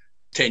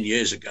 10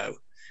 years ago,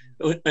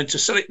 and to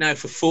sell it now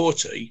for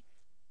 40,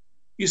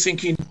 you're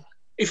thinking,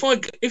 if I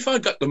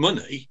got the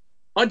money,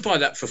 I'd buy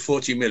that for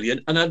 40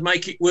 million and I'd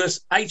make it worth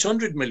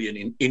 800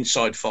 million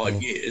inside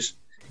 5 years.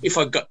 If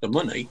I got the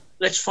money,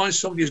 let's find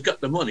somebody who's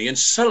got the money and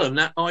sell them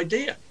that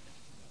idea.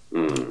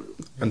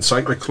 And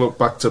take the club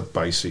back to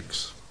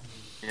basics.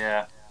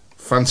 Yeah.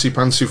 Fancy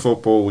pantsy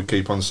football, we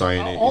keep on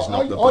saying it, is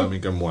not the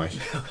Birmingham way.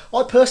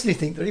 I personally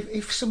think that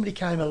if somebody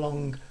came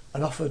along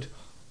and offered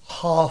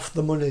half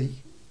the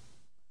money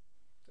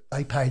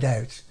they paid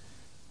out,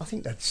 I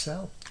think they'd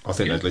sell. I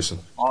think they'd listen.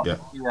 Yeah.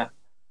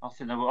 I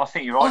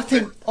think you're right.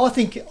 I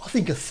think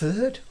a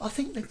third. I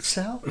think they'd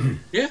sell.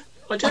 Yeah.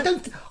 I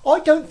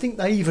don't think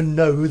they even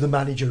know who the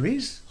manager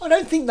is. I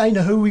don't think they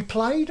know who we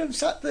played on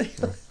Saturday.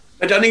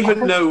 They don't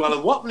even know who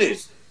Alan Watson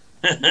is.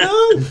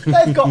 No,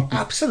 they've got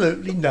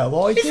absolutely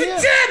no idea.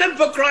 He's a German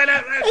for crying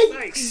out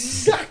loud.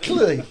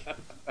 Exactly.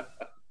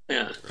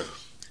 Yeah,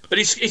 but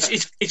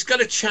it's got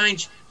to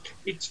change.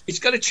 It's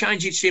got to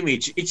change its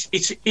image.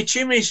 Its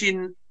image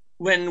in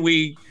when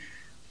we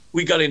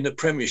got in the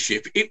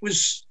Premiership. It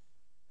was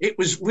we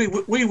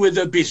were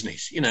the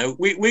business.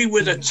 We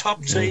were the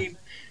top team.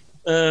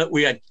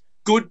 We had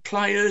good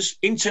players,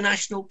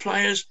 international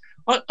players.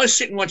 I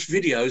sit and watch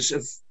videos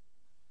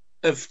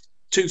of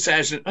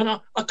 2000, and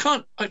I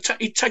can't.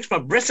 It takes my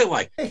breath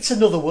away. It's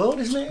another world,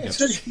 isn't it?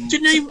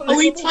 Didn't he?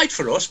 He played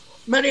for us.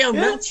 Mario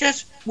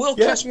Melchat, world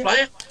class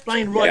player,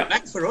 playing right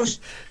back for us.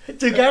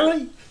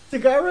 DeGarry.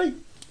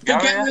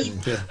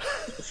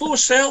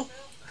 Forsell.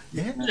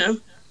 Yeah.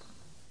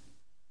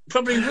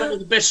 Probably one of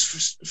the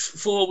best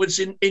forwards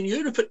in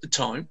Europe at the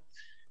time.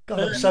 God,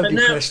 I'm so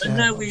depressed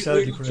now. We're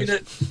looking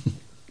at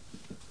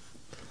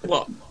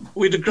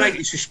with the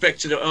greatest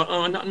respect to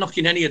I'm not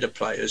knocking any of the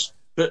players,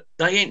 but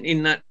they ain't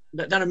in that.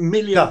 They're a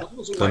million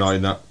miles away. They're not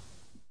in that.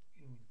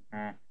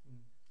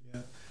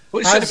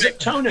 What you said about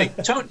Tony?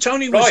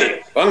 Tony was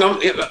right. Hang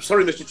on. Yeah,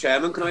 sorry, Mr.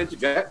 Chairman. Can I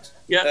interject?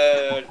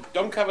 Yeah.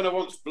 Don Kavanagh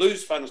wants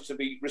Blues fans to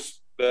be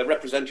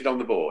represented on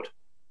the board.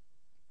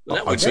 Well,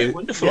 that would be a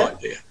wonderful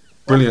idea.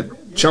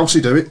 Brilliant.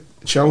 Chelsea do it.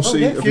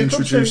 Chelsea have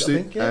introduced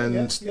it,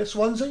 and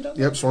Swansea.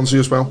 Don't Swansea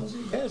as well.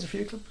 Yeah, there's a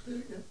few clubs.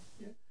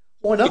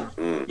 Why not?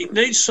 It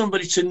needs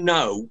somebody to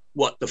know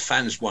what the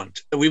fans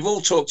want. We've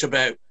all talked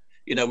about,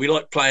 we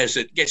like players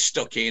that get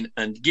stuck in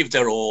and give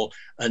their all,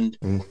 and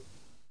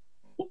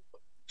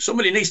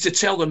somebody needs to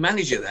tell the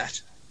manager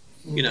that.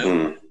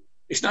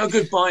 It's no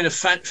good buying a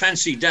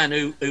fancy Dan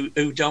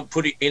who don't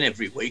put it in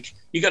every week.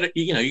 You got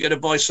to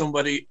buy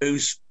somebody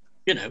who's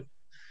going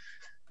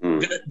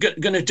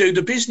to do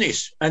the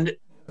business and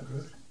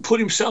put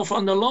himself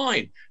on the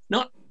line.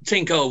 Not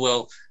think,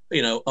 I'll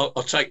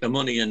take the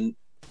money and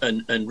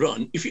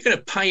run. If you're going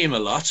to pay him a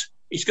lot,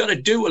 he's got to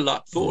do a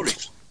lot for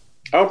it.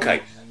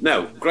 Okay.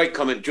 Now, great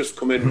comment just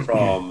come in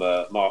from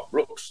Mark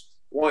Brooks.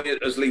 Why,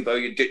 as Lebo,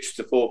 you ditched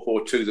the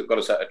 4-4-2 that got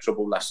us out of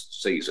trouble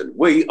last season?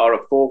 We are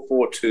a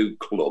 4-4-2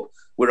 club.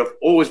 We've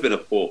always been a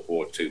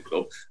 4-4-2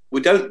 club.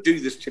 We don't do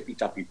this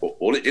tippy-tappy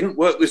football. It didn't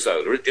work with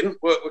Zola. It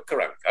didn't work with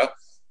Karanka.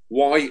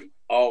 Why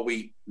are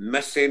we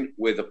messing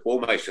with a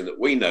formation that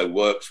we know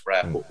works for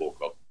our football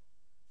club?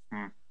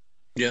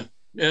 Yeah,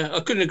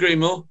 I couldn't agree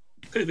more.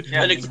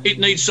 Yeah. And it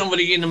needs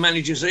somebody in the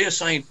manager's ear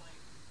saying,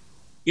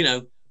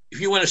 if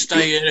you want to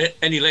stay here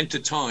any length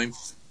of time,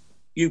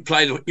 you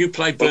play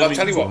Birmingham. Well, I'll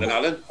tell you what then,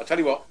 Alan. I'll tell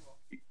you what.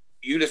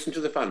 You listen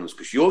to the fans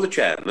because you're the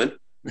chairman.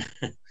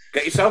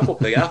 Get yourself up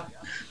there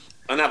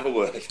and have a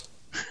word.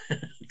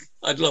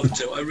 I'd love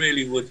to. I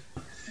really would.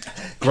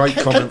 Great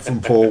comment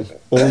from Paul.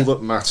 All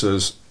that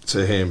matters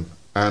to him,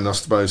 and I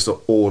suppose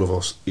to all of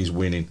us, is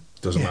winning.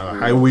 Doesn't matter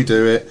how we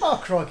do it,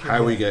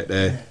 how we get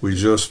there. We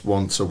just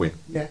want to win.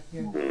 Yeah.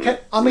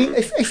 I mean,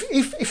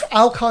 if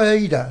Al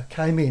Qaeda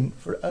came in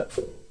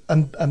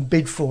and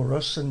bid for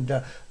us and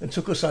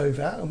took us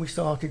over, and we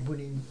started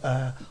winning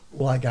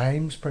all our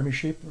games,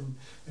 Premiership and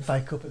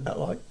FA Cup and that,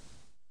 would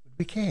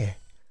we care?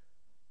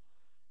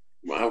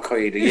 Well, Al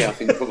Qaeda, yeah, I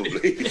think probably.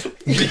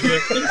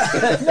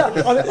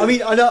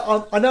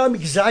 No, I know I'm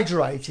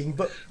exaggerating,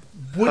 but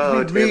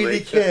would we really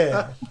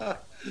care?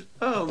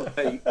 Oh,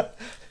 mate.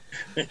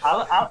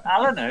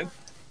 Alan, no.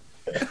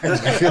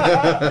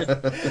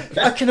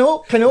 I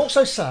can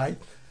also say,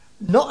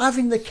 not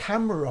having the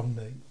camera on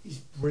me is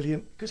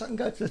brilliant because I can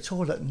go to the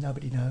toilet and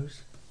nobody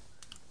knows.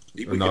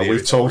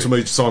 We've told them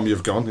each time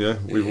you've gone. Yeah,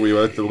 we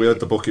heard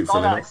the bucket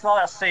filling up. It's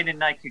like that scene in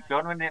Naked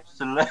Gun when it's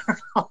to learn.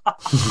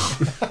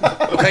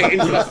 Okay,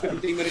 into the last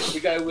 15 minutes we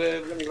go.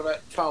 We've only got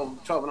about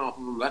 12 and a half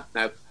of them left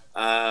now.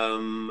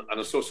 And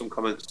I saw some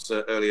comments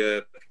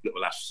earlier that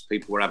were last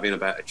people were having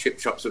about a chip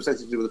shop. So it's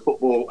anything to do with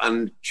football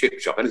and chip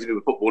shop. Anything to do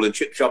with football and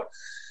chip shop,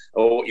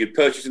 or what you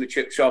purchase in a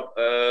chip shop.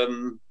 There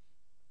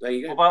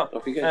you go. What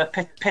about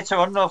Peter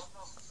Unlove?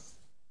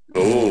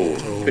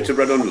 Oh, Peter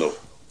Bread Unlove.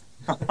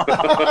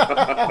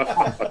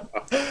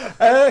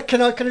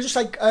 Can I just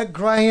say,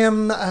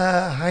 Graham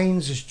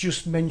Haynes has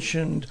just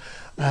mentioned.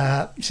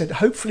 He said,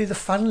 hopefully the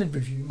fan-led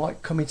review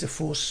might come into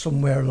force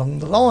somewhere along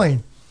the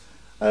line.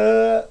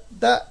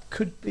 That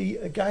could be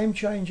a game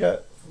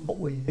changer from what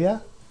we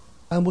hear,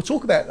 and we'll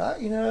talk about that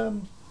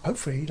in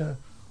hopefully in a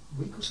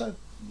week or so,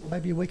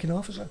 maybe a week and a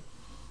half or so.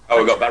 Oh,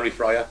 we've got Barry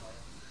Fryer.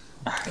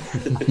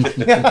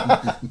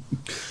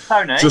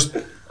 Tony,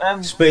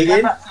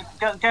 speaking.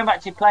 Going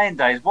back to your playing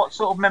days, what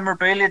sort of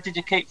memorabilia did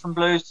you keep from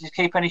Blues? Did you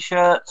keep any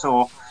shirts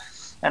or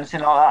anything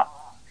like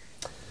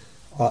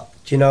that?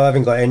 Do you know, I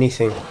haven't got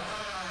anything.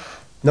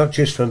 Not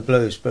just from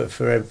Blues, but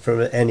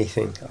from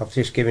anything. I've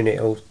just given it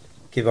all.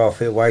 Give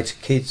half it away to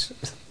kids.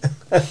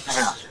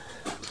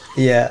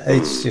 Yeah,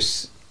 it's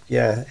just,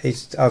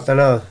 I don't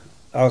know.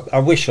 I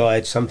wish I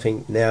had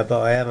something now,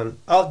 but I haven't.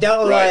 I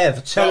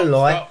have. Tell a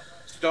lie.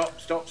 Stop.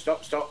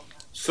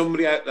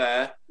 Somebody out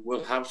there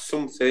will have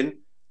something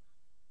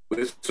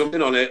with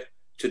something on it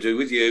to do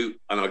with you,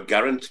 and I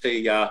guarantee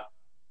you,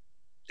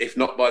 if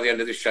not by the end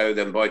of the show,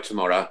 then by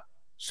tomorrow,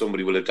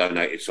 somebody will have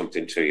donated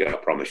something to you, I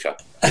promise you.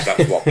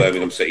 That's what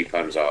Birmingham City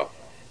fans are.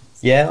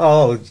 Yeah,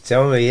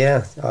 tell me,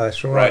 yeah. Oh,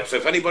 that's right. Right, so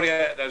if anybody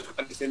out there's got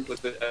anything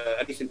with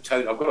anything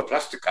Tony, I've got a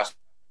plastic cast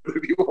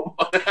if you want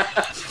one.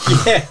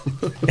 Yeah.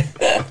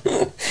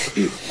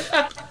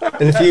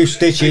 And a few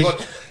stitches.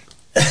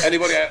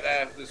 Anybody out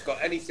there that's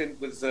got anything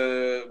with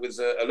a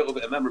little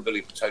bit of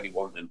memorabilia for Tony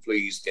Wanton,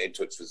 please get in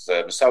touch with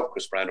myself,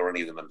 Chris Brown, or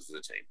any of the members of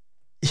the team.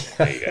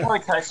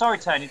 Sorry,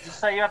 Tony. Did you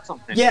say you had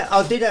something? Yeah,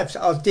 I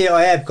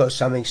have got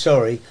something.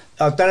 Sorry,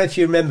 I don't know if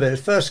you remember the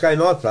first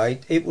game I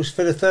played. It was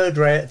for the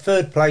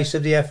third place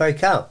of the FA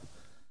Cup,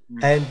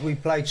 and we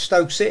played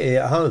Stoke City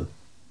at home,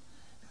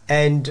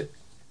 and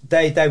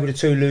they were the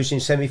two losing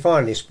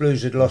semi-finalists.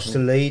 Blues had lost to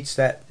Leeds,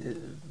 that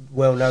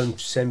well-known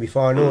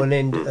semi-final, and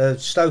then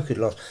Stoke had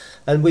lost,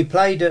 and we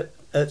played at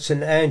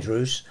St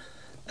Andrews.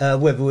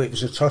 Whether it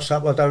was a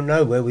toss-up, I don't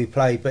know where we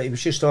played, but it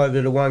was just over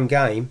the one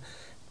game,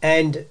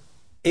 and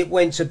it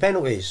went to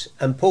penalties,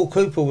 and Paul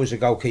Cooper was a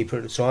goalkeeper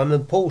at the time,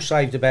 and Paul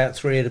saved about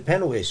 3 of the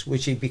penalties,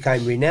 which he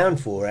became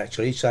renowned for,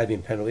 actually,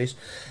 saving penalties.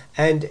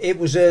 And it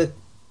was a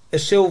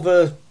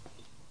silver,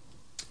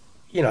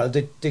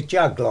 the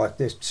jug, like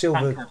the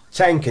silver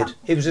tankard.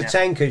 It was a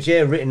tankard,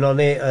 written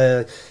on it,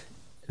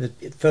 the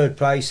third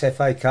place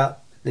FA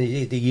Cup, the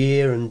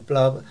year and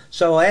blah, blah.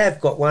 So I have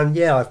got one,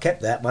 I've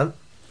kept that one.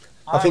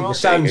 I think my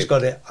son's There you go.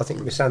 got it. I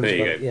think my son's got There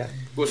you it. go. Yeah.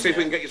 We'll see if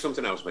we can get you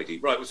something else, matey.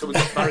 Right, so we've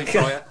got Barry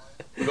Fryer,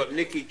 we've got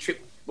Nicky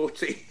Chip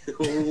Butty,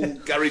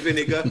 Gary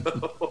Vinegar,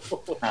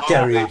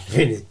 Gary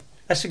Vinegar.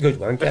 That's a good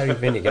one, Gary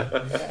Vinegar.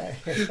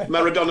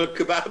 Maradona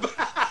Kebab,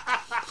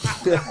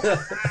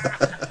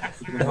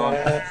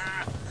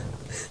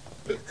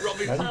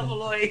 Robbie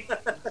Savoy,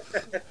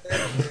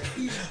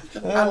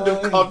 and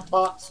of Cod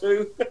Part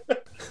 2,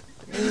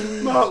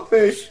 Mark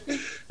Fish,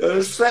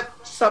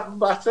 Sepp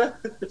Batter.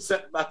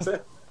 Set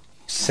better.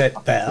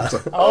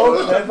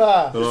 Oh,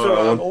 clever.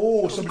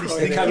 Oh, Somebody's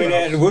They're coming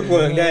out of the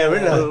woodwork there,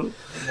 isn't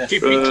they?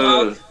 Tippy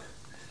Clark.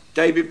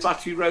 David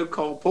Batty Roll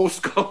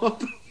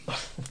Postcard,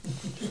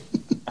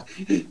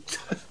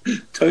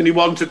 Tony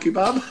Wanta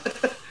Kebab,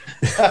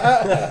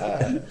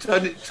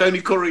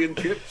 Tony Curry and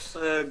Chips,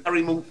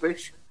 Gary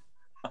Monkfish,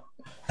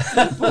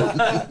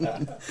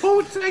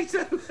 Paul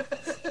Tato.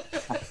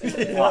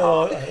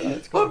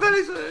 Oh,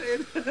 Benny's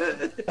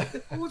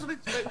I wasn't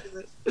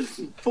expecting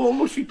this. Paul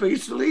Mushy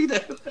Piece Toledo.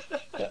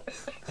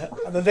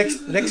 And the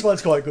next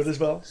one's quite good as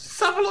well.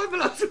 Savaloy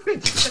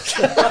Milosevic.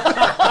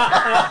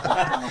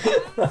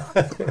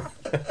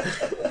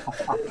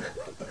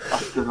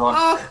 That's a good one.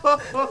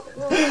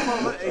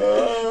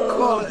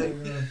 Quality.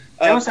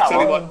 What's that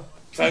Tony, one?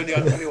 Tony,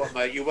 I'll tell you what,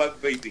 mate, you won't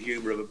beat the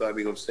humour of a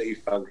Birmingham City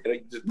fan.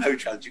 There's no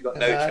chance. You've got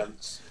no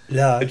chance.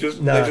 No, They're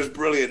just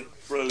brilliant.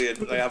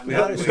 They have me.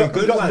 No, up it's with got it.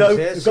 good got ones no-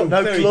 there. we've Some got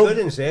no very club. good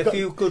ones there. A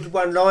few good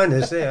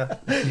one-liners there.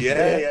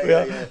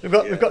 Yeah.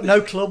 We've got no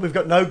club, we've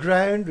got no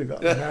ground, we've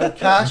got no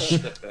cash. We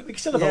can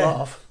still have a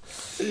laugh.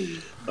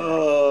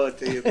 Oh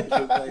dear.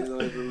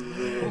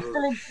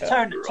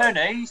 Tony,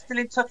 are you still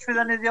in touch with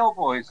any of the old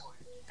boys?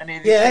 Any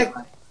of the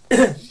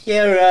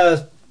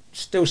Yeah,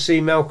 still see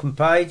Malcolm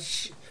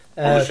Page.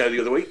 On the show the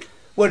other week.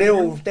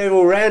 Well, they're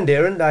all round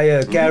here, aren't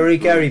they? Gary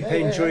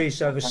Pendry,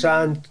 his other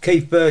son,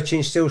 Keith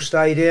Birchin still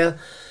stayed here.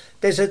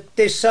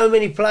 There's so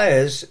many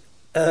players,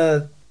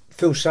 Phil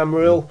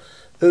Summerhill,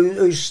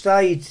 who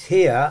stayed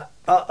here.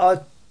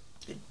 What's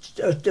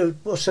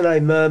the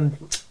name?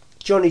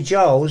 Johnny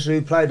Giles,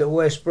 who played at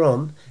West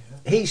Brom,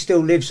 he still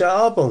lives at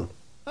Arbonne.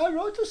 Oh,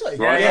 right, does he?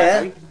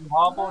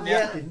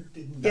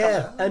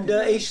 Yeah, and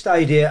he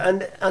stayed here,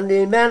 and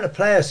the amount of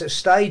players that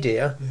stayed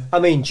here. I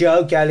mean,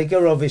 Joe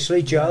Gallagher,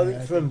 obviously, Joe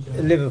from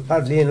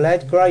Liverpudlian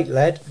lad, great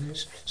lad.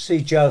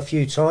 See Joe a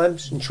few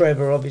times, and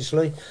Trevor,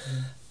 obviously,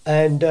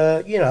 and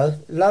all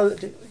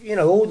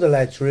the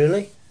lads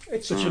really.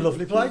 It's such a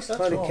lovely place. That's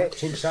Kind of right.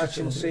 kept in touch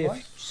and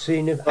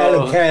seen him.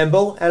 Alan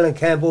Campbell,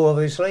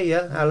 obviously,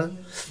 yeah, Alan.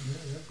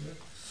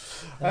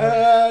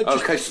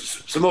 Okay,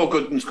 some more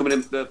good ones coming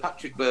in.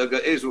 Patrick Berger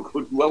is a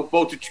good,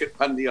 well-voted Chip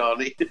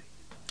Pandiani.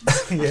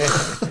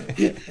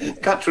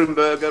 Catherine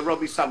Berger,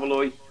 Robbie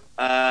Savaloy,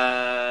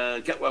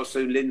 get well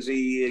soon, Lindsay.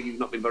 You've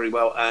not been very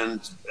well, and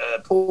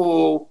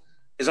Paul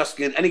is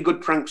asking any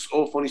good pranks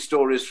or funny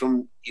stories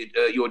from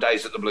your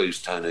days at the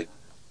Blues, Tony.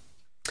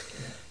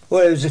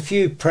 Well, there was a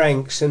few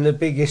pranks, and the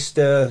biggest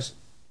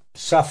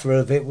sufferer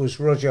of it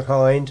was Roger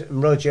Hind.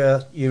 And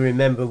Roger, you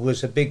remember,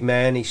 was a big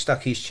man. He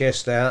stuck his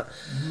chest out.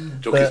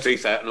 Took his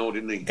teeth out and all,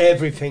 didn't he?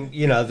 Everything,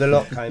 the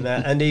lot came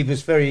out, and he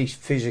was very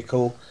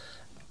physical.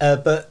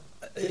 But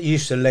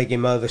used to leg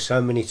him over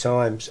so many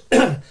times.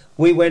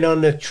 We went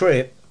on a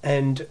trip,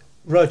 and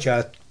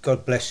Roger,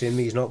 God bless him,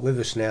 he's not with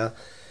us now.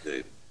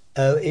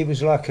 It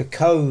was like a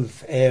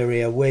cove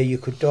area where you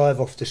could dive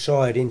off the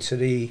side into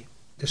this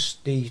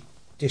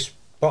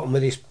bottom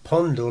of this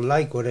pond or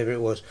lake, whatever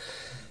it was.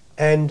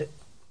 And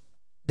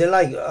the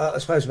lake, I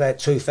suppose, about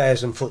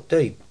 2,000 foot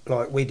deep.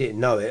 Like, we didn't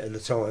know it at the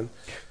time.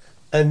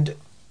 And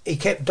he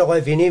kept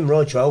diving in,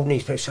 Roger, holding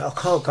his breath. So I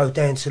can't go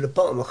down to the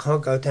bottom. I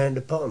can't go down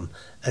to the bottom.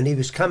 And he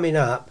was coming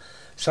up.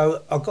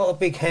 So I got a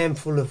big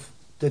handful of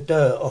the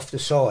dirt off the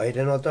side,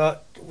 and I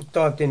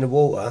dived in the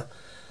water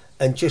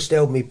and just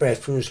held my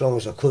breath for as long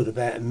as I could,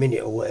 about a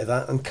minute or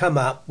whatever, and come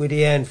up with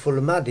a handful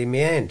of mud in my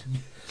hand.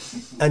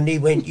 And he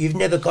went, "You've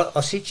never got..."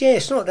 I said, "Yeah,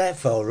 it's not that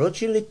far,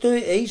 Rog. You do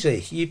it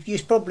easy. Your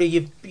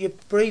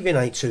breathing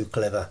ain't too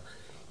clever.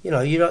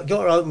 You've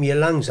got to open your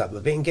lungs up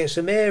a bit and get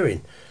some air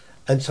in."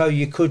 And so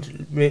you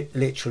could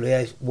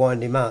literally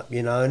wind him up,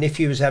 And if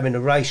you was having a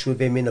race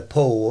with him in a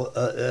pool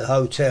at a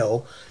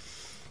hotel,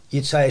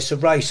 you'd say it's a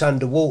race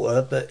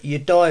underwater, but you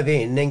dive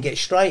in, then get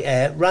straight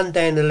out, run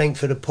down the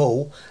length of the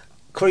pool,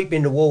 creep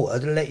in the water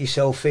to let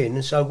yourself in.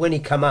 And so when he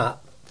come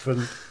up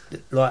from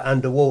like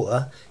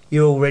underwater,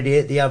 you're already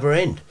at the other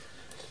end.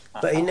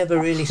 But he never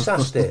really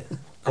sussed it.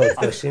 God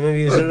bless him.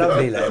 He was a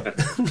lovely lad.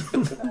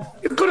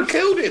 You could have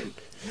killed him.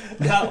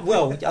 No,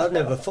 well, I'd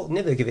never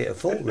give it a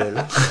thought, really.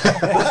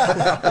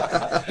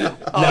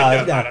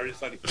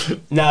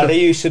 No, there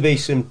used to be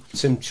some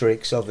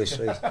tricks,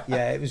 obviously.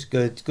 Yeah, it was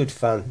good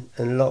fun,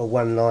 and a lot of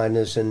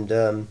one-liners, and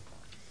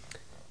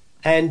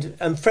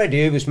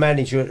Freddie, who was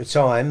manager at the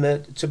time,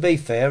 to be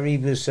fair, he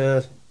was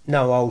no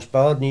holds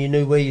barred, and you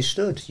knew where you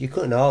stood. You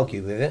couldn't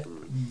argue with it.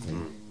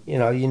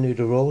 You knew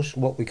the rules,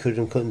 what we could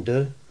and couldn't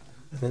do,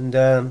 and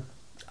I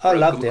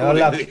loved it.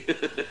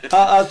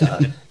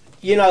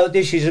 you know,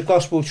 this is a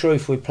gospel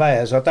truth with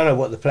players. I don't know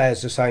what the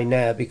players are saying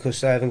now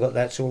because they haven't got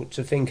that sort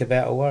to think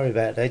about or worry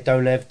about. They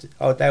don't have.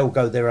 They'll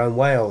go their own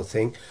way, I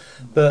think.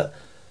 But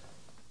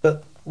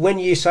when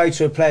you say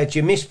to a player, "Do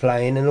you miss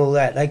playing?" and all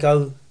that, they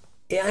go,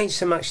 "It ain't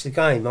so much the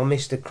game. I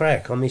miss the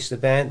crack. I miss the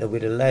banter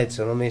with the lads,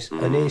 and I miss."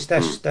 And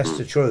that's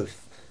the truth.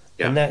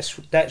 Yeah. And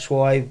that's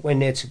why when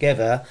they're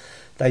together,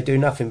 they do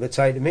nothing but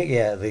take the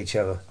mickey out of each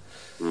other.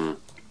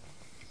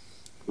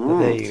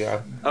 There you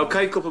go.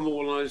 Okay, a couple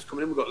more lines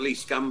coming in. We've got Lee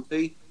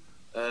Scampy,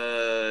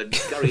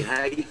 Gary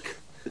Hake,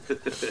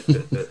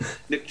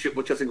 Nick Chip,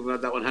 what do you think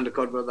about that one? Hand of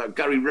card about that.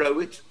 Gary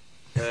Rowett,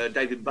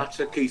 David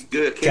Batter, Keith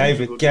Gherkin.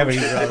 Gary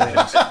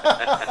Rowett.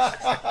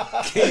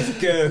 Keith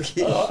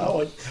Gherkin.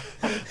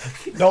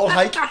 Noel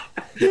Hake.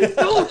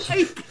 Noel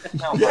Hake.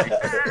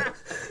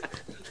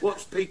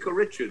 What's Peter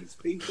Richards?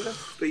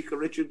 Peter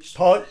Richards?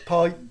 Pie.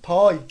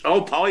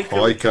 Oh,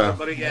 Piker.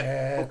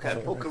 Yeah,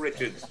 Booker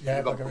Richards.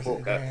 Yeah,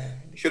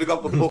 Should have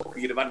gone for Booker.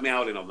 You'd have had me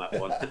howling on that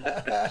one.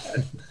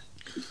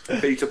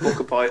 Peter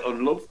Booker Pie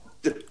unloved.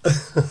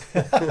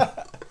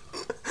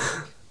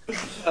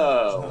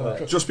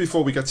 Just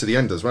before we get to the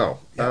end as well,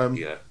 I don't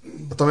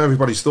know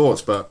everybody's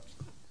thoughts, but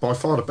by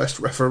far the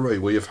best referee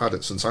we have had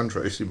at St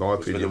Andrews, in my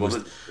opinion, was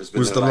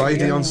the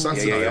lady on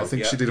Saturday. I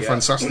think she did a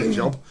fantastic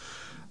job.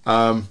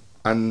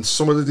 And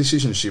some of the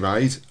decisions she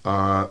made,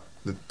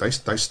 they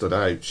stood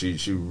out.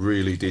 She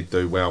really did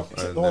do well.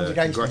 And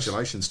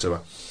congratulations to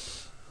her.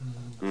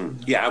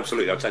 Yeah,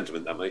 absolutely. I'll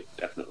sentiment that, mate.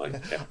 Definitely.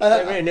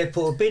 They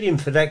put a bid in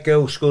for that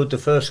girl who scored the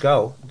first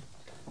goal.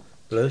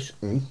 Blues.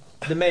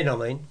 The men, I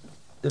mean.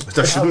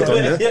 They should have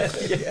done,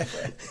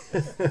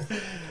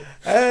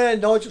 yeah.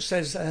 Nigel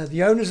says,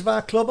 the owners of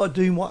our club are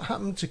doing what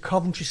happened to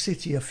Coventry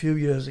City a few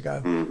years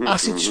ago.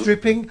 Acid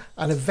stripping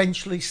and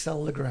eventually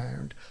sell the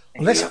ground.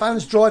 Unless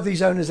fans drive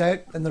these owners out,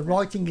 then the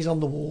writing is on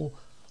the wall.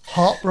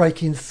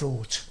 Heartbreaking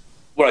thought.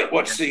 Right,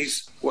 watch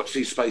these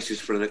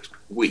spaces for the next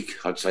week.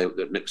 I'd say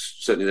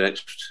certainly the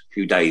next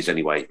few days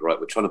anyway. Right,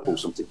 we're trying to pull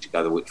something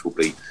together which will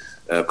be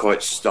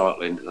quite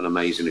startling and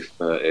amazing if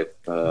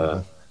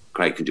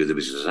Craig can do the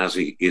business. And as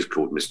he is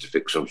called Mr.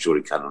 Fix, I'm sure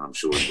he can, and I'm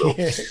sure he will.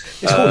 It's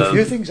called a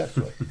few things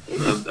actually.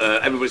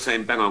 Everybody's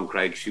saying bang on,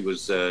 Craig. She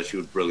was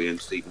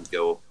brilliant. Stephen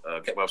Gill,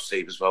 get well,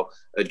 Steve as well.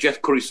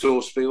 Jeff Curry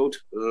Saucefield,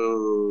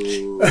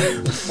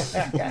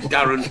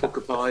 Darren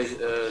Booker Pie,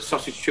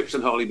 sausage chips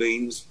and Harley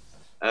beans.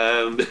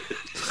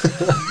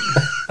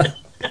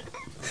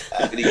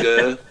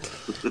 Vinegar.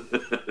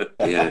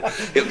 Yeah,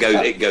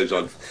 it goes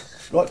on.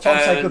 Right, time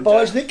to say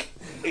goodbyes, Nick.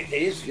 It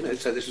is,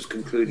 so this has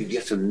concluded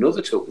yet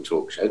another Tilton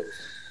Talk show.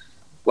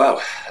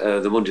 Well,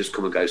 the Mondays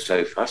come and go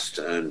so fast,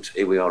 and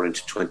here we are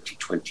into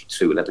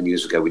 2022. 11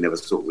 years ago, we never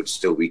thought we'd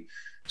still be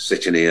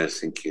sitting here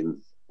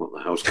thinking, what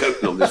the hell's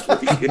going on this week?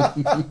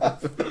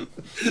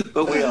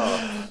 But we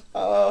are.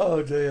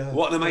 Oh, dear.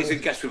 What an amazing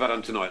guest we've had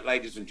on tonight,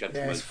 ladies and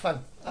gentlemen. Yeah, it's fun.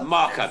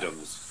 Mark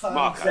Adams. Fun.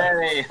 Mark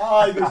Adams. He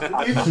was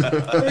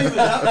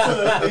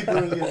absolutely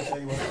brilliant.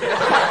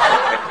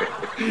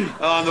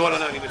 And the one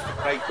and only Mr.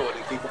 Craig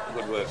Courtney. Keep up the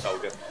good work,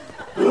 soldier.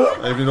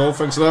 Evening all,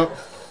 thanks a lot.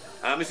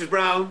 Mrs.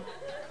 Brown.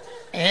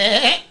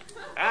 And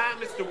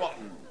Mr.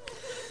 Watton.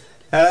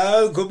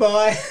 Hello,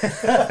 goodbye.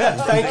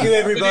 Thank you,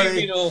 everybody. Good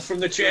evening all from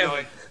the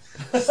chairman.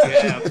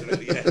 Yeah,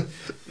 absolutely, yeah.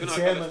 Good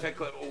night,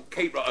 guys.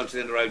 Keep right onto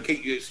the end of the road.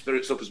 Keep your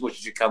spirits up as much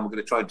as you can. We're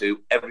going to try and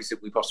do everything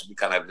we possibly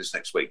can over this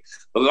next week.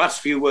 But the last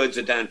few words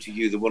are down to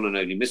you, the one and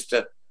only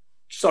Mr.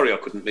 Sorry I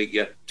couldn't meet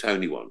you,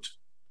 Tony Want.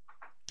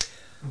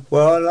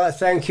 Well, I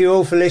thank you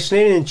all for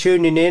listening and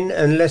tuning in,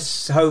 and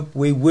let's hope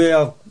we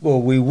will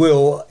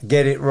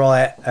get it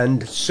right,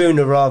 and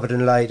sooner rather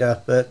than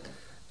later. But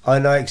I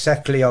know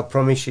exactly, I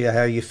promise you,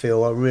 how you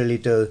feel. I really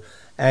do.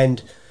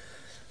 And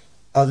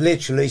I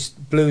literally,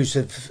 Blues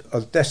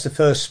that's the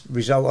first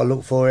result I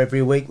look for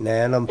every week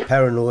now, and I'm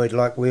paranoid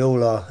like we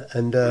all are.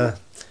 And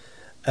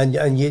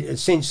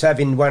since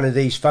having one of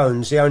these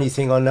phones, the only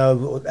thing I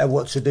know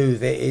what to do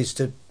with it is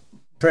to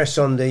press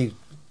on the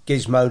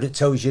gizmo that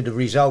tells you the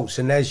results,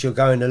 and as you're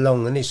going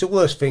along, and it's the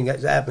worst thing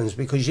that happens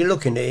because you're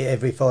looking at it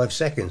every 5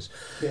 seconds.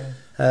 Yeah.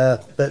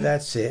 But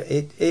that's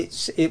it.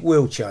 It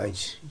will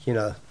change,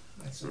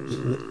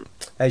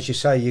 As you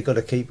say, you've got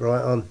to keep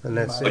right on, and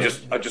that's it.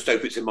 I just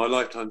hope it's in my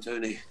lifetime,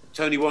 Tony.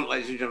 Tony Want,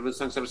 ladies and gentlemen,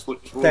 thanks ever so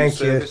much for Thank all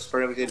the you. service,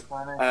 for everything.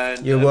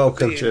 And, you're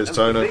welcome. Cheers,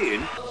 Tony.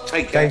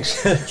 Take care.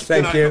 Thanks.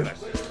 Thank you.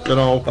 Good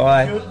night.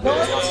 Bye.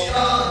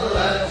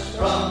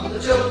 From the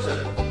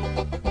Tilton,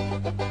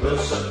 we'll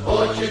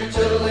support you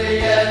till the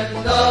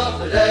end of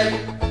the day.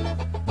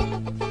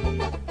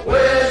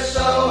 We're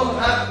so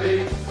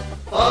happy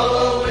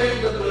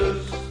following the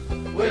Blues.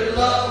 We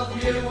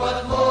love you,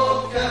 what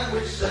more can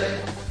we say?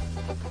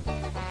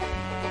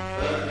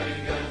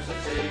 Birmingham's a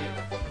team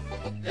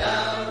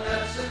down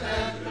at St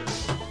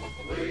Andrews.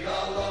 We are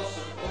all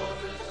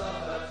supporters of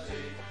our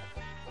team.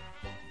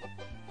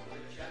 We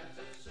chant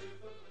at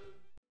Super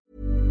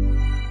Blue.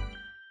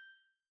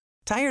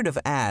 Tired of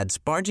ads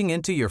barging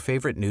into your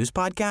favorite news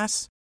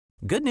podcasts?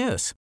 Good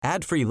news.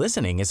 Ad-free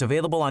listening is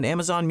available on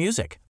Amazon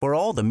Music for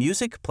all the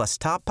music plus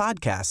top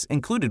podcasts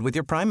included with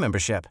your Prime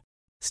membership.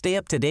 Stay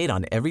up to date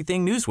on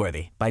everything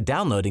newsworthy by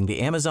downloading the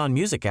Amazon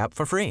Music app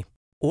for free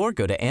or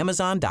go to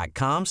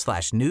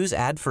amazon.com/news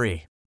ad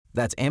free.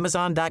 That's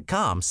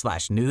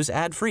amazon.com/news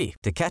ad free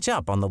to catch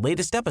up on the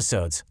latest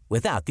episodes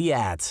without the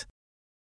ads.